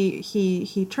 But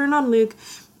he turned on Luke.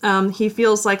 He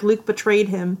feels like Luke betrayed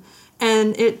him.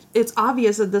 And it's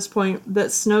obvious at this point that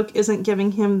Snoke isn't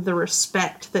giving him the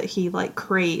respect that he like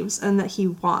craves and that he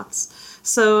wants.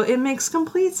 So it makes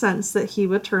complete sense that he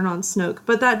would turn on Snoke,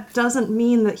 but that doesn't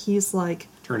mean that he's like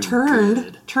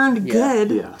turned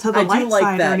good Yeah. to the I light do like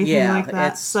side that. or anything Yeah, like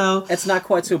that. it's So not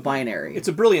quite so binary. It's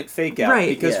a brilliant fake out Right.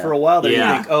 because Yeah. for a while there Yeah.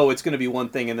 you think, oh, it's going to be one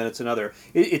thing and then it's another.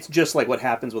 It's just like what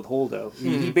happens with Holdo.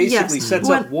 He basically Yes. sets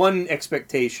When- up one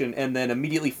expectation and then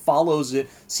immediately follows it,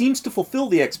 seems to fulfill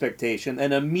the expectation,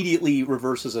 and immediately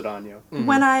reverses it on you.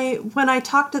 when I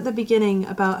talked at the beginning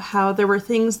about how there were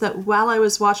things that while I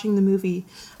was watching the movie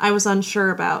I was unsure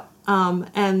about,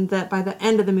 and that by the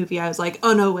end of the movie I was like,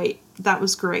 oh no, wait, that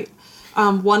was great.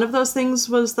 One of those things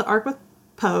was the arc with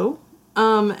Poe,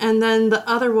 and then the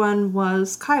other one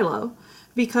was Kylo,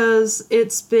 because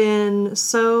it's been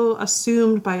so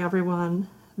assumed by everyone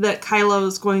that Kylo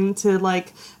is going to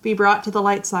like be brought to the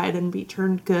light side and be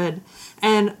turned good,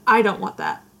 and I don't want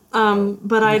that.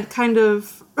 But I'd kind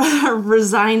of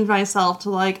resigned myself to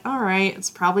like, all right, it's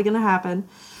probably gonna happen.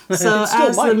 So It still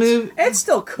as might. the movie, It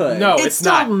still could. No, it it's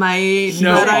still not. might,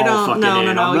 No. but I All don't. fucking No,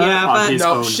 in no, on no. the- Yeah, on but his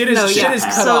No, own. shit is No, shit yeah. is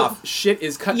cut So- off. Shit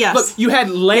is cut. Yes. Look, you had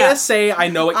Leia Yeah. say, "I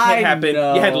know it can't I happen."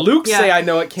 know. You had Luke Yeah. say, "I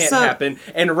know it can't So- happen,"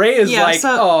 and Rey is Yeah, like,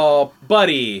 so- "Oh,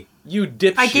 buddy, you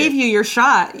dipshit." I gave you your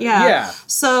shot. Yeah. Yeah.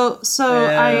 So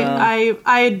Yeah.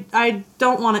 I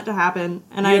don't want it to happen,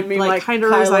 and You I and me, like kind of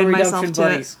Kylo resigned redemption myself to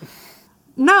buddies. it.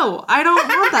 No, I don't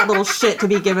want that little shit to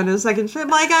be given a second shit.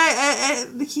 Like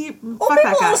he Well, fuck that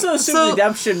people guy. also assume So-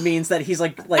 redemption means that he's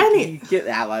like Any- you get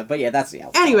but yeah, that's yeah.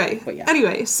 Anyway, but yeah.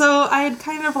 anyway, so I had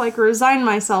kind of like resigned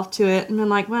myself to it and been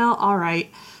like, well, all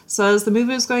right. So as the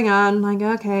movie was going on, like,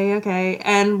 okay.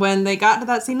 And when they got to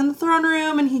that scene in the throne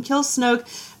room and he kills Snoke,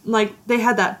 like, they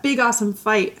had that big awesome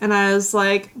fight. And I was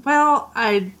like, well,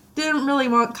 I didn't really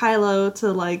want Kylo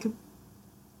to, like,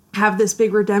 have this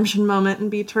big redemption moment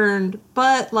and be turned,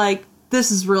 but, like,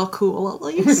 this is real cool, at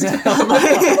least. Like, So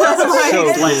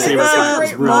lightsaber fight was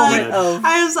great real moment good. of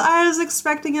I was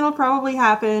expecting it'll probably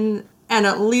happen, and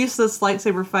at least this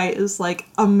lightsaber fight is like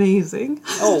amazing.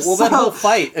 Oh, well, that So- whole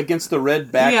fight against the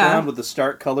red background Yeah. with the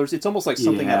stark colors, it's almost like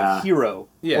something out Yeah. of Hero.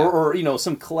 Yeah. Or you know,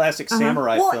 some classic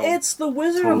samurai well, film. it's the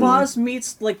Wizard of Totally. Oz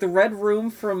meets like the Red Room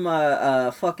from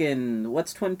fucking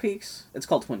what's Twin Peaks? It's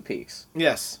called Twin Peaks.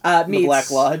 Yes. the Meets,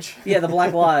 Black Lodge. Yeah, the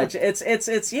Black Lodge. It's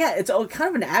kind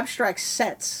of an abstract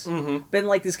sets. Been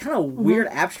like these kind of weird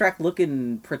abstract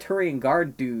looking Praetorian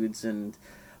Guard dudes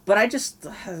but I just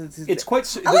It's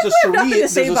quite. I like There's we have nothing to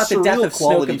say there's about a the death surreal of Snoke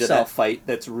quality to that himself. fight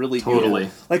that's really Totally.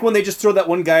 good. Like when they just throw that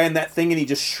one guy in that thing and he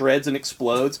just shreds and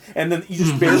explodes, and then you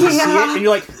just barely see it, and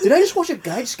you're like, "Did I just watch a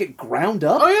guy just get ground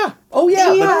up?" Oh yeah. Oh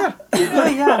yeah. Yeah.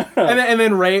 Yeah. And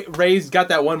then Ray's got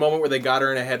that one moment where they got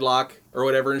her in a headlock or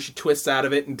whatever, and she twists out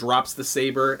of it and drops the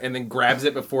saber, and then grabs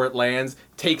it before it lands,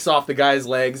 takes off the guy's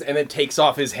legs, and then takes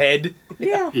off his head.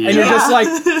 yeah. And you're just like,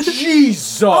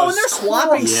 Jesus. Oh, and they're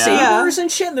swapping Christ. Yeah. sabers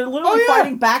and shit. And they're literally Oh, yeah.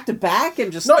 fighting back to back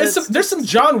and just No, there's some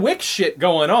John Wick shit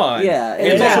going on. Yeah, in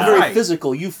It's Yeah. also that very fight.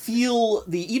 physical. You feel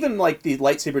even like the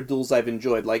lightsaber duels I've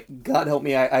enjoyed. Like God help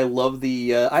me, I love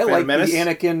the I like Menace? the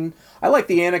Anakin. I like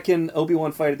the Anakin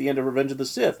Obi-Wan fight at the end of Revenge of the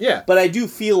Sith. Yeah. But I do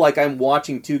feel like I'm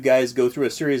watching two guys go through a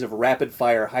series of rapid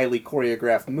fire, highly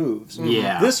choreographed moves.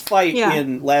 Yeah. This fight Yeah.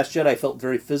 in Last Jedi felt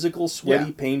very physical, sweaty,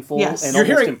 Yeah. painful, Yes. and You're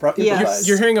almost hearing- improvised.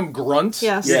 You're hearing him grunt.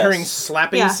 Yes. You're Yes. hearing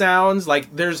slapping Yeah. sounds.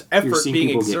 Like there's You're effort seeing being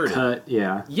people exerted. get cut.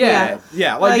 Yeah.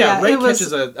 Yeah. Like yeah, Ray it was-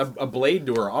 catches a blade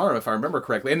to her arm if I remember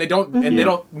correctly, and they don't they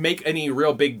don't make any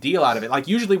real big deal out of it. Like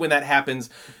usually when that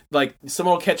happens, like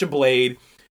someone will catch a blade,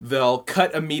 they'll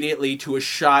cut immediately to a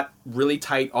shot really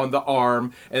tight on the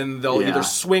arm, and they'll Yeah. either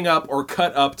swing up or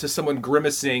cut up to someone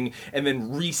grimacing and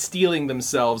then re-stealing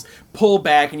themselves, pull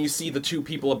back, and you see the two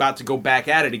people about to go back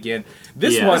at it again.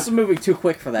 This Yeah. one, This is moving too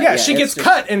quick for that. yeah, she it's gets just-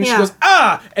 cut and she Yeah. goes,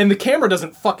 ah! And the camera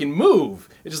doesn't fucking move.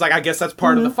 It's just like, I guess that's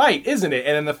part of the fight, isn't it?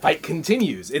 And then the fight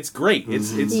continues. It's great.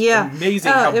 It's Yeah.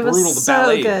 amazing how it was brutal the so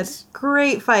ballet good. is.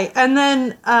 Great fight. And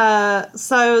then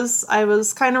so I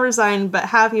was kind of resigned but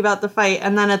happy about the fight,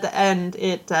 and then at the end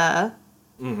it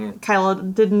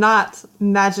Kylo did not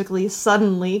magically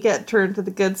suddenly get turned to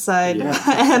the good side. Yeah.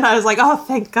 And I was like, oh,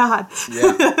 thank God.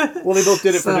 Yeah. Well, they both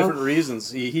did it for So- different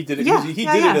reasons. He did it. Yeah, he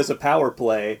yeah, did yeah. it as a power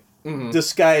play,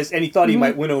 disguised, and he thought he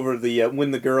might win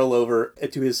the girl over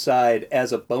to his side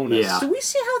as a bonus. Yeah. Do we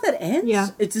see how that ends? Yeah.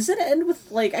 Does it end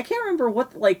with like I can't remember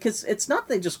what because it's not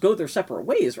they just go their separate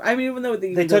ways. I mean, even though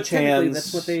They though touch technically hands.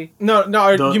 That's what they. No,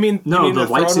 The, you mean the throne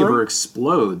lightsaber room?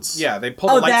 explodes. Yeah, they pull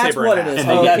Oh, the that's lightsaber what in it is. half.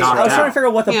 And they Oh, get okay. I was knocked trying to out. figure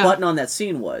out what the Yeah. button on that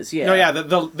scene was. Yeah. No, yeah, they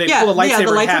Yeah, pull the lightsaber yeah,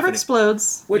 the in half. lightsaber and-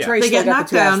 explodes. Which Yeah. Ray They still get got the knocked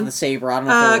two halves down. of the saber. I don't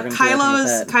know if they're going to do anything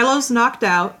with that. Kylo's knocked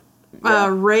out.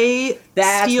 Ray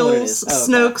That's what it is. steals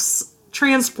Oh, okay. Snoke's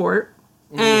transport,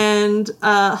 and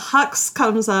Hux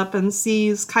comes up and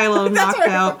sees Kylo knocked what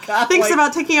I out. forgot, Thinks like-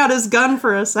 about taking out his gun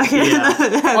for a second. Yeah.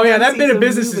 Oh yeah, that Sees bit of him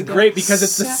business move is again. great because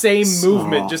it's the same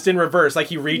movement, Aw. just in reverse. Like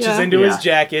he reaches Yeah. into his Yeah.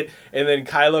 jacket, and then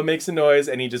Kylo makes a noise,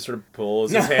 and he just sort of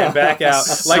pulls his hand back out.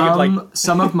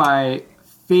 Some of my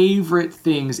favorite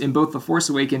things in both The Force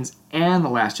Awakens and The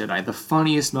Last Jedi, the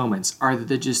funniest moments, are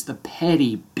the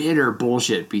petty, bitter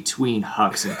bullshit between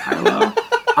Hux and Kylo.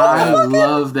 I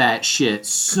love that shit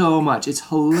so much. It's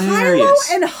Kylo hilarious.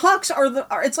 and Hux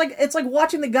are it's like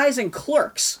watching the guys in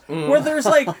Clerks where there's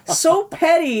like so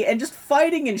petty and just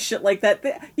fighting and shit like that.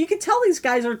 You can tell these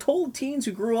guys are total teens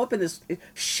who grew up in this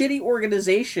shitty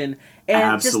organization and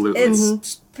Absolutely. just it's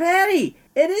just petty.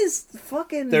 It is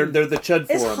fucking. They're the Chud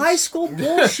It's forums. high school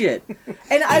bullshit,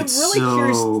 and I'm It's really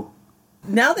curious. so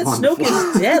now that Wonderful.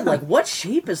 Snoke is dead, like, what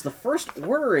shape is the First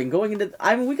Order in going into?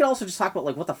 I mean, we could also just talk about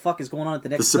like what the fuck is going on at the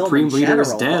The next film Supreme in Leader is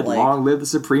general, dead. but, like, Long live the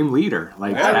Supreme Leader.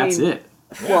 Like, I that's mean- it.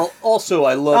 Well, also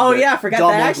I love. Oh, that yeah, I forgot that.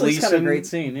 Donald Actually, it's kind of a Gleason great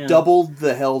scene, yeah. Doubled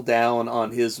the hell down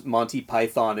on his Monty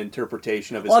Python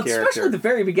interpretation of his well, character. especially at the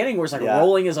very beginning, where it's like Yeah.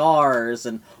 rolling his R's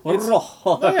and.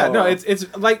 Oh, yeah, no, it's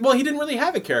like, well, he didn't really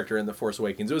have a character in The Force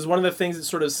Awakens. It was one of the things that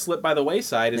sort of slipped by the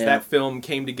wayside is Yeah. that film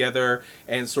came together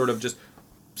and sort of just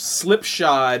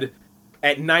slipshod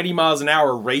at 90 miles an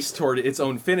hour race toward its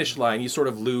own finish line. You sort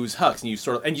of lose Hux,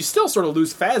 and you still sort of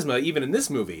lose Phasma even in this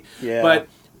movie. Yeah. But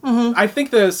I think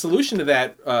the solution to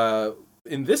that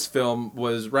in this film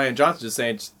was Rian Johnson just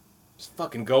saying, just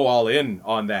fucking go all in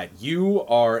on that. You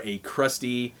are a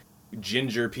crusty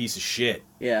ginger piece of shit.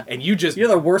 Yeah. And you just You're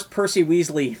the worst Percy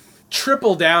Weasley.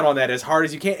 triple down on that as hard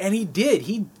as you can, and he did.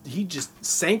 He just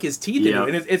sank his teeth into Yeah.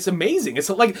 it, and it's amazing. It's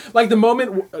like the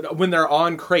moment when they're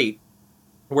on Crate,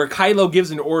 where Kylo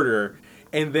gives an order,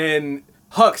 and then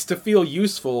Hux, to feel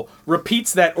useful,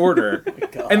 repeats that order,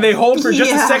 and they hold for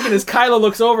just a Yeah. second as Kylo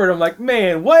looks over, and I'm like,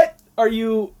 man, what are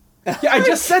you? Yeah, I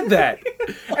just said that,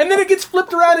 and then it gets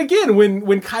flipped around again when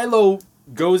Kylo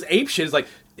goes apeshit. It's like,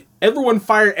 everyone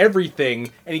fire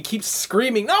everything, and he keeps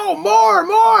screaming, no,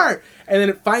 more! And then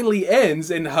it finally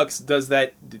ends, and Hux does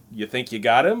that, you think you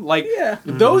got him? Like, Yeah.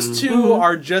 those two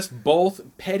are just both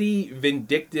petty,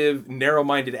 vindictive,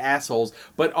 narrow-minded assholes,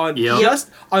 but on Yep.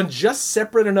 just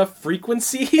separate enough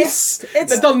frequencies It's-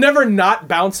 that they'll never not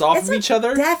bounce off It's of like each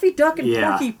other. Daffy Duck and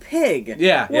Yeah. Porky Pig.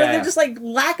 Yeah, Where yeah, they're yeah. just like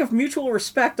lack of mutual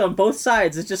respect on both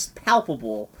sides is just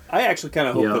palpable. I actually kind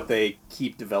of hope Yeah. that they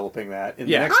keep developing that. In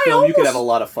Yeah. the next I film, you could almost- have a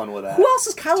lot of fun with that. Who else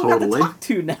has Kylo got to Totally. talk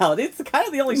to now? It's kind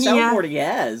of the only Yeah. soundboard he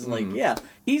has. Like, yeah,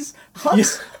 he's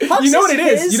Hux. You Hux know what it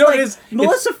is? his, You know what like, it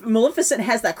is? Maleficent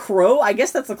has that crow. I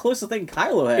guess that's the closest thing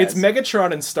Kylo has. It's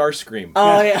Megatron and Starscream.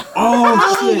 Oh yeah,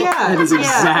 Oh, shit. yeah, That is yeah.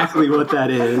 exactly what that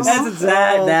is. that's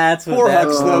exact. That's what. Poor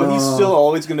That's, Hux, though. He's still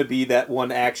always going to be that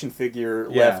one action figure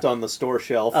Yeah. left on the store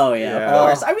shelf. Oh yeah, Yeah. of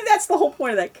course. I mean, that's the whole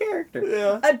point of that character.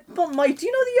 Yeah. But Mike, do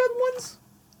you know the Young Ones?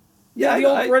 Yeah, the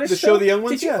old British the show The Young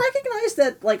Ones, Did you yeah. recognize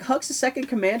that, like, Hux's second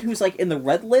command, who's like in the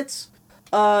Red Lits,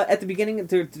 at the beginning of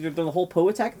the whole Poe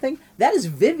attack thing? That is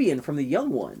Vivian from the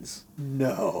Young Ones.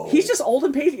 No. He's just old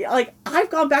and patient. Like, I've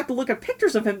gone back to look at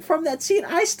pictures of him from that scene.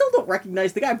 I still don't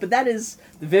recognize the guy, but that is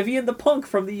Vivian the punk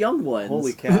from the Young Ones.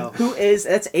 Holy cow.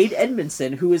 That's Aid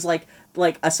Edmondson, who is like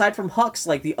aside from Hux,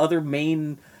 like the other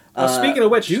main. Speaking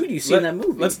of which, dude, you see in that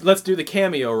movie? Let's do the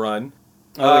cameo run.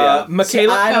 Oh, yeah. See,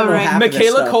 I don't know Right. half of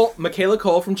this stuff. Michaela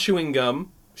Cole from Chewing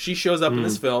Gum. She shows up in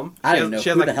this film. I She don't has-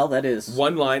 know who the hell that is.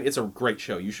 One line. It's a great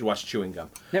show. You should watch Chewing Gum.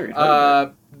 Never even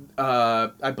heard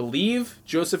of I believe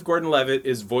Joseph Gordon-Levitt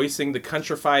is voicing the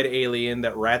countrified alien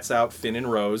that rats out Finn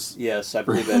and Rose. Yes, I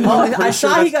believe that. Oh, I pretty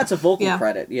saw sure he got some vocal Yeah.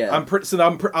 credit. Yeah.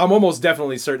 I'm almost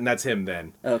definitely certain that's him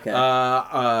then. Okay.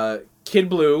 Kid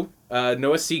Blue,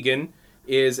 Noah Segan,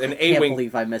 is an can't A-wing.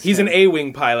 believe I missed He's him. an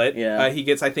A-wing pilot. Yeah. He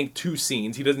gets, I think, 2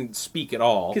 scenes. He doesn't speak at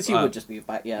all. Because he would just be,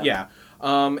 yeah. Yeah.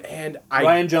 And I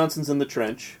Ryan Johnson's in the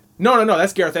trench. no,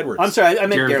 that's Gareth Edwards. I'm sorry, I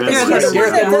meant Gareth Gareth Edwards. Edwards. Gareth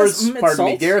Gareth Edwards. Edwards, pardon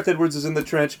me. Insults. Gareth Edwards is in the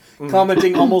trench,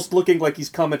 commenting, almost looking like he's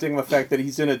commenting on the fact that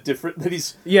he's in a different, that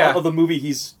he's, Yeah. of the movie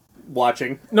he's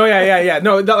watching. No, yeah.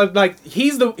 No, like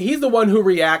he's the one who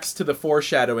reacts to the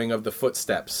foreshadowing of the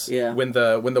footsteps. Yeah. When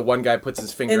the one guy puts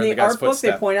his finger In in the the guy's art book, they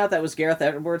footstep. point out that was Gareth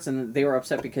Edwards, and they were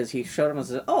upset because he showed them and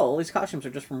said, "Oh, all these costumes are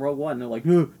just from Rogue One." And they're like,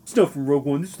 "No, it's not from Rogue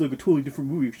One. This is like a totally different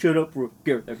movie. Shut up,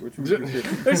 Gareth Edwards."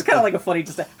 It's kind of like a funny,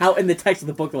 just how in the text of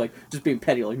the book they're like just being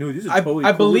petty, like, "No, this is totally."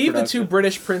 I cool believe the production." 2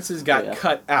 British princes got Yeah.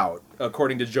 cut out,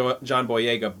 according to John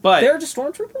Boyega. But They're just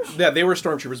stormtroopers. yeah, they were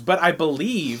stormtroopers. But I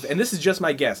believe, and this is just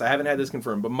my guess, I haven't had this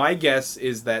confirmed, but my guess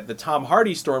is that the Tom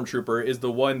Hardy stormtrooper is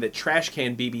the one that Trash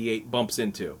Can BB-8 bumps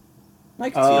into. I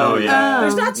can see Oh, that. yeah.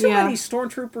 There's not too yeah. many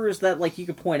stormtroopers that like you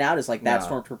could point out as like that No.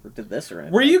 stormtrooper did this or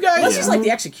anything. Were you guys Unless he's like the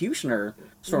executioner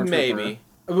stormtrooper. maybe?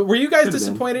 Were you guys Could've been.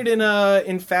 disappointed in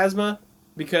Phasma?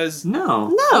 Because No.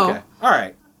 No. okay, all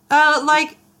right.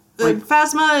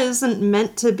 Phasma isn't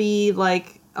meant to be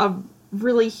like a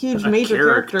really huge A major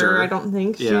character. character. I don't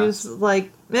think Yeah. she's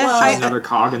like. Well, She's another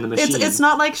cog in the machine. It's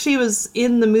not like she was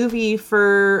in the movie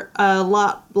for a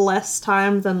lot less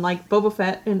time than like Boba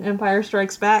Fett in Empire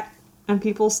Strikes Back, and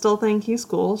people still think he's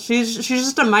cool. She's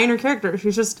just a minor character.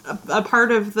 She's just a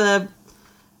part of the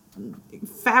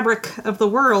fabric of the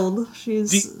world. Do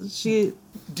She.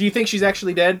 Do you think she's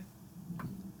actually dead?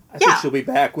 I think Yeah. she'll be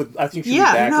back with. I think she'll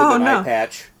Yeah, be back no, with an no. eye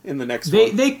patch in the next They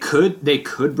one. they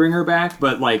could bring her back,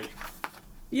 but like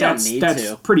You don't that's need that's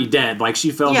to. pretty dead. Like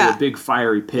she fell Yeah. into a big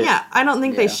fiery pit. Yeah, I don't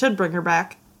think Yeah. they should bring her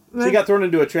back. So he got thrown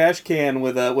into a trash can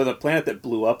with a planet that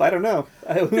blew up. I don't know.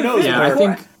 Who knows? Yeah,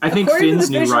 I think According to Finn's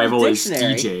the new visual rival is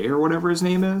dictionary- DJ or whatever his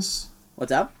name is.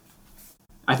 What's up?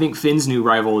 I think Finn's new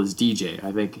rival is DJ.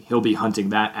 I think he'll be hunting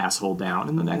that asshole down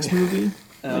in the next movie.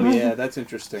 Oh yeah, that's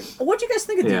interesting. What'd you guys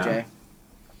think of Yeah. DJ?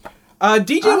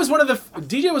 DJ was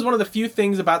one of the few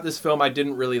things about this film I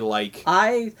didn't really like.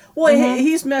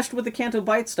 He's meshed with the Canto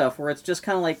Bite stuff where it's just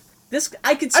kind of like this.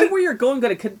 I could see where you're going,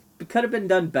 but it could have been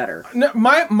done better. No,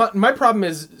 my problem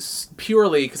is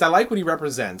purely because I like what he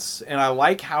represents and I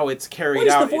like how it's carried Well,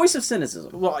 he's out. the voice of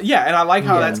cynicism. Well, yeah, and I like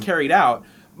how Yeah. that's carried out.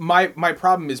 My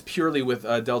problem is purely with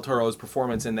Del Toro's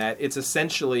performance in that it's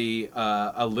essentially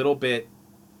a little bit.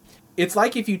 It's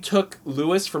like if you took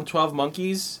Lewis from 12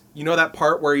 Monkeys, you know that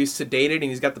part where he's sedated and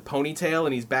he's got the ponytail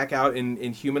and he's back out in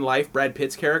human life, Brad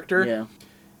Pitt's character. Yeah.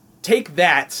 Take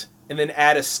that and then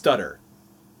add a stutter.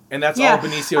 And that's Yeah, all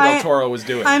Benicio del Toro was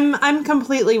doing. I'm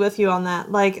completely with you on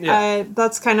that. Like, Yeah.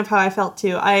 that's kind of how I felt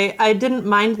too. I didn't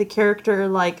mind the character,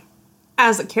 like,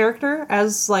 as a character,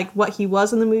 as like what he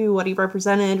was in the movie, what he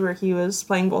represented, where he was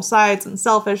playing both sides and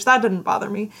selfish. That didn't bother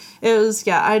me. It was,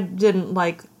 I didn't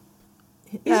like.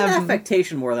 He's an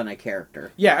affectation more than a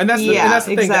character. Yeah, and that's the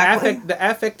thing. Exactly. The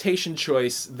affectation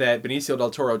choice that Benicio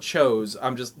del Toro chose.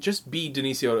 I'm just be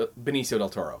Benicio del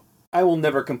Toro. I will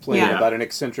never complain Yeah. about an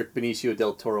eccentric Benicio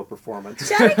del Toro performance.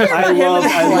 I don't care I about him love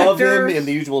as a him collector. in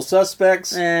The Usual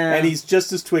Suspects, Yeah. and he's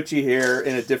just as twitchy here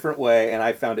in a different way, and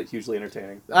I found it hugely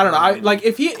entertaining. I don't know. Like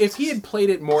if he had played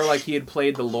it more like he had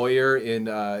played the lawyer in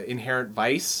Inherent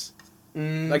Vice,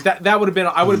 like that would have been.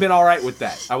 I would have been all right with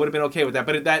that. I would have been okay with that.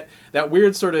 But that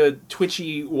weird sort of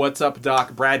twitchy "What's up,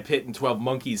 Doc?" Brad Pitt and 12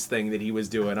 Monkeys thing that he was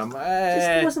doing.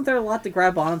 Just wasn't there a lot to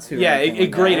grab onto? or Yeah, anything it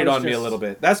like that. grated was on me a just little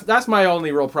bit. That's my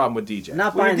only real problem with DJ.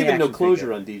 Not Well, buying you're the giving no action closure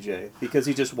figure. on DJ because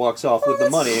he just walks off with the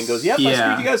that's- money and goes, "Yep, I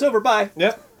Yeah. screwed you guys over. Bye."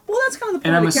 Yep. Well, that's kind of the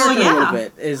And point I'm of the character assuming- a Yeah. little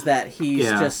bit, is that he's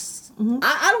Yeah. just...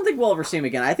 I don't think we'll ever see him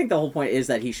again. I think the whole point is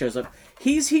that he shows up.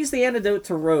 He's the antidote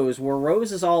to Rose, where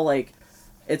Rose is all like...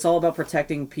 It's all about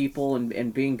protecting people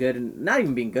and being good, and not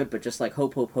even being good, but just like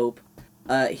hope.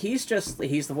 He's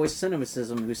the voice of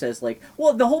cynicism who says like...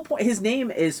 Well, the whole point... His name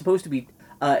is supposed to be...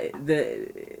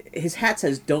 His hat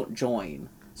says "Don't join."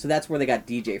 So that's where they got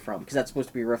DJ from, because that's supposed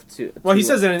to be rough to. Well, he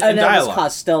says it in Elvis dialogue.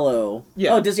 Costello.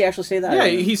 Yeah. Oh, does he actually say that? Yeah,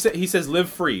 he says live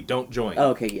free, don't join. Oh,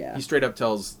 okay, yeah. He straight up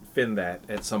tells Finn that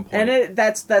at some point. And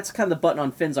that's kind of the button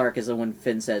on Finn's arc, is when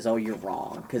Finn says, "Oh, you're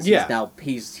wrong," because Yeah.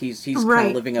 he's kind Right,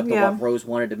 of living up to yeah. what Rose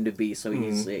wanted him to be. So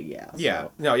he's Yeah,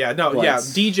 so. no.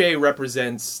 Let's- DJ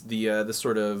represents the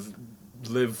sort of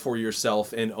live for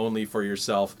yourself and only for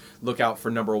yourself. Look out for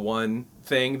number one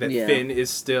thing that Yeah. Finn is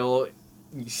still.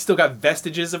 He's still got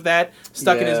vestiges of that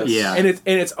stuck in his. Yeah. And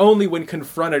it's only when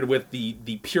confronted with the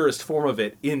purest form of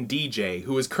it in DJ,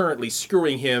 who is currently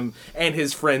screwing him and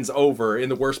his friends over in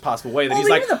the worst possible way, that Well, he's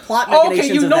even like, the plot "Oh, okay,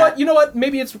 machinations you of know that- what? You know what?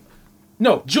 Maybe it's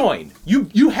no join.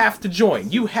 You have to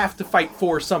join. You have to fight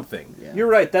for something." Yeah. You're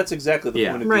right. That's exactly the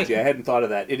Yeah. point of Right. DJ. I hadn't thought of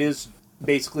that. It is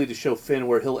basically to show Finn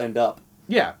where he'll end up.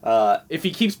 Yeah. If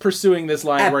he keeps pursuing this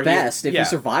line At where best, if yeah. he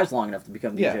survives long enough to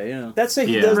become Yeah. DJ, yeah. That said,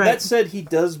 he Yeah. does. Right. That said, he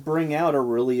does bring out a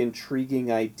really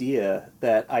intriguing idea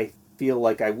that I feel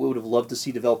like I would have loved to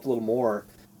see developed a little more,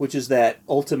 which is that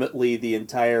ultimately the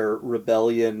entire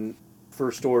rebellion,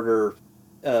 First Order,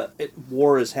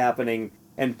 war is happening,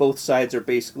 and both sides are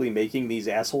basically making these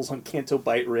assholes on Canto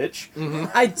Bite rich.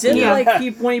 I did Yeah.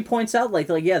 like when he points out like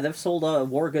yeah, they've sold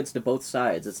war goods to both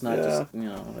sides. It's not just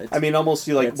It's, I mean, almost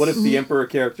feel like, It's- what if the Emperor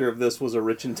character of this was a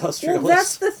rich industrialist? well,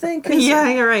 that's the thing. 'Cause Yeah,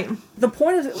 you're right. the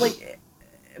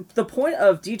point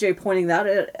of DJ pointing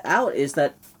that out is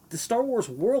that the Star Wars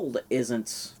world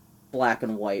isn't black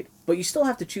and white, but you still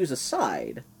have to choose a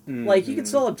side. Like you can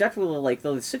still objectively like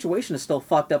the situation is still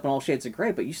fucked up in all shades of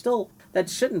gray, but that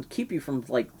shouldn't keep you from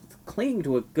like clinging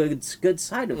to a good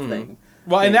side of thing.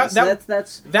 Well, and So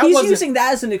that he's wasn't- using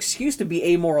that as an excuse to be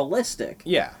amoralistic.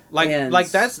 Yeah, And-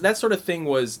 that sort of thing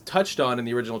was touched on in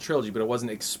the original trilogy, but it wasn't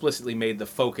explicitly made the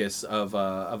focus of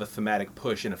a thematic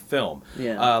push in a film.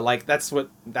 Yeah. Like that's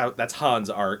Han's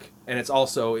arc, and it's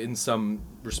also in some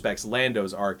respects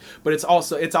Lando's arc, but it's off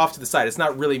to the side. It's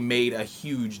not really made a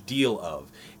huge deal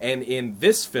of. And in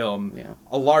this film, Yeah.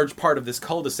 a large part of this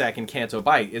cul-de-sac in Canto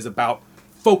Bight is about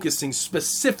focusing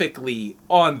specifically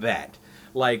on that.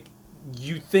 Like,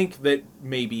 you think that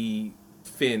maybe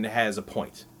Finn has a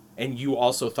point, and you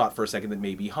also thought for a second that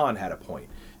maybe Han had a point,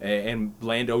 and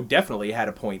Lando definitely had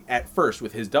a point at first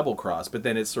with his double cross, but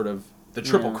then it's sort of the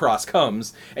triple Yeah. cross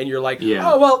comes, and you're like,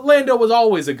 Yeah. oh well, Lando was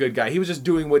always a good guy. He was just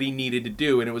doing what he needed to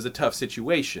do, and it was a tough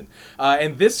situation.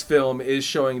 And this film is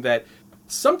showing that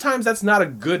sometimes that's not a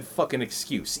good fucking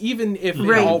excuse. Even if it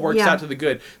Right, all works yeah. out to the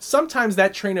good, sometimes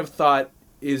that train of thought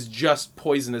is just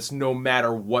poisonous no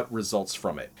matter what results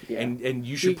from it. Yeah. And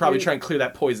you should probably try and clear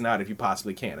that poison out if you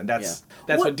possibly can. And that's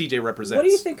what DJ represents. What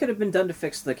do you think could have been done to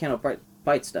fix the Canto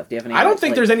Bite stuff? Do you have any? I don't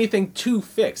think like- there's anything to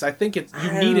fix. I think it's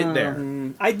you need it there.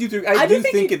 I do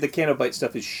think the Canobite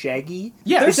stuff is shaggy.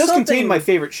 Yeah. It There's does contain something- my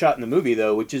favorite shot in the movie,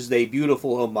 though, which is a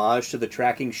beautiful homage to the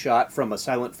tracking shot from a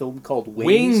silent film called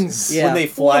Wings. Yeah. When they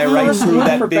fly Well, right it's through up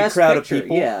that for big Best crowd Picture, of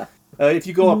people. Yeah. If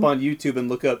you go up on YouTube and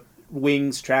look up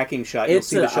Wings tracking shot, you'll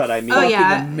see the shot I mean. Oh,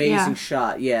 yeah. Amazing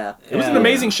shot. Yeah. It was an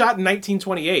amazing shot in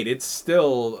 1928. It's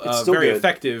still, It's still very good.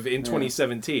 effective in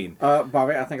 2017.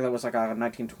 Bobby, I think that was like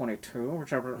 1922 or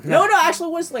whichever. No, actually,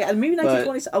 it was like maybe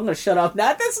 1920. I'm gonna shut up.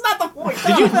 That's not the point.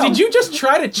 Did you just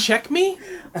try to check me?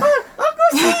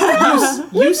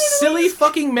 you silly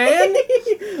fucking man! I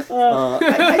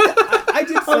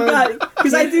did Oh find... god,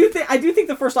 because I do think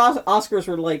the first Oscars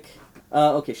were like.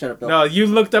 Okay, shut up, Bill. No, you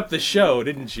looked up the show,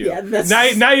 didn't you? Yeah,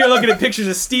 that's- now you're looking at pictures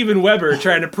of Steven Weber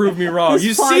trying to prove me wrong. This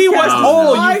You see what podcast is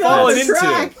hole flying you've off fallen the into.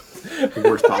 track. The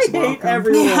worst possible I hate outcome.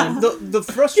 everyone. The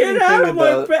frustrating Get out thing of my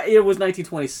about... bed. It was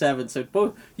 1927, so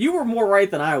both you were more right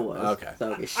than I was. Okay.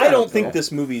 So, shut I don't up, think Bill.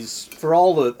 this movie's, for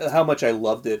all the how much I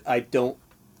loved it, I don't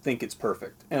think it's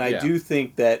perfect. And I Yeah. do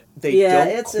think that they Yeah,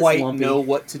 don't it's quite lumpy. know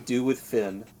what to do with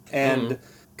Finn. And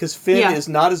because Finn Yeah. is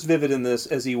not as vivid in this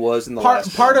as he was in the Part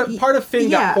last film. of Finn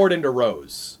Yeah. got poured into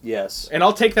Rose, Yes. and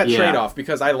I'll take that Yeah. trade off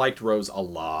because I liked Rose a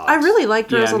lot. I really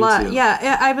liked Rose Yeah, a me lot. too.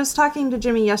 Yeah, I was talking to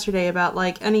Jimmy yesterday about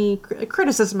like any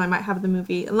criticism I might have of the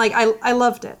movie, and like I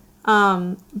loved it.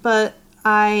 But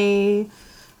I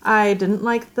didn't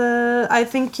like I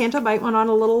think Canto Bite went on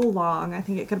a little long. I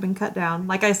think it could have been cut down.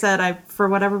 Like I said, I for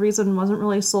whatever reason wasn't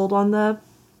really sold on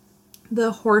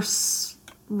the horse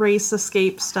race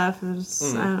escape stuff. It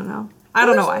was, I don't know. I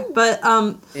don't know why, but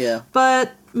Yeah.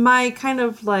 But my kind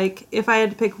of like, if I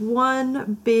had to pick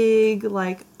one big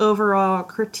like overall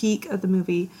critique of the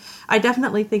movie, I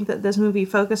definitely think that this movie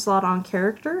focused a lot on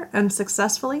character and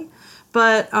successfully.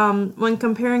 But when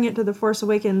comparing it to The Force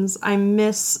Awakens, I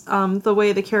miss the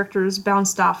way the characters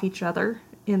bounced off each other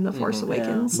in The Force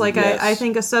Awakens. Like Yes. I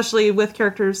think especially with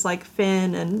characters like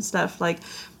Finn and stuff, like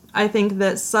I think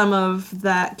that some of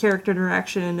that character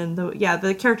interaction and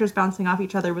the characters bouncing off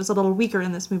each other was a little weaker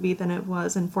in this movie than it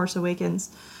was in Force Awakens.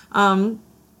 I'm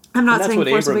not That's saying what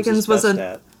Force Abrams Awakens is was best a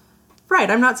at.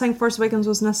 right. I'm not saying Force Awakens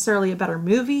was necessarily a better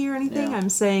movie or anything. Yeah. I'm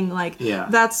saying like Yeah.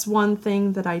 that's one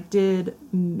thing that I did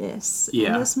miss in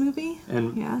Yeah. this movie.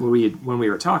 And yeah. when we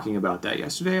were talking about that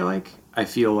yesterday, like I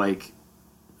feel like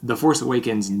The Force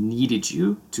Awakens needed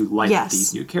you to like Yes.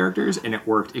 these new characters, and it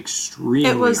worked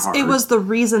extremely hard. It was the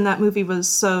reason that movie was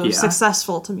so Yeah.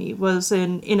 successful to me was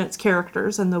in its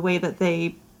characters and the way that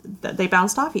they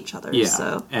bounced off each other. Yeah.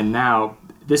 So And now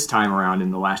this time around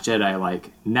in The Last Jedi,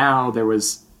 like now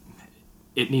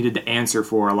it needed to answer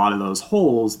for a lot of those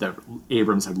holes that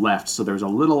Abrams had left. So there was a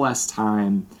little less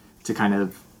time to kind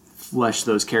of flesh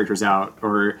those characters out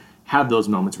or have those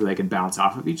moments where they could bounce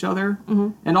off of each other. Mm-hmm.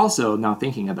 And also, now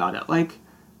thinking about it, like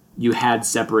you had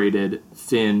separated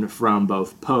Finn from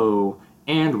both Poe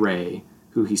and Rey,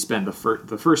 who he spent the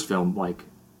first film like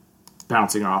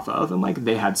bouncing off of, and like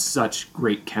they had such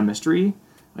great chemistry,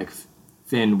 like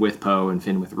Finn with Poe and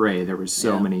Finn with Rey. There was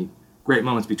so many great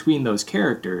moments between those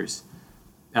characters.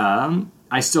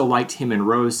 I still liked him and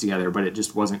Rose together, but it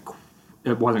just wasn't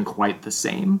quite the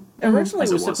same. Originally,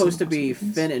 as it was in supposed to Force be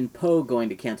Awakens. Finn and Poe going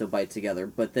to Canto Bite together,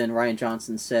 but then Ryan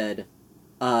Johnson said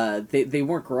they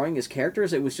weren't growing as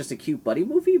characters. It was just a cute buddy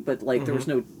movie, but like there was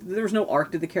no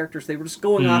arc to the characters. They were just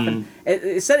going off, and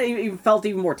it said it even felt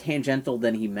even more tangential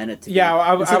than he meant it to.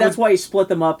 Yeah, be. So that's why he split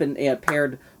them up and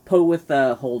paired Poe with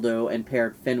Holdo and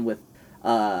paired Finn with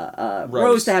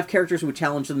Rose to have characters who would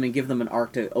challenge them and give them an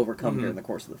arc to overcome during the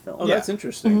course of the film. Oh, Yeah. that's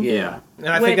interesting. Yeah. And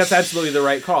I think that's Which- absolutely the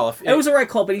right call. It was the right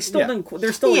call, but he still Yeah. didn't.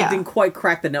 They're still Yeah. didn't quite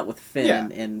crack the nut with Finn. Yeah.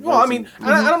 And Well, I Rose mean, and-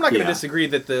 I'm not going to Yeah. disagree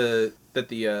that the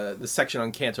section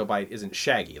on Canto Bite isn't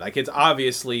shaggy. Like it's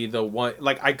obviously the one.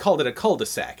 Like I called it a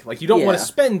cul-de-sac. Like you don't want Yeah. to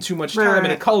spend too much time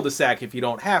in a Right. cul-de-sac if you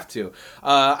don't have to.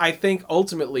 I think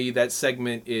ultimately that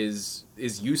segment is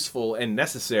useful and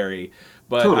necessary.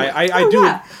 But Totally. I Oh, do.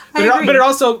 yeah. But, I agree. but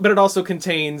it also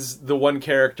contains the one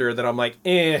character that I'm like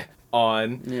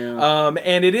on. Yeah.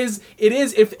 And it is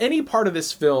if any part of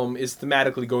this film is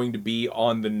thematically going to be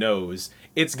on the nose,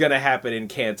 it's gonna happen in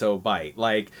Canto Bite.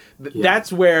 Like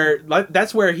that's where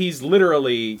he's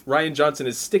literally Ryan Johnson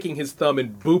is sticking his thumb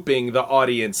and booping the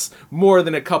audience more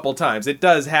than a couple times. It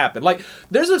does happen. Like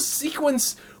there's a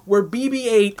sequence where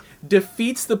BB-8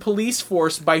 defeats the police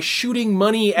force by shooting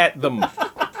money at them.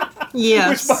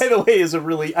 Yes. Which, by the way, is a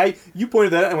really you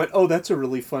pointed that out and I went, oh, that's a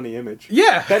really funny image.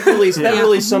 Yeah. That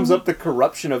really sums up the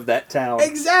corruption of that town.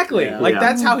 Exactly. Yeah. Like Yeah.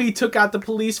 that's how he took out the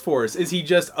police force. Is he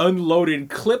just unloaded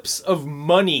clips of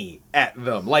money at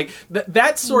them? Like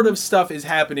that sort of stuff is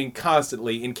happening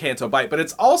constantly in Canto Bight, but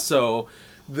it's also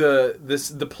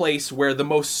the place where the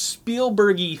most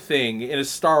Spielbergy thing in a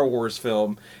Star Wars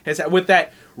film has with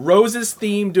that Rose's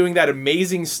theme doing that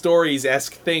Amazing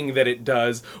Stories-esque thing that it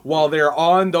does while they're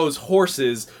on those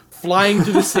horses flying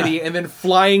through the city and then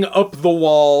flying up the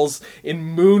walls in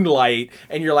moonlight,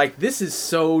 and you're like, this is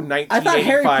so 1985. I thought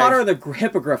Harry Potter and the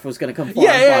Hippogriff was going to come flying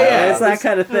by. Yeah. It's that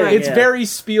kind of thing. It's very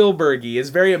Spielbergy. It's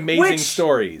very Amazing Which,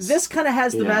 Stories. This kind of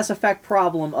has the Yeah. Mass Effect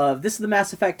problem of, this is the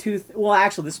Mass Effect 2, well,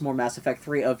 actually, this is more Mass Effect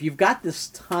 3, of you've got this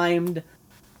timed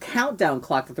countdown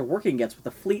clock that they're working against with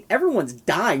the fleet. Everyone's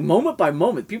dying, moment by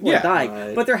moment. People Yeah. are dying.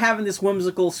 Right. But they're having this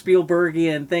whimsical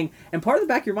Spielbergian thing, and part of the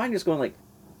back of your mind is going like,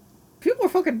 people are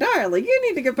fucking dying. Like, you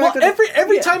need to get back well, to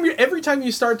every Yeah. time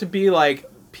you start to be like,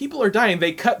 people are dying,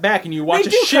 they cut back and you watch They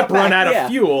a do ship cut back, run out yeah.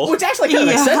 of fuel. Which actually kind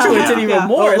of Yeah. accentuates it even Yeah.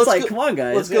 more. Oh, It's let's like, go- come on,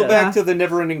 guys. Let's go yeah. back to the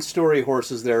never-ending story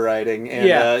horses they're riding. And,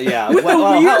 Yeah. With the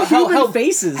Well, weird human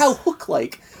faces. How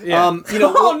Hook-like. Yeah.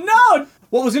 Oh no!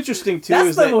 What was interesting, too, That's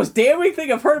is the that... most damning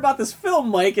thing I've heard about this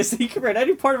film, Mike, is that you can read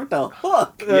any part of it to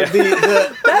hook.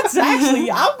 the That's actually,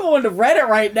 I'm going to Reddit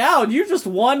right now, and you just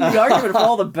won the argument for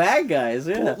all the bad guys.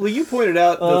 Yeah. well, you pointed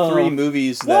out the three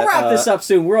movies that... We'll wrap this up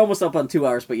soon. We're almost up on 2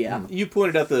 hours, but yeah. You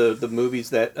pointed out the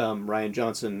movies that Rian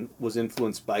Johnson was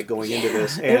influenced by going into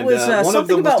this, It and was, one of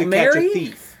something them was about To Mary? Catch a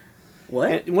Thief. What?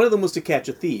 And one of them was To Catch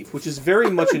a Thief, which is very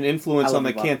much an influence I on the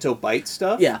love that. Canto Bight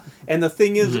stuff. Yeah. And the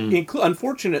thing is,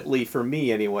 unfortunately for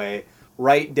me anyway,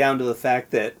 right down to the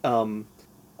fact that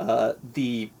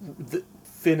the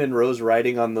Finn and Rose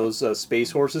riding on those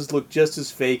space horses look just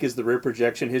as fake as the rear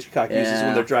projection Hitchcock uses Yeah.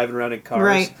 when they're driving around in cars.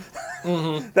 Right.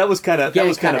 That was kind of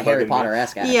Harry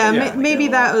Potter-esque. actually. Yeah, Yeah. maybe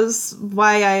Like, that was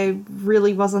why I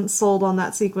really wasn't sold on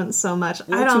that sequence so much. I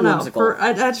little don't too know. whimsical.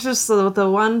 That's just the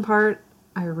one part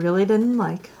I really didn't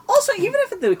like. Also, even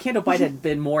if the Canto Bight had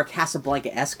been more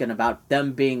Casablanca-esque and about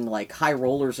them being like high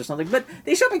rollers or something, but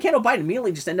they show up in Canto Bight and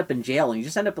immediately just end up in jail, and you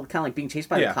just end up kind of like being chased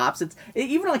by Yeah. the cops.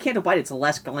 Even on Canto Bight, it's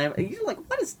less glam. You're like,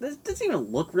 what is this? Doesn't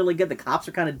even look really good. The cops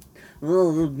are kind of.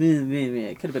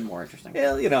 It could have been more interesting.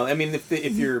 Well, I mean, if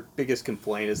your biggest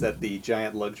complaint is that the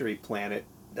giant luxury planet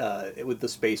with the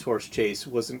space horse chase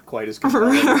wasn't quite as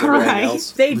compelling as everything Right.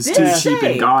 else. They It was did too say, cheap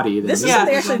and gaudy. then This is Yeah.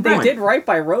 something actually they Point. did right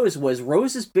by Rose. Was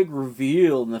Rose's big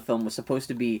reveal in the film was supposed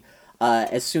to be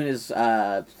as soon as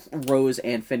Rose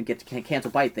and Finn get to Canto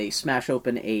Bight, they smash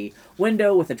open a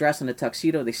window with a dress and a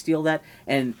tuxedo. They steal that,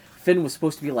 and Finn was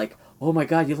supposed to be like, "Oh my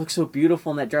God, you look so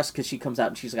beautiful in that dress," because she comes out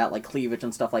and she's got like cleavage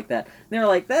and stuff like that. And they were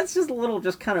like, "That's just a little,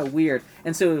 just kind of weird."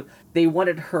 And so they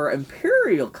wanted her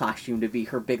Imperial costume to be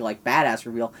her big like badass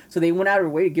reveal. So they went out of her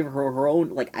way to give her her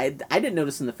own. Like I didn't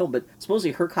notice in the film, but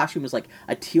supposedly her costume was like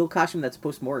a teal costume that's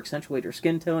supposed to more accentuate her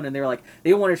skin tone. And they were like,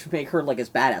 they wanted to make her like as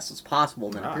badass as possible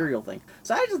in the Imperial thing.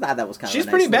 So I just thought that was kind She's of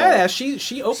a pretty nice little- badass.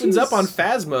 She opens up on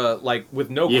Phasma like with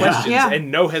no Yeah. questions Yeah. and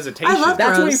no hesitation. I love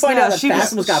That's when you Rose, find yeah, out that she was-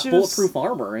 Phasma's got she was- bulletproof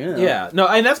armor. Yeah, no,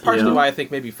 and that's partially Yeah. why I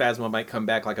think maybe Phasma might come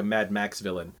back like a Mad Max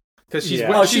villain because she's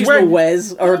Yeah. Oh, she's the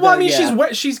Wes, or well, I the- mean, yeah.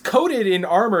 she's coated in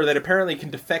armor that apparently can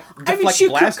deflect she could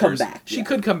blasters. come back, She yeah.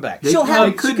 could come back. She'll They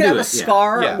have, could she could do have a it, yeah.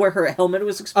 scar Yeah. where her helmet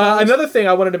was exposed. Another thing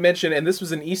I wanted to mention, and this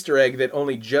was an Easter egg that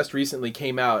only just recently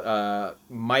came out.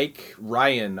 Mike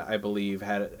Ryan, I believe,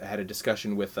 had a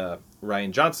discussion with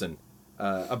Rian Johnson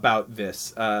about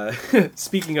this.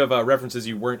 Speaking of references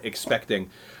you weren't expecting,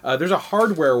 there's a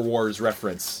Hardware Wars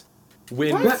reference.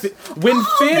 When when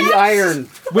Finn The iron.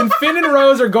 when Finn and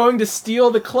Rose are going to steal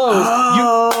the clothes,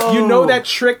 you know that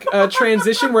trick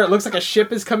transition where it looks like a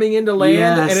ship is coming into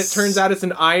land and it Yes. turns out it's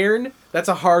an iron? That's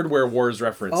a Hardware Wars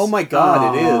reference. Oh my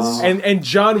God, it is. And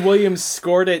John Williams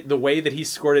scored it the way that he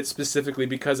scored it specifically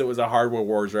because it was a Hardware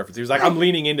Wars reference. He was like, I'm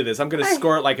leaning into this. I'm going to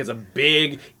score it like it's a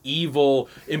big, evil,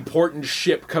 important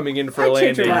ship coming in for I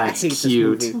changed landing. my mind. I That's hate this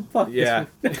cute. movie. Fuck this Yeah.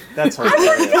 movie. That's I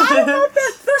hilarious. forgot about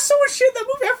that. There's so much shit in that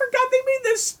movie. I forgot they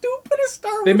made the stupidest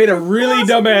Star Wars. They made a really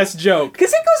dumbass joke.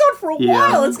 Because it goes on for a Yeah.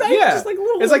 while. It's not even Yeah, just like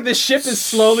little. it's like the ship is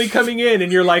slowly coming in,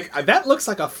 and you're like, "That looks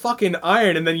like a fucking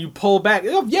iron," and then you pull back.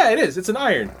 Oh, yeah, it is. It's an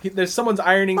iron. There's someone's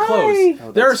ironing clothes.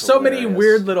 Oh, There are that's so many hilarious.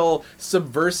 weird little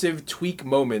subversive tweak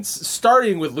moments,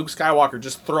 starting with Luke Skywalker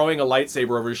just throwing a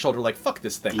lightsaber over his shoulder, like "fuck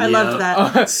this thing." I loved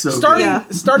that. So starting Yeah.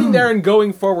 starting there and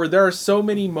going forward, there are so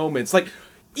many moments. Like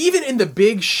even in the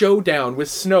big showdown with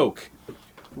Snoke,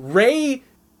 Rey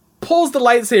pulls the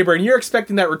lightsaber, and you're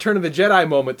expecting that Return of the Jedi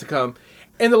moment to come,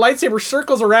 and the lightsaber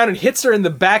circles around and hits her in the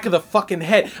back of the fucking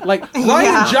head. Like, Ryan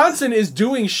Yeah. Johnson is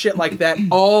doing shit like that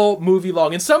all movie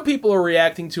long. And some people are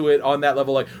reacting to it on that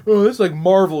level like, oh, it's like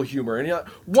Marvel humor. And you're like,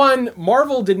 one,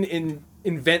 Marvel didn't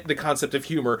invent the concept of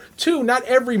humor. Two, not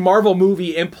every Marvel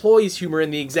movie employs humor in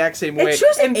the exact same way. It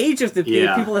shows the age of the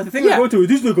Yeah. people that think Yeah. they go to.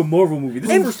 This is like a Marvel movie. This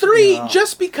And is three,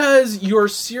 just because your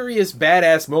serious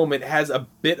badass moment has a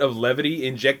bit of levity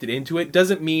injected into it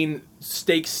doesn't mean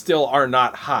stakes still are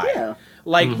not high. Yeah.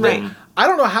 Like, Right. I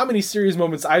don't know how many serious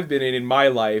moments I've been in my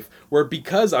life where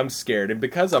because I'm scared and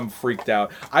because I'm freaked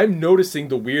out, I'm noticing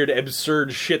the weird,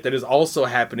 absurd shit that is also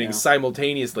happening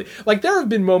simultaneously. Like, there have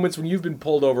been moments when you've been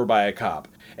pulled over by a cop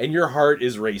and your heart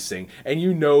is racing and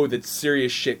you know that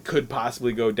serious shit could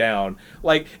possibly go down.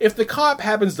 Like, if the cop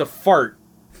happens to fart,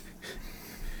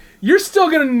 you're still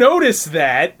gonna notice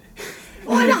that.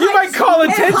 You might call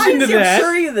attention to the that.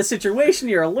 absurdity of the situation.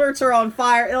 Your alerts are on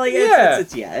fire. Like, Yeah.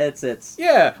 it's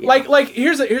Yeah, like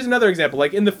here's another example.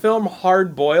 Like in the film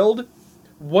Hard Boiled,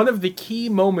 one of the key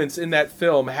moments in that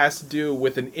film has to do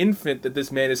with an infant that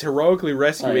this man is heroically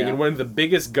rescuing in one of the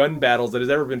biggest gun battles that has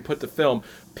ever been put to film,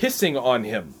 pissing on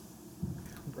him.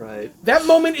 Right. That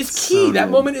moment is key. So That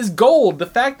good. moment is gold. The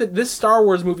fact that this Star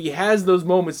Wars movie has those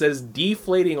moments that is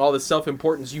deflating all the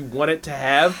self-importance you want it to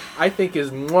have, I think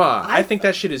is mwah. I think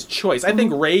that shit is choice. I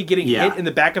think Rey getting Yeah. hit in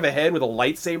the back of the head with a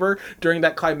lightsaber during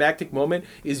that climactic moment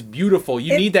is beautiful.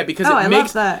 You need that because Oh, it I love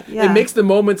makes that, yeah. it makes the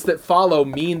moments that follow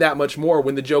mean that much more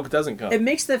when the joke doesn't come. It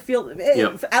makes that feel.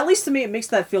 Yep. At least to me, it makes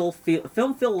that film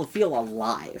feel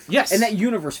alive. Yes. and that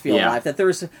universe feel Yeah. alive. That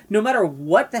there's no matter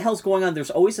what the hell's going on,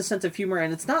 there's always a sense of humor,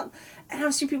 and it's not. And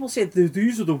I've seen people say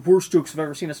these are the worst jokes I've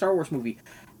ever seen in a Star Wars movie.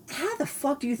 How the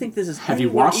fuck do you think this is? Have you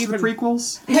anywhere watched even... the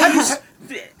prequels?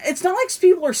 It's not like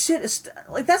people are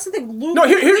like that's the thing. Luke, No,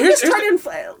 here's Lucas tried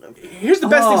to Here's the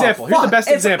best example. Here's the best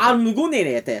example. I'm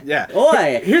Lugunete. Yeah.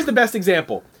 Oi. Here's the best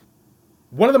example.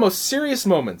 One of the most serious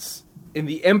moments in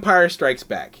The Empire Strikes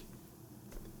Back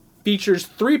features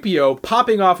 3PO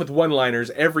popping off with one-liners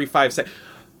every 5 seconds.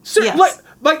 Yes.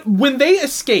 Like when they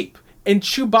escape and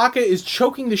Chewbacca is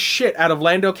choking the shit out of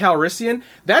Lando Calrissian,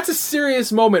 that's a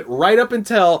serious moment right up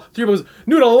until 3PO goes,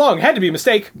 knew it all along, had to be a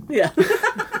mistake. Yeah.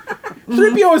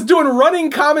 3PO is doing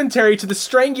running commentary to the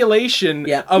strangulation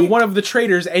Yeah. of one of the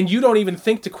traitors, and you don't even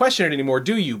think to question it anymore,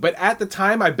 do you? But at the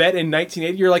time, I bet in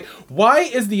 1980, you're like, why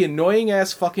is the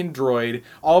annoying-ass fucking droid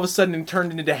all of a sudden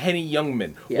turned into Henny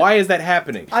Youngman? Yeah. Why is that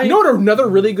happening? You know what another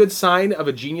really good sign of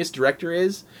a genius director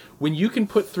is? When you can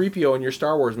put 3PO in your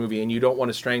Star Wars movie and you don't want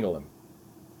to strangle him.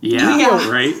 Yeah,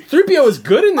 Yeah. right? 3PO is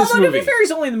good in this Although to movie. be fair,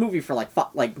 he's only in the movie for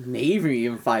like maybe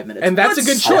even 5 minutes, And that's But a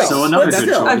good still- choice. Also another but good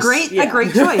still. choice. a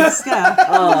great choice.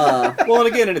 Yeah. Well, and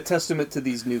again, in a testament to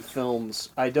these new films,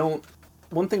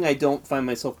 one thing I don't find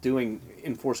myself doing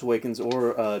in Force Awakens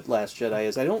or Last Jedi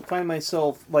is I don't find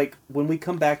myself, like, when we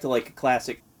come back to, like, a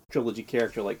classic trilogy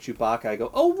character like Chewbacca, I go,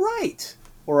 oh, right!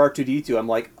 Or R2-D2, I'm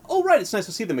like, oh, right, it's nice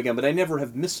to see them again, but I never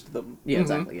have missed them. Yeah,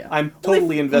 exactly. Yeah, I'm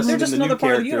totally they're invested just in the new another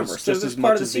part of the characters universe. just They're as just much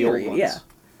part of the as the old scenery. ones.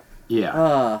 Yeah.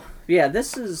 Yeah. Yeah,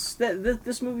 this is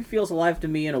this movie feels alive to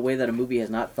me in a way that a movie has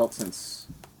not felt since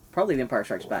probably The Empire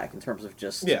Strikes Back, in terms of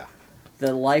just Yeah.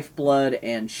 the lifeblood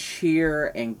and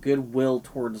cheer and goodwill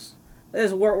towards.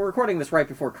 We're recording this right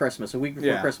before Christmas, a week before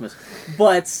Yeah. Christmas,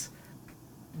 but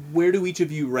Where do each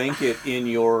of you rank it in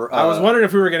your... I was wondering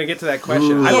if we were going to get to that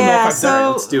question. Ooh. I don't know Yeah, if I've done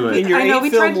it. Let's do it. In your I know we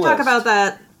 8 film tried to talk list. about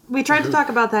that. We tried to talk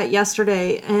about that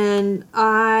yesterday, and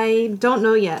I don't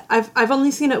know yet. I've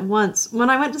only seen it once. When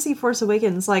I went to see Force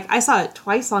Awakens, like I saw it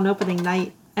twice on opening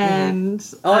night, and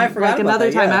Oh, I forgot like about another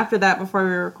that, time yeah. after that before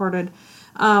we recorded.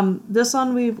 This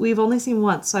one we've only seen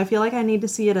once, so I feel like I need to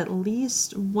see it at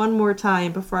least one more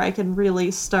time before I can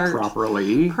really start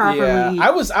Properly. properly.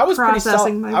 I was pretty processing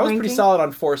solid. my I was pretty ranking. solid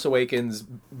on Force Awakens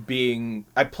being.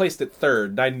 I placed it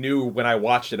third. And I knew when I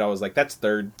watched it, I was like, "That's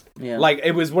third." Yeah. Like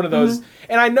it was one of those,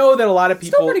 and I know that a lot of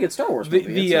people. still a pretty good Star Wars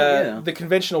movie. The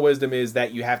conventional wisdom is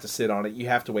that you have to sit on it, you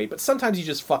have to wait, but sometimes you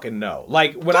just fucking know.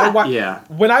 Like when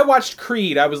when I watched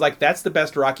Creed, I was like, "That's the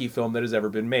best Rocky film that has ever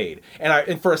been made,"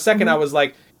 and for a second I was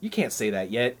like, "You can't say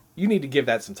that yet. You need to give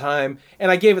that some time."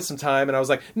 And I gave it some time, and I was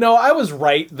like, "No, I was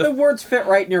right." the words fit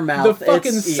right in your mouth. The fucking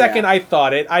It's- second yeah. I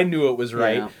thought it, I knew it was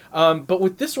right. But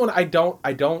with this one, I don't.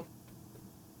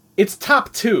 It's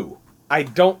top 2. I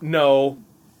don't know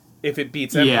if it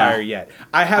beats Empire yet.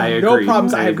 I have I no agree.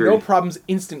 problems. I I have agree. no problems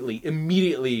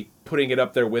immediately putting it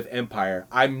up there with Empire.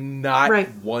 I'm not Right.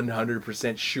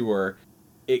 100% sure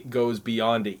it goes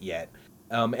beyond it yet.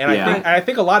 And Yeah. I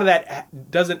think a lot of that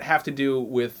doesn't have to do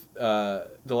with The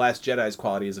Last Jedi's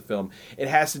quality as a film. It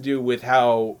has to do with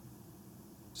how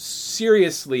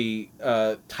seriously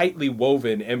tightly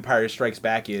woven Empire Strikes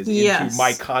Back is Yes. into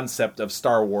my concept of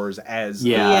Star Wars as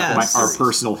Yes. our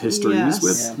personal histories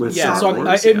Yes. with yeah, Star so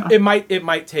Wars. it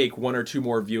might take one or two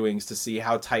more viewings to see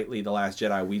how tightly The Last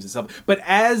Jedi weaves itself. But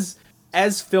as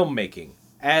filmmaking,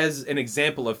 as an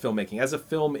example of filmmaking, as a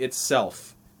film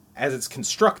itself, as it's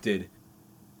constructed,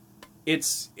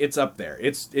 it's up there.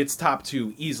 It's top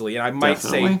 2 easily, and I might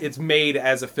say Definitely. it's made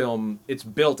as a film. It's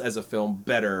built as a film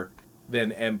better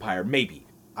than Empire. Maybe.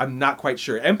 I'm not quite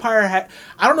sure. I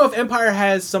don't know if Empire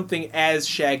has something as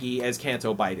shaggy as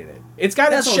Canto Bight in it. It's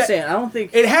got That's its what I'm saying. I don't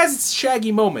think it has its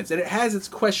shaggy moments and it has its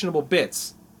questionable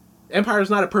bits. Empire is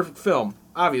not a perfect film,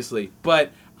 obviously,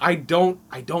 but I don't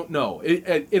know.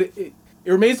 It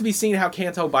remains to be seen how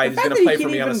Canto Bight is going to play for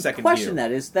me on a second question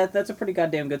view. that's a pretty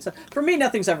goddamn good stuff. For me,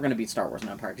 nothing's ever going to beat Star Wars and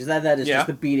Empire because that is Yeah. just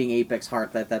the beating apex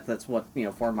heart. That's what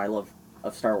formed my love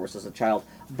of Star Wars as a child.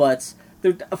 But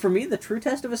for me, the true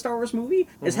test of a Star Wars movie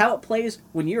is how it plays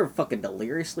when you're fucking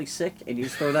deliriously sick and you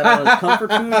just throw that out as comfort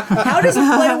food. How does it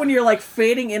play when you're like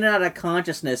fading in and out of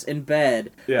consciousness in bed?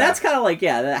 Yeah. That's kind of like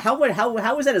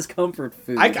how is that as comfort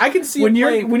food? I can see when it you're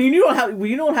playing. when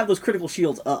you don't have those critical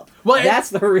shields up. Well,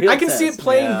 that's the real. I can see it test.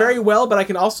 playing Yeah. very well, but I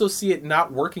can also see it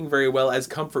not working very well as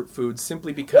comfort food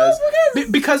simply because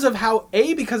because of how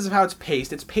it's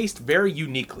paced. It's paced very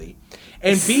uniquely,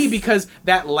 and B because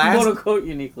that last Quote unquote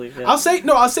uniquely. Yeah. I'll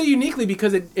say uniquely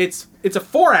because it's a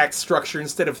 4-act structure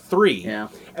instead of 3. Yeah.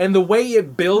 And the way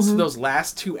it builds those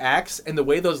last 2 acts and the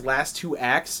way those last 2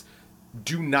 acts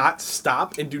do not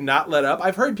stop and do not let up.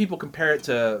 I've heard people compare it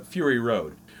to Fury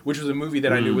Road, which was a movie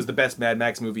that I knew was the best Mad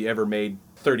Max movie ever made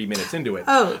 30 minutes into it.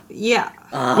 Oh, yeah.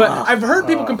 But I've heard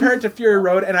people compare it to Fury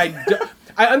Road and I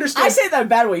understand I say that in a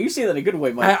bad way. You say that in a good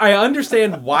way, Mike. I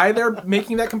understand why they're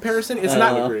making that comparison. It's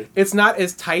agree. it's not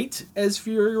as tight as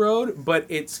Fury Road, but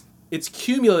its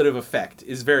cumulative effect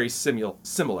is very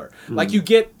similar. Like you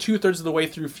get 2/3 of the way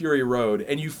through Fury Road,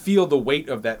 and you feel the weight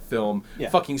of that film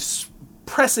fucking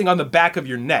pressing on the back of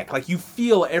your neck. Like you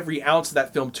feel every ounce of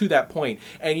that film to that point,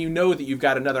 and you know that you've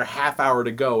got another half hour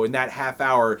to go, and that half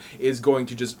hour is going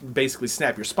to just basically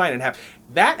snap your spine in half.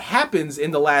 That happens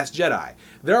in The Last Jedi.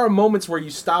 There are moments where you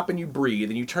stop and you breathe,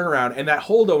 and you turn around, and that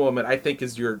holdo moment, I think,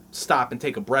 is your stop and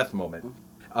take a breath moment.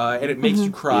 And it makes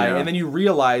you cry, Yeah. and then you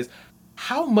realize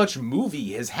how much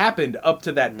movie has happened up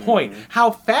to that point,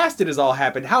 how fast it has all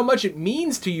happened, how much it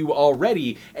means to you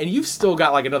already, and you've still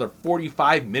got like another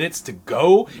 45 minutes to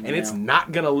go, and it's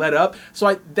not gonna let up.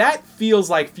 So that feels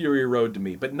like Fury Road to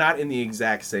me, but not in the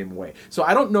exact same way. So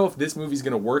I don't know if this movie's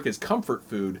gonna work as comfort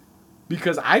food,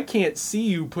 because I can't see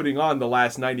you putting on the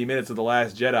last 90 minutes of The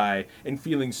Last Jedi and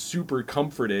feeling super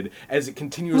comforted as it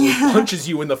continually punches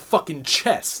you in the fucking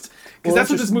chest. Because that's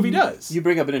what this movie does. You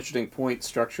bring up an interesting point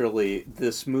structurally.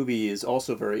 This movie is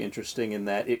also very interesting in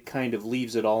that it kind of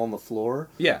leaves it all on the floor.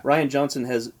 Yeah. Rian Johnson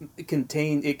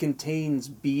contains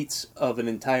beats of an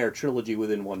entire trilogy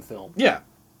within one film. Yeah.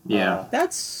 Yeah.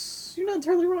 You're not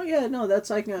entirely wrong. Yeah, no, that's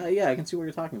like, I can see what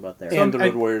you're talking about there. And the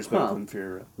Road I- Warriors better huh. than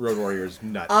Fury Road. Road Warrior's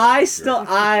nuts. I'm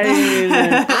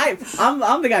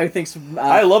the guy who thinks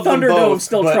I love them Thunderdome both,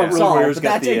 still but trumps Road all. Warriors But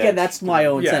got that's the again, edge. that's my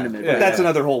own Yeah, sentiment. yeah. That's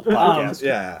another whole podcast.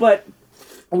 Yeah. But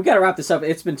we got to wrap this up.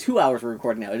 It's been 2 hours we're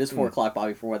recording now. It is 4 o'clock,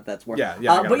 Bobby, for what that's worth. Yeah, I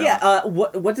got but it yeah, down.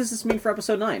 what does this mean for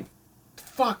episode 9?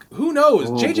 Fuck, who knows?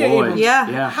 Oh, J.J. boy. Abrams,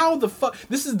 Yeah. how the fuck?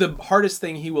 This is the hardest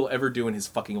thing he will ever do in his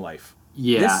fucking life.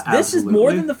 Yeah, This is more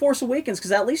absolutely. than The Force Awakens,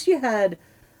 because at least you had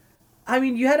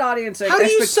audience How do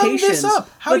you sum expectations. this up?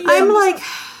 How do but you I'm sum this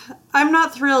like, I'm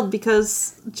not thrilled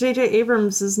because J.J.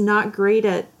 Abrams is not great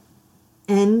at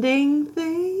ending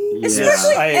things.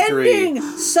 Especially I agree. ending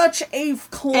such a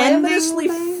calamitously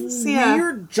things, yeah.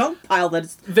 weird junk pile that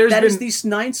is There's these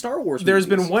 9 Star Wars There's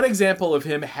movies. been one example of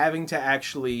him having to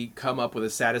actually come up with a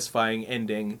satisfying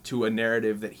ending to a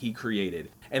narrative that he created,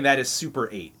 and that is Super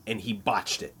 8, and he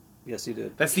botched it. Yes, he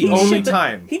did. That's the only Shit, but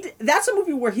time. That's a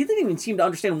movie where he didn't even seem to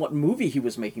understand what movie he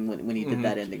was making when he did Mm-hmm.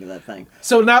 that ending of that thing.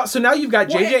 So now you've got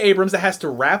Well, J.J. Abrams that has to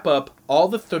wrap up all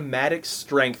the thematic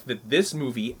strength that this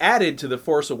movie added to The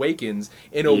Force Awakens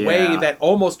in a way Yeah. that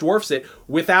almost dwarfs it,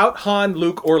 without Han,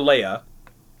 Luke, or Leia,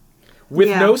 with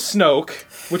Yeah. no Snoke,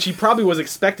 which he probably was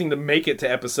expecting to make it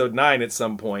to Episode 9 at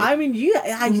some point. I mean, he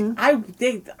had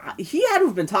to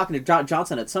have been talking to John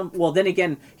Johnson at some. Well, then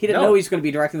again, he didn't No. know he was going to be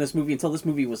directing this movie until this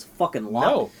movie was fucking locked.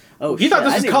 No. Oh, He thought shit,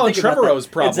 this I was didn't Colin even think about Trevorrow's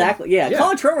that. problem. Exactly. Yeah, Yeah.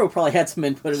 Colin Trevorrow probably had some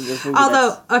input into this movie.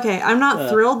 Although, okay, I'm not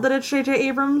thrilled that it's J.J.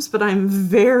 Abrams, but I'm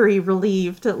very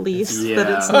relieved at least that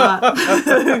Yeah. it's not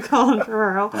Colin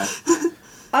Trevorrow.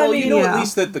 I Well, mean, you know yeah. at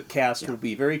least that the cast will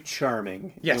be very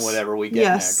charming Yes. in whatever we get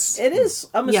Yes. next. it is.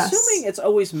 I'm Yes. assuming it's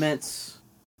always meant.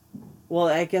 well,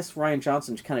 I guess Rian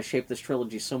Johnson kind of shaped this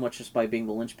trilogy so much just by being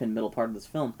the linchpin middle part of this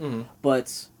film. Mm-hmm.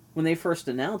 But when they first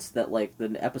announced that, like,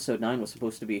 the episode 9 was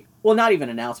supposed to be, well, not even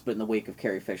announced, but in the wake of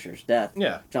Carrie Fisher's death,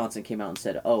 Yeah. Johnson came out and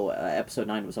said, episode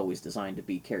 9 was always designed to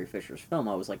be Carrie Fisher's film.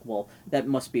 I was like, well, that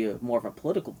must be more of a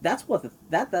political... That's what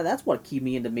that's what keyed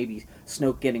me into maybe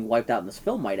Snoke getting wiped out in this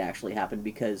film might actually happen,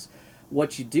 because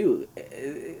what you do...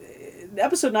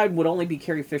 episode 9 would only be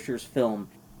Carrie Fisher's film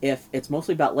if it's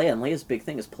mostly about Leia, and Leia's big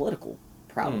thing is political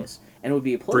prowess. And it would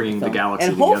be a political Bringing the film. galaxy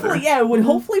and hopefully, together. yeah, it would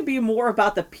hopefully be more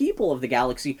about the people of the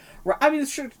galaxy. I mean,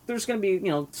 sure, there's going to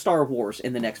be, Star Wars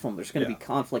in the next film. There's going to be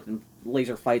conflict and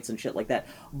laser fights and shit like that.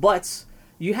 But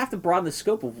you have to broaden the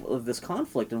scope of this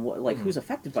conflict and who's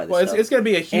affected by this Well, stuff. it's going to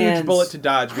be a huge And bullet to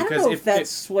dodge, I don't because know if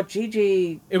that's what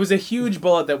JJ... it was a huge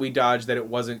bullet that we dodged that it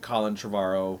wasn't Colin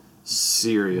Trevorrow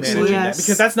Seriously. managing Yes.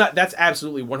 that, because that's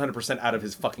absolutely 100% out of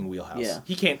his fucking wheelhouse. Yeah.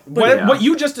 He can't. yeah. What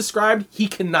you just described, he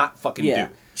cannot fucking Yeah.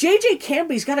 do. JJ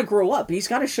Campbell's got to grow up. He's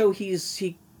got to show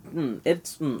I don't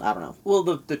know. Well,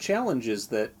 the challenge is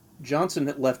that Johnson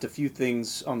had left a few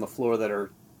things on the floor that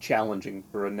are challenging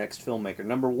for a next filmmaker.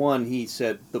 Number one, he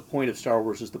said the point of Star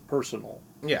Wars is the personal.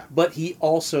 Yeah. But he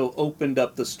also opened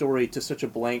up the story to such a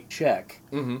blank check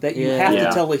that you Yeah. have Yeah.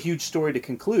 to tell a huge story to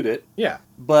conclude it, Yeah.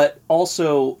 but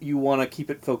also you want to keep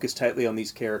it focused tightly on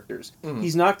these characters.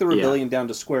 He's knocked the rebellion down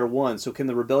to square one, so can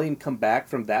the rebellion come back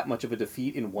from that much of a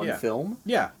defeat in one Yeah. film?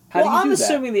 Yeah. How do you I'm do that?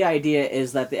 assuming the idea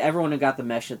is that everyone who got the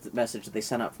message that they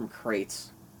sent out from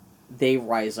crates, they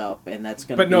rise up, and that's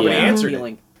going to But be nobody a answered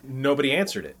feeling. it. Nobody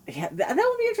answered it. Yeah, that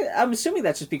would be interesting. I'm assuming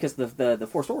that's just because the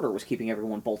Force Order was keeping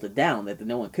everyone bolted down, that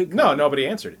no one could come. No, nobody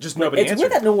answered it. Just nobody It's answered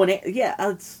weird that it. no one... It's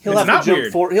He'll It's have not to jump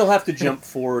weird. forward. He'll have to jump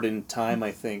forward in time, I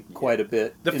think, quite a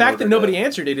bit. The in fact that order nobody to-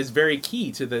 answered it is very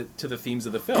key to the themes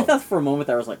of the I film. thought for a moment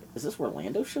that I was like, is this where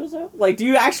Lando shows up? Like, do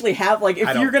you actually have, like, if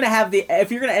I don't- you're gonna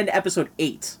end episode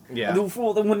 8... Yeah.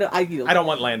 I I don't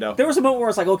want Lando. There was a moment where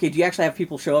it's like, okay, do you actually have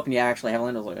people show up, and you actually have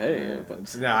Lando? I was like, hey,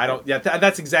 but... No, I don't. Yeah,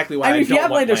 that's exactly why. I mean, if don't you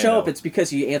have want Lando show up, it's because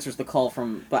he answers the call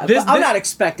from. But I'm not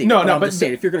expecting. No, it, no, I'm but just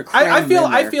saying, if you're going to cram I feel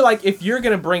him in there, like if you're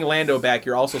going to bring Lando back,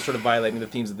 you're also sort of violating the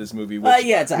themes of this movie, which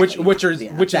yeah, exactly. which is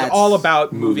that's all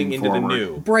about moving moving into the forward.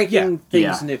 new. breaking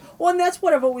things Yeah. new. Well, and that's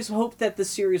what I've always hoped that the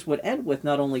series would end with.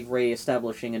 Not only Rey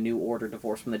establishing a new order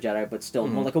divorced from the Jedi, but still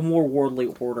more like a more worldly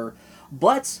order,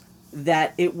 but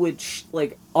that it would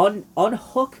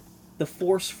unhook the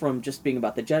Force from just being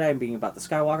about the Jedi and being about the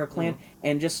Skywalker clan,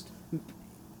 and just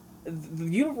the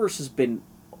universe has been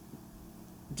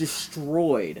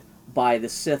destroyed by the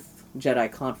Sith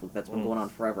Jedi conflict that's been going on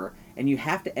forever, and you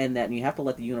have to end that, and you have to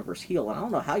let the universe heal. And I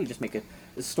don't know how you just make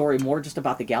a story more just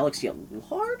about the galaxy at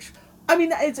large. I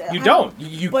mean, You don't.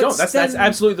 You but don't. That's then-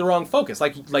 absolutely the wrong focus.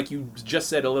 Like you just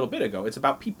said a little bit ago. It's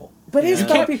about people. But it's You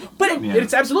about can't- people. But Yeah.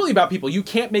 It's absolutely about people. You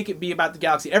can't make it be about the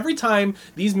galaxy. Every time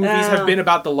these movies have been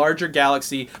about the larger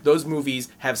galaxy, those movies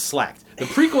have slacked. The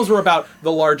prequels were about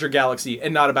the larger galaxy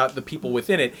and not about the people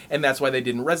within it, and that's why they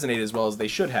didn't resonate as well as they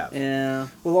should have. yeah,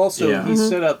 Well, also, Yeah. he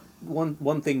set up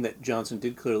one thing that Johnson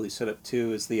did clearly set up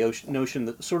too is the notion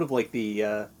that sort of like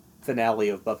the finale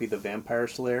of Buffy the Vampire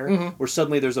Slayer, where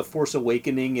suddenly there's a Force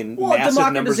Awakening and well,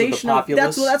 massive numbers of the democratization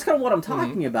populace. that's kind of what I'm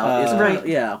talking about. Is Right.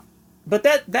 Yeah. But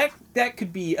that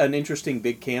could be an interesting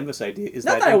big canvas idea. Is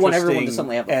Not that that I want everyone to interesting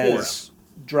suddenly have a as Force.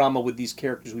 drama with these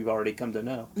characters we've already come to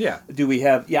know? Yeah. Do we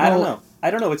have? Yeah, I don't Well, know.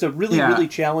 I don't know. It's a really yeah. really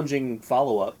challenging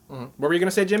follow up. What were you going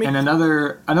to say, Jimmy? And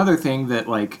another thing that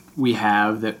like we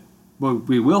have that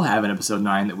we will have in episode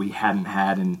 9 that we hadn't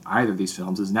had in either of these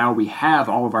films is now we have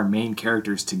all of our main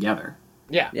characters together.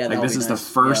 Yeah. Yeah, Like that'll this be is nice.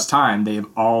 the first time they've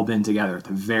all been together at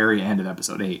the very end of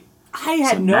episode 8. I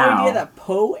had So no now- idea that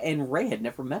Poe and Rey had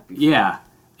never met before. Yeah,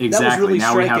 exactly. really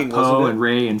now we striking, have Poe wasn't it? and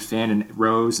Rey and Finn and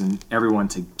Rose and everyone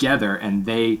together, and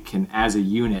they can, as a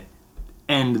unit,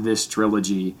 end this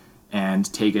trilogy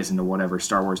and take us into whatever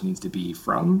Star Wars needs to be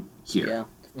from here. Yeah.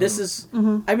 This is,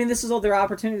 I mean, this is all their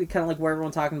opportunity, kind of like where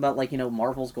everyone's talking about, like,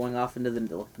 Marvel's going off into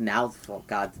the, now, oh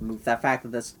god, that fact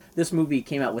that this movie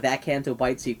came out with that Canto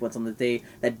Bite sequence on the day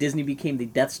that Disney became the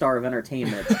Death Star of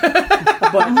entertainment.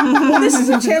 But, well, this is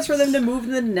a chance for them to move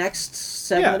to the next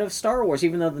segment Yeah. of Star Wars,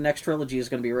 even though the next trilogy is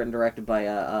going to be written, directed by,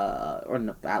 or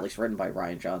no, at least written by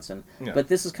Rian Johnson. Yeah. But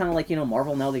this is kind of like,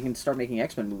 Marvel now, they can start making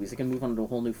X-Men movies, they can move on to a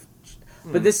whole new...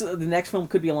 But the next film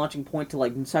could be a launching point to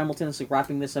like simultaneously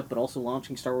wrapping this up, but also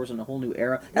launching Star Wars in a whole new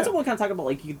era. That's what we kind of talk about.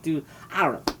 Like you could do, I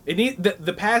don't know.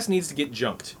 The past needs to get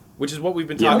junked, which is what we've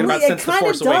been Yeah. talking Well, about it since The kinda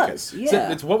Force does, Awakens.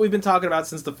 yeah. It's what we've been talking about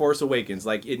since The Force Awakens.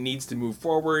 Like it needs to move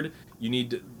forward. You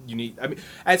need. I mean,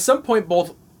 at some point,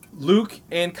 both Luke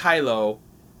and Kylo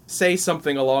say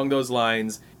something along those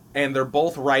lines, and they're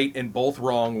both right and both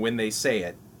wrong when they say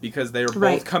it. because they're both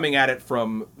Right. coming at it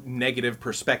from negative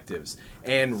perspectives.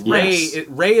 And Yes.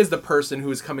 Rey is the person who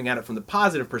is coming at it from the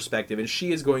positive perspective, and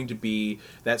she is going to be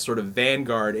that sort of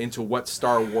vanguard into what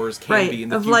Star Wars can be in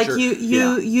the of future. like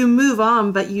Yeah. you move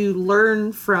on, but you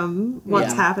learn from what's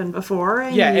Yeah. happened before,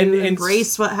 and Yeah, you and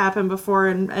embrace what happened before,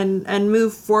 and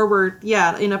move forward.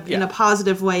 Yeah, in Yeah. a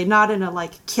positive way, not in a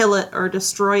like kill it or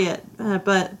destroy it,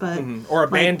 but or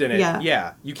abandon like, it.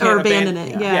 Yeah, you Or can't abandon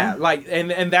it, yeah. like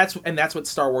and that's what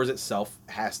Star Wars itself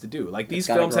has to do. Like these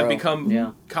gotta films have grow. become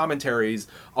Yeah. commentaries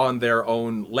on their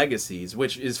own legacies,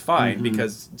 which is fine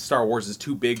because Star Wars is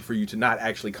too big for you to not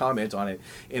actually comment on it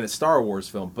in a Star Wars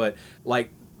film. But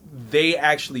like they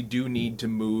actually do need to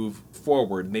move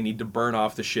forward. They need to burn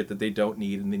off the shit that they don't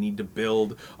need, and they need to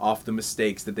build off the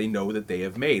mistakes that they know that they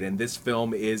have made. And this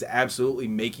film is absolutely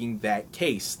making that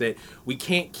case that we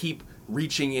can't keep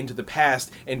reaching into the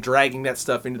past and dragging that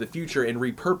stuff into the future and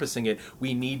repurposing it.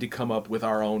 We need to come up with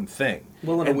our own thing.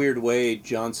 Well, in And- a weird way,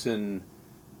 Johnson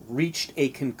reached a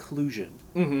conclusion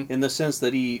in the sense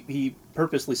that he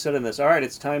purposely said in this, all right,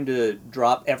 it's time to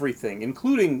drop everything,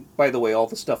 including, by the way, all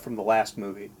the stuff from the last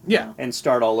movie, Yeah. and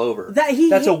start all over. That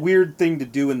That's a weird thing to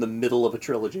do in the middle of a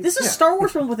trilogy. This is a Star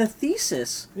Wars film with a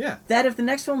thesis. Yeah. That if the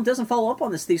next film doesn't follow up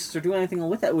on this thesis or do anything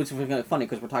with that, which is kind of funny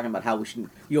because we're talking about how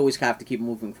you always have to keep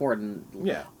moving forward. And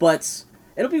Yeah. But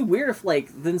it'll be weird if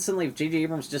then suddenly if J.J.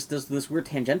 Abrams just does this weird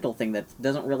tangential thing that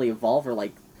doesn't really evolve or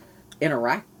like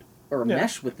interact or Yeah.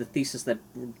 mesh with the thesis that.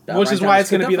 Which is Rian why it's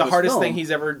Johnson going to cooked be up the for this hardest film. thing he's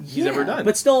ever done.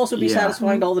 But still also be Yeah.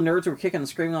 satisfying to all the nerds who are kicking and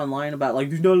screaming online about like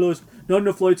there's not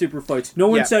enough lightsaber fights. No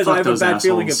one Yeah, says fuck I have a those bad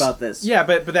feeling assholes. about this. yeah,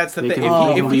 but that's the They thing. can Oh,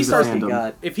 If he leave starts the fandom.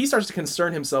 God. if he starts to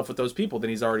concern himself with those people, then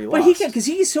he's already But lost. he can, because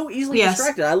he's so easily Yes.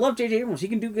 distracted. I love J.J. Abrams. He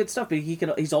can do good stuff, but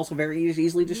he's also very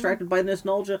easily distracted by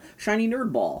nostalgia, shiny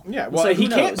nerd ball. Yeah, And well, so who he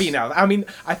can't knows? be now. I mean,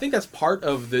 I think that's part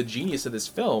of the genius of this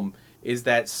film is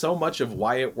that so much of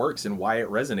why it works and why it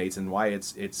resonates and why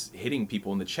it's hitting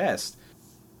people in the chest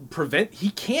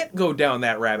he can't go down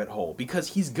that rabbit hole because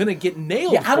he's gonna get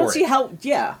nailed. Yeah, I don't for see it. how.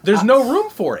 Yeah, There's no room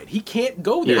for it. He can't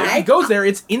go there. Yeah. If he goes there,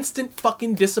 it's instant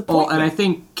fucking Well, disappointment. and I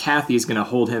think Kathy's going to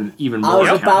hold him even I more was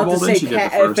about accountable to than say, she did the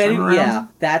first time around. yeah,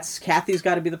 that's Kathy's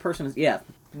got to be the person. Yeah,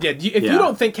 If you Yeah.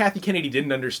 don't think Kathy Kennedy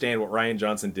didn't understand what Rian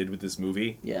Johnson did with this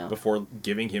movie Yeah. before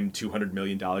giving him $200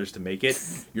 million to make it,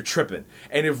 you're tripping.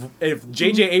 And if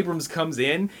J.J. Abrams comes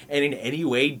in and in any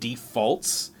way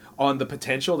defaults on the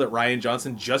potential that Rian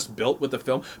Johnson just built with the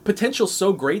film, potential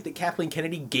so great that Kathleen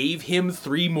Kennedy gave him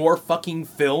 3 more fucking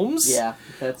films? yeah,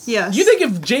 that's yes. You think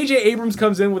if J.J. Abrams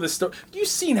comes in with a story... You've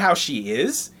seen how she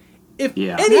is. If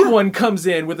Yeah. anyone comes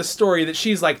in with a story that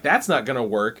she's like, that's not going to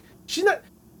work, she's not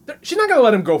going to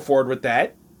let him go forward with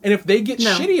that. And if they get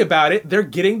No. shitty about it, they're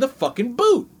getting the fucking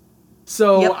boot.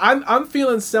 So Yep. I'm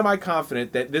feeling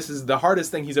semi-confident that this is the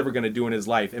hardest thing he's ever going to do in his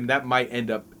life, and that might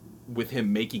end up with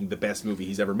him making the best movie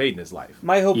he's ever made in his life.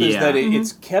 My hope is Yeah. that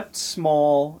it's kept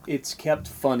small, it's kept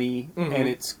funny, and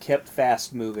it's kept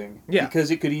fast moving. Yeah.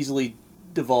 Because it could easily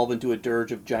devolve into a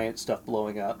dirge of giant stuff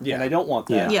blowing up. Yeah. And I don't want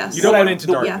that. Yeah. Yes. You don't But want I- Into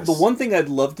the, Darkness. The one thing I'd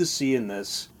love to see in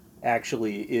this,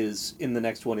 actually, is in the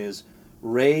next one is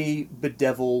Rey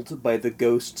bedeviled by the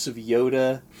ghosts of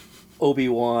Yoda,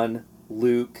 Obi-Wan,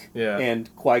 Luke, Yeah.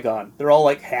 and Qui-Gon. They're all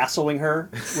like hassling her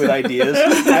with ideas.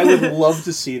 I would love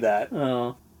to see that.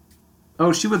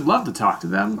 Oh, she would love to talk to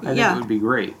them. I think Yeah. it would be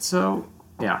great. So,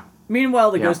 yeah.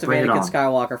 Meanwhile, the Yeah, ghost of bring it Anakin on.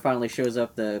 Skywalker finally shows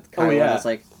up. The Kylo Oh, yeah. is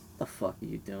like, "The fuck are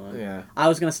you doing?" Yeah. I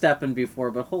was gonna step in before,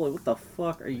 but holy, what the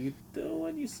fuck are you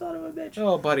doing, you son of a bitch?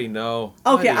 Oh, buddy, no.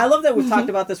 Okay, Buddy. I love that we've talked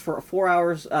about this for 4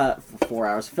 hours. For 4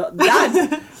 hours,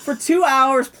 God, for 2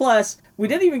 hours plus. We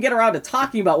didn't even get around to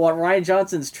talking about what Rian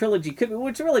Johnson's trilogy could be,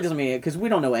 which really doesn't mean it because we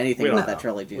don't know anything We don't about that know.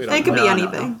 trilogy. We don't It could be No, no,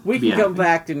 anything. no. We Could be can come anything.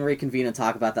 back and reconvene and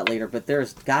talk about that later, but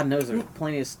there's, God knows, there's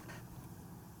plenty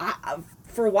of.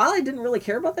 For a while, I didn't really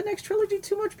care about the next trilogy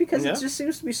too much because Yeah. it just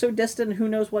seems to be so distant. Who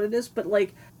knows what it is? But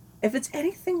like, if it's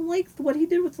anything like what he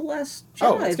did with the Last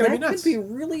Oh, Jedi, it's gonna that be nuts. could be a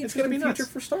really It's gonna interesting be nuts.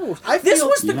 future for Star Wars. I This feel-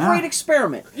 was the Yeah. great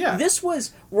experiment. Yeah. This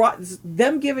was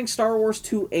them giving Star Wars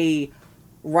to a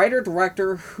writer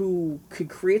director who could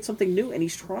create something new, and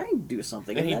he's trying to do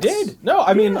something. And he that's- did. No,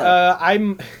 I mean, Yeah.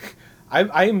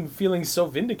 I'm feeling so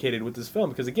vindicated with this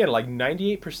film because again, like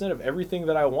 98% of everything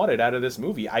that I wanted out of this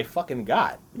movie, I fucking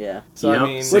got. Yeah. So Yep. I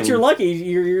mean, But you're lucky.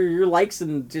 Your likes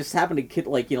and just happen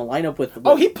to line up with.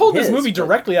 oh, he pulled this his, movie but-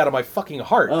 directly out of my fucking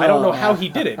heart. I don't know Oh. how he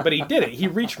did it, but he did it. He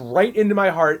reached right into my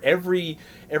heart. Every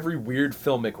weird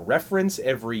filmic reference,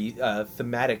 every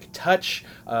thematic touch,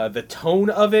 the tone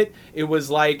of it. It was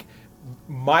like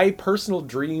my personal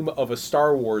dream of a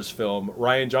Star Wars film.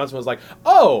 Rian Johnson was like,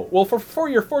 "Oh, well, for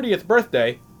your 40th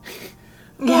birthday."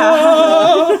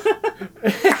 Yeah.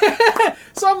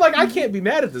 So I'm like, I can't be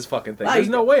mad at this fucking thing. There's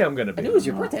no way I'm gonna be. I knew it was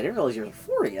your birthday. I didn't realize you were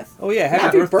 40th. Oh yeah,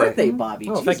 Happy birthday, Bobby.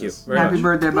 Oh, thank you Jesus. very Happy much.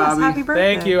 birthday, Yes, Bobby. happy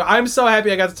birthday. Thank you. I'm so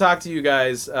happy I got to talk to you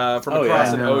guys from Oh, across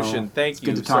yeah. an I know. ocean. Thank It's you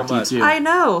good to talk so much. to you too. I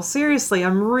know. Seriously,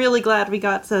 I'm really glad we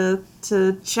got to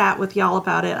chat with y'all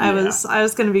about it. I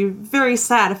was going to be very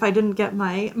sad if I didn't get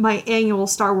my annual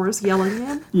Star Wars yelling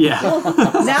in. Yeah.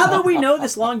 Now that we know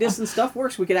this long distance stuff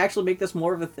works, we could actually make this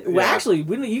more of a thing. Well, Yeah. actually,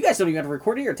 you guys don't even have to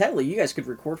record here. Technically, you guys could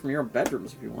record from your own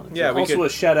bedrooms if you wanted to. Yeah, we Also, could. a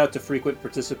shout out to frequent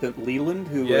participant Leland,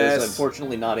 who Yes. is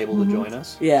unfortunately not able to join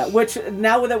us. Yeah, which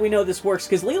now that we know this works,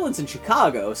 because Leland's in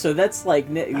Chicago, so that's like,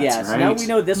 so now right. we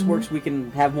know this works, we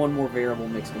can have one more variable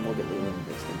mixed and we'll get Leland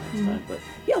mixed in next time. But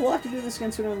yeah, we'll have to do this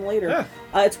again sooner than later. Yeah.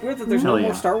 It's weird that there's no Hell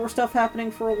more yeah. Star Wars stuff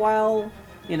happening for a while.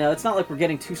 You know, it's not like we're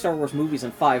getting 2 Star Wars movies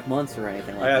in 5 months or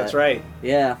anything like Yeah, that. that's right.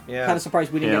 Yeah. Yeah. Kind of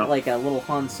surprised we didn't Yeah. get like a little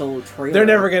Han Solo trailer. They're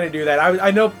never going to do that.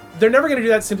 I know they're never going to do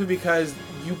that simply because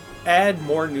you add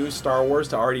more new Star Wars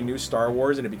to already new Star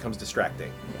Wars and it becomes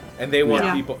distracting. And they want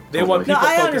Yeah. people. They Totally. want No, people.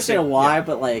 I focusing- understand why, yeah.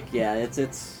 but like, yeah,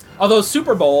 it's. Although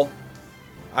Super Bowl,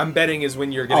 I'm betting is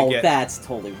when you're going Oh, to get. that's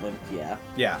totally limp. Yeah.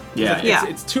 Yeah. Yeah. It's, Yeah.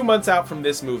 it's 2 months out from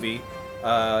this movie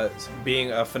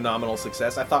being a phenomenal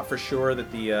success. I thought for sure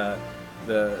that the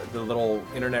little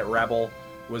internet rabble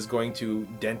was going to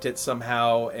dent it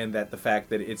somehow, and that the fact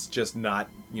that it's just not,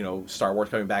 Star Wars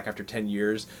coming back after 10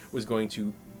 years was going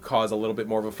to cause a little bit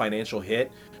more of a financial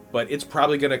hit. But it's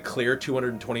probably going to clear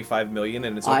 $225 million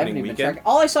in its I haven't opening even weekend. checked.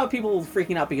 All I saw people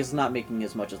freaking out because it's not making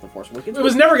as much as The Force Awakens. It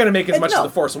was never going to make as much No. as The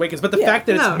Force Awakens, but the Yeah. fact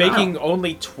that it's No, no. making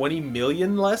only $20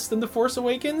 million less than The Force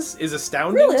Awakens is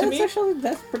astounding Really, to that's me. actually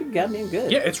that's pretty goddamn good.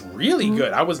 Yeah, it's really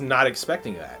good. I was not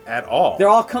expecting that at all. They're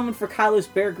all coming for Kylo's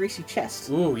bare, greasy chest.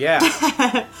 Ooh, yeah.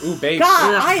 Ooh, baby.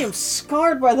 God, Ugh. I am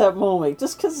scarred by that moment.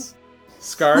 Just because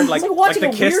Scarred, like, like like watching the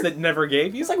a kiss weird- that never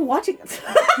gave you. it's like watching.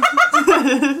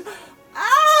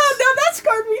 No, that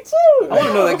scarred me too. I want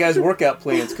to know that guy's workout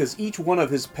plans because each one of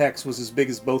his pecs was as big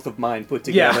as both of mine put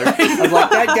Yeah. together. I was like,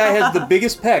 that guy has the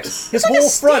biggest pecs. His like a whole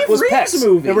front Steve was Reeves pecs.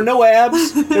 movie. There were no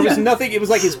abs. There was nothing. It was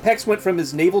like his pecs went from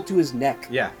his navel to his neck.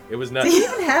 Yeah, it was nuts. We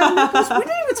didn't have nipples. We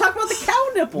didn't even talk about the cow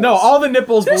nipples. No, all the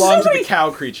nipples There's belong so to many- the cow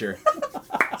creature.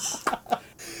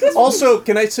 Also,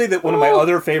 can I say that one of my Oh.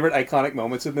 other favorite iconic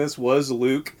moments in this was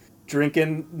Luke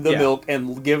drinking the Yeah. milk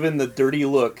and giving the dirty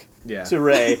look Yeah. to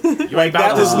Ray. Like about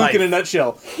that was his Luke life. in a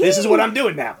nutshell. This is what I'm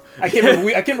doing now. I can't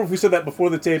remember if we said that before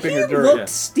the taping or He during. looked Yeah.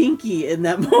 stinky in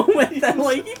that moment. That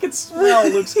like you could smell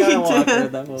Luke Skywalker did.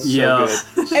 in that moment. Yeah. So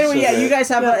good. Anyway, So yeah, good. you guys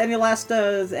have any last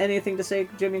anything to say,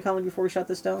 Jimmy and Colin, before we shut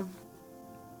this down?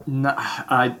 No,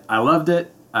 I loved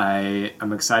it.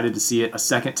 I'm excited to see it a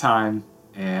second time,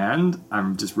 and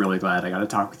I'm just really glad I got to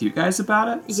talk with you guys about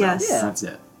it. So Yes. Yeah. That's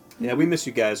it. Yeah, we miss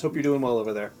you guys. Hope you're doing well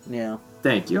over there. Yeah.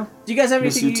 Thank you. Do you guys have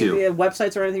Miss anything, you too.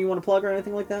 websites or anything you want to plug or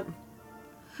anything like that?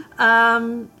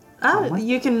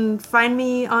 You can find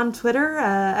me on Twitter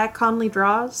at Conley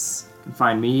Draws. You can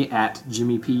find me at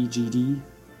Jimmy PGD.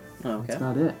 Oh, okay. That's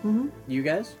about it. You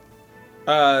guys?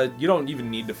 You don't even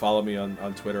need to follow me on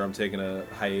Twitter. I'm taking a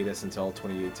hiatus until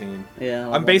 2018. Yeah.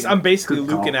 I'm basically Good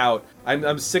call. luking out.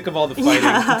 I'm sick of all the fighting.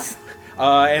 Yeah.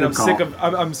 And Good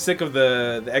I'm sick of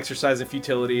the exercise and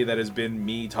futility that has been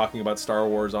me talking about Star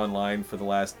Wars online for the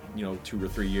last 2 or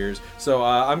 3 years. So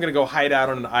I'm gonna go hide out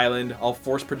on an island. I'll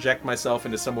force project myself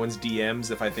into someone's DMs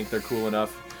if I think they're cool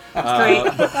enough. Great.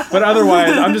 But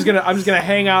otherwise, I'm just gonna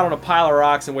hang out on a pile of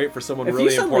rocks and wait for someone If really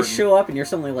you suddenly important. show up and you're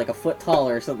suddenly like a foot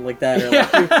taller or something like that, or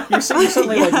like you're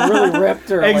suddenly like really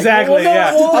ripped or Exactly. like,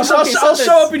 Yeah. well, no, I'll okay, show something's-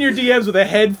 up in your DMs with a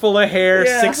head full of hair,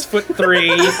 Yeah. 6'3",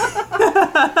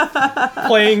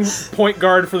 playing point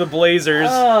guard for the Blazers.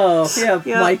 Oh yeah,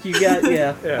 Yeah. Mike, you got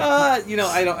yeah. Yeah. I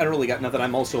don't really got nothing.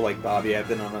 I'm also like Bobby. I've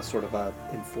been on a sort of a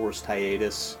enforced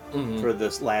hiatus for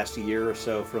this last year or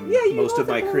so from Yeah, you most of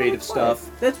love my it, creative life. stuff.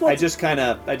 That's what I just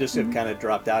have kind of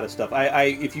dropped out of stuff.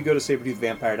 If you go to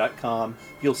sabretoothvampire.com,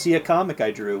 you'll see a comic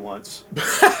I drew once.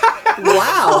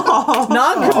 wow.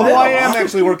 Not Oh, I am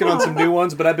actually working on some new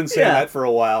ones, but I've been saying Yeah. that for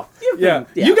a while. Yeah.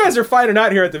 You guys are finding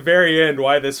out here at the very end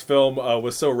why this film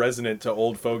was so resonant to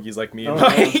old fogies like me and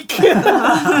Mike.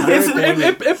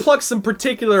 it plucks some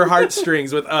particular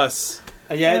heartstrings with us.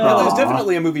 Yeah, no, there's Aw.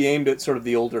 definitely a movie aimed at sort of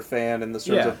the older fan and the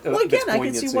sort Yeah. of Well, again, its I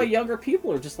can see poignancy. why younger people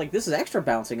are just like, this is extra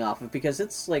bouncing off of, because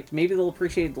it's like, maybe they'll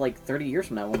appreciate like 30 years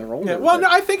from now when they're older. Yeah, well, but- no,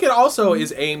 I think it also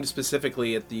is aimed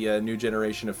specifically at the new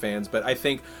generation of fans, but I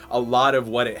think a lot of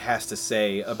what it has to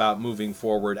say about moving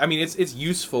forward, I mean, it's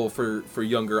useful for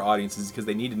younger audiences because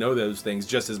they need to know those things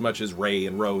just as much as Rey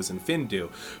and Rose and Finn do,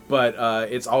 but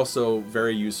it's also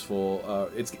very useful.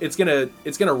 It's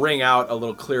gonna ring out a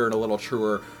little clearer and a little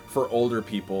truer for older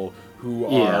people who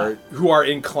Yeah. are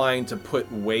inclined to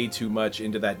put way too much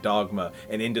into that dogma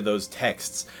and into those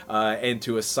texts, and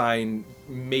to assign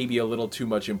maybe a little too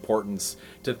much importance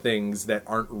to things that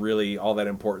aren't really all that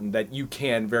important, that you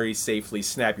can very safely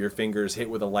snap your fingers, hit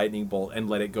with a lightning bolt, and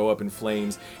let it go up in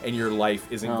flames, and your life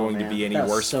isn't going to be any that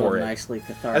was worse so for it. nicely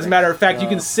cathartic. As a matter of fact, you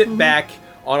can sit back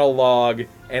on a log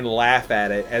and laugh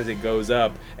at it as it goes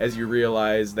up, as you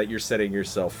realize that you're setting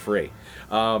yourself free.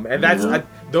 And that's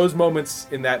those moments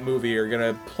in that movie are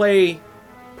going to play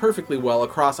perfectly well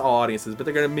across all audiences, but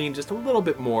they're going to mean just a little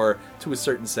bit more to a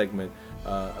certain segment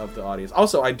of the audience.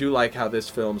 Also, I do like how this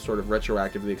film sort of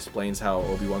retroactively explains how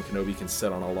Obi-Wan Kenobi can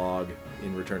sit on a log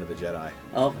in Return of the Jedi.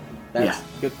 Oh, that's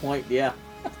Yeah. a good point. Yeah.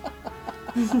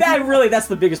 That's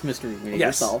the biggest mystery we need to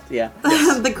Yes. solve. Yeah.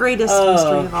 The greatest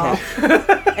mystery of all.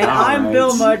 And I'm Alright.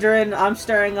 Bill Mudrin. I'm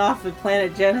starring off at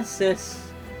Planet Genesis,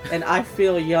 and I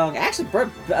feel young. Actually,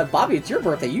 Bobby, it's your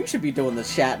birthday. You should be doing the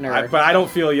Shatner. But I don't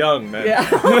feel young, man. Yeah,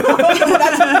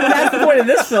 that's the point of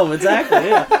this film, exactly.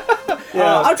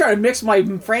 Yeah. I'm trying to mix my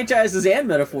franchises and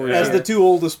metaphors. As here. the two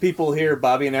oldest people here,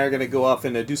 Bobby and I are going to go off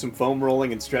and do some foam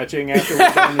rolling and stretching after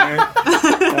we're done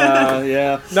here.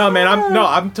 Yeah. No, man,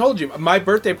 I'm told you. My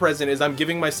birthday present is I'm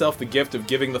giving myself the gift of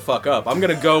giving the fuck up. I'm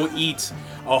gonna go eat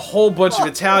a whole bunch of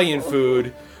Italian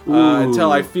food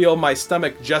until I feel my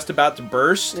stomach just about to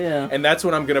burst. Yeah. And that's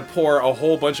when I'm gonna pour a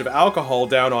whole bunch of alcohol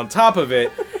down on top of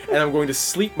it, and I'm going to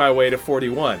sleep my way to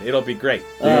 41. It'll be great.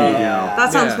 There you go.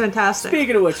 That sounds Yeah. fantastic.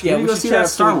 Speaking of which, yeah, Maybe we go should see share that our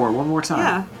Star food. Wars one more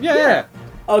time. Yeah. Yeah.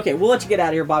 Okay, we'll let you get out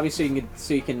of here, Bobby, so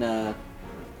you can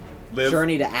Live.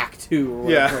 journey to Act 2 or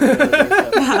Yeah.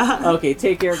 whatever. Okay,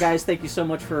 take care, guys. Thank you so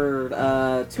much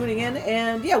for tuning in,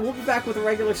 and yeah, we'll be back with a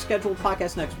regular scheduled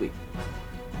podcast next week.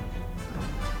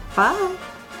 Bye.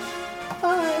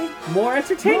 Bye. More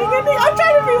entertaining ending. I'm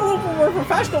trying to be a little bit more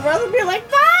professional rather than be like,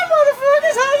 "Bye,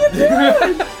 motherfuckers, how you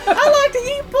doing? I like to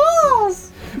eat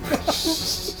balls."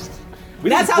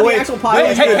 That's how Boy, the actual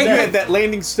podcast hey, goes hey, You down. had that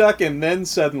landing stuck, and then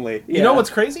suddenly. You know what's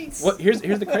crazy? Here's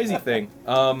the crazy thing.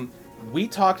 We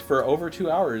talked for over 2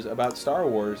 hours about Star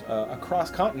Wars across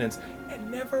continents,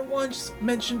 and never once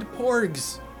mentioned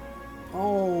porgs.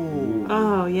 Oh.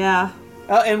 Oh, yeah.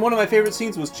 And one of my favorite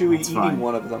scenes was Chewie That's eating fine.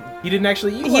 one of them. He didn't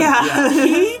actually eat one.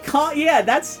 Yeah.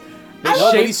 That's.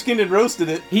 No, but he skinned and roasted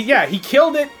it. He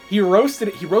killed it. He roasted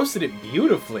it. He roasted it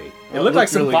beautifully. It Oh, looked it like looked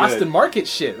some really Boston good. Market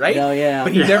shit, right? Oh, yeah.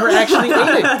 But he never actually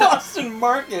ate it. Boston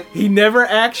Market. He never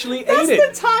actually That's ate the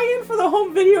it. tie-in for the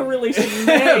home video release in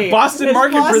May. Boston It's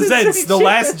Market Boston presents City The Chicken.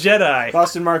 Last Jedi.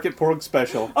 Boston Market pork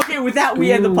special. Okay, with that,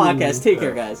 we end the podcast. Take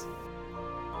care, guys.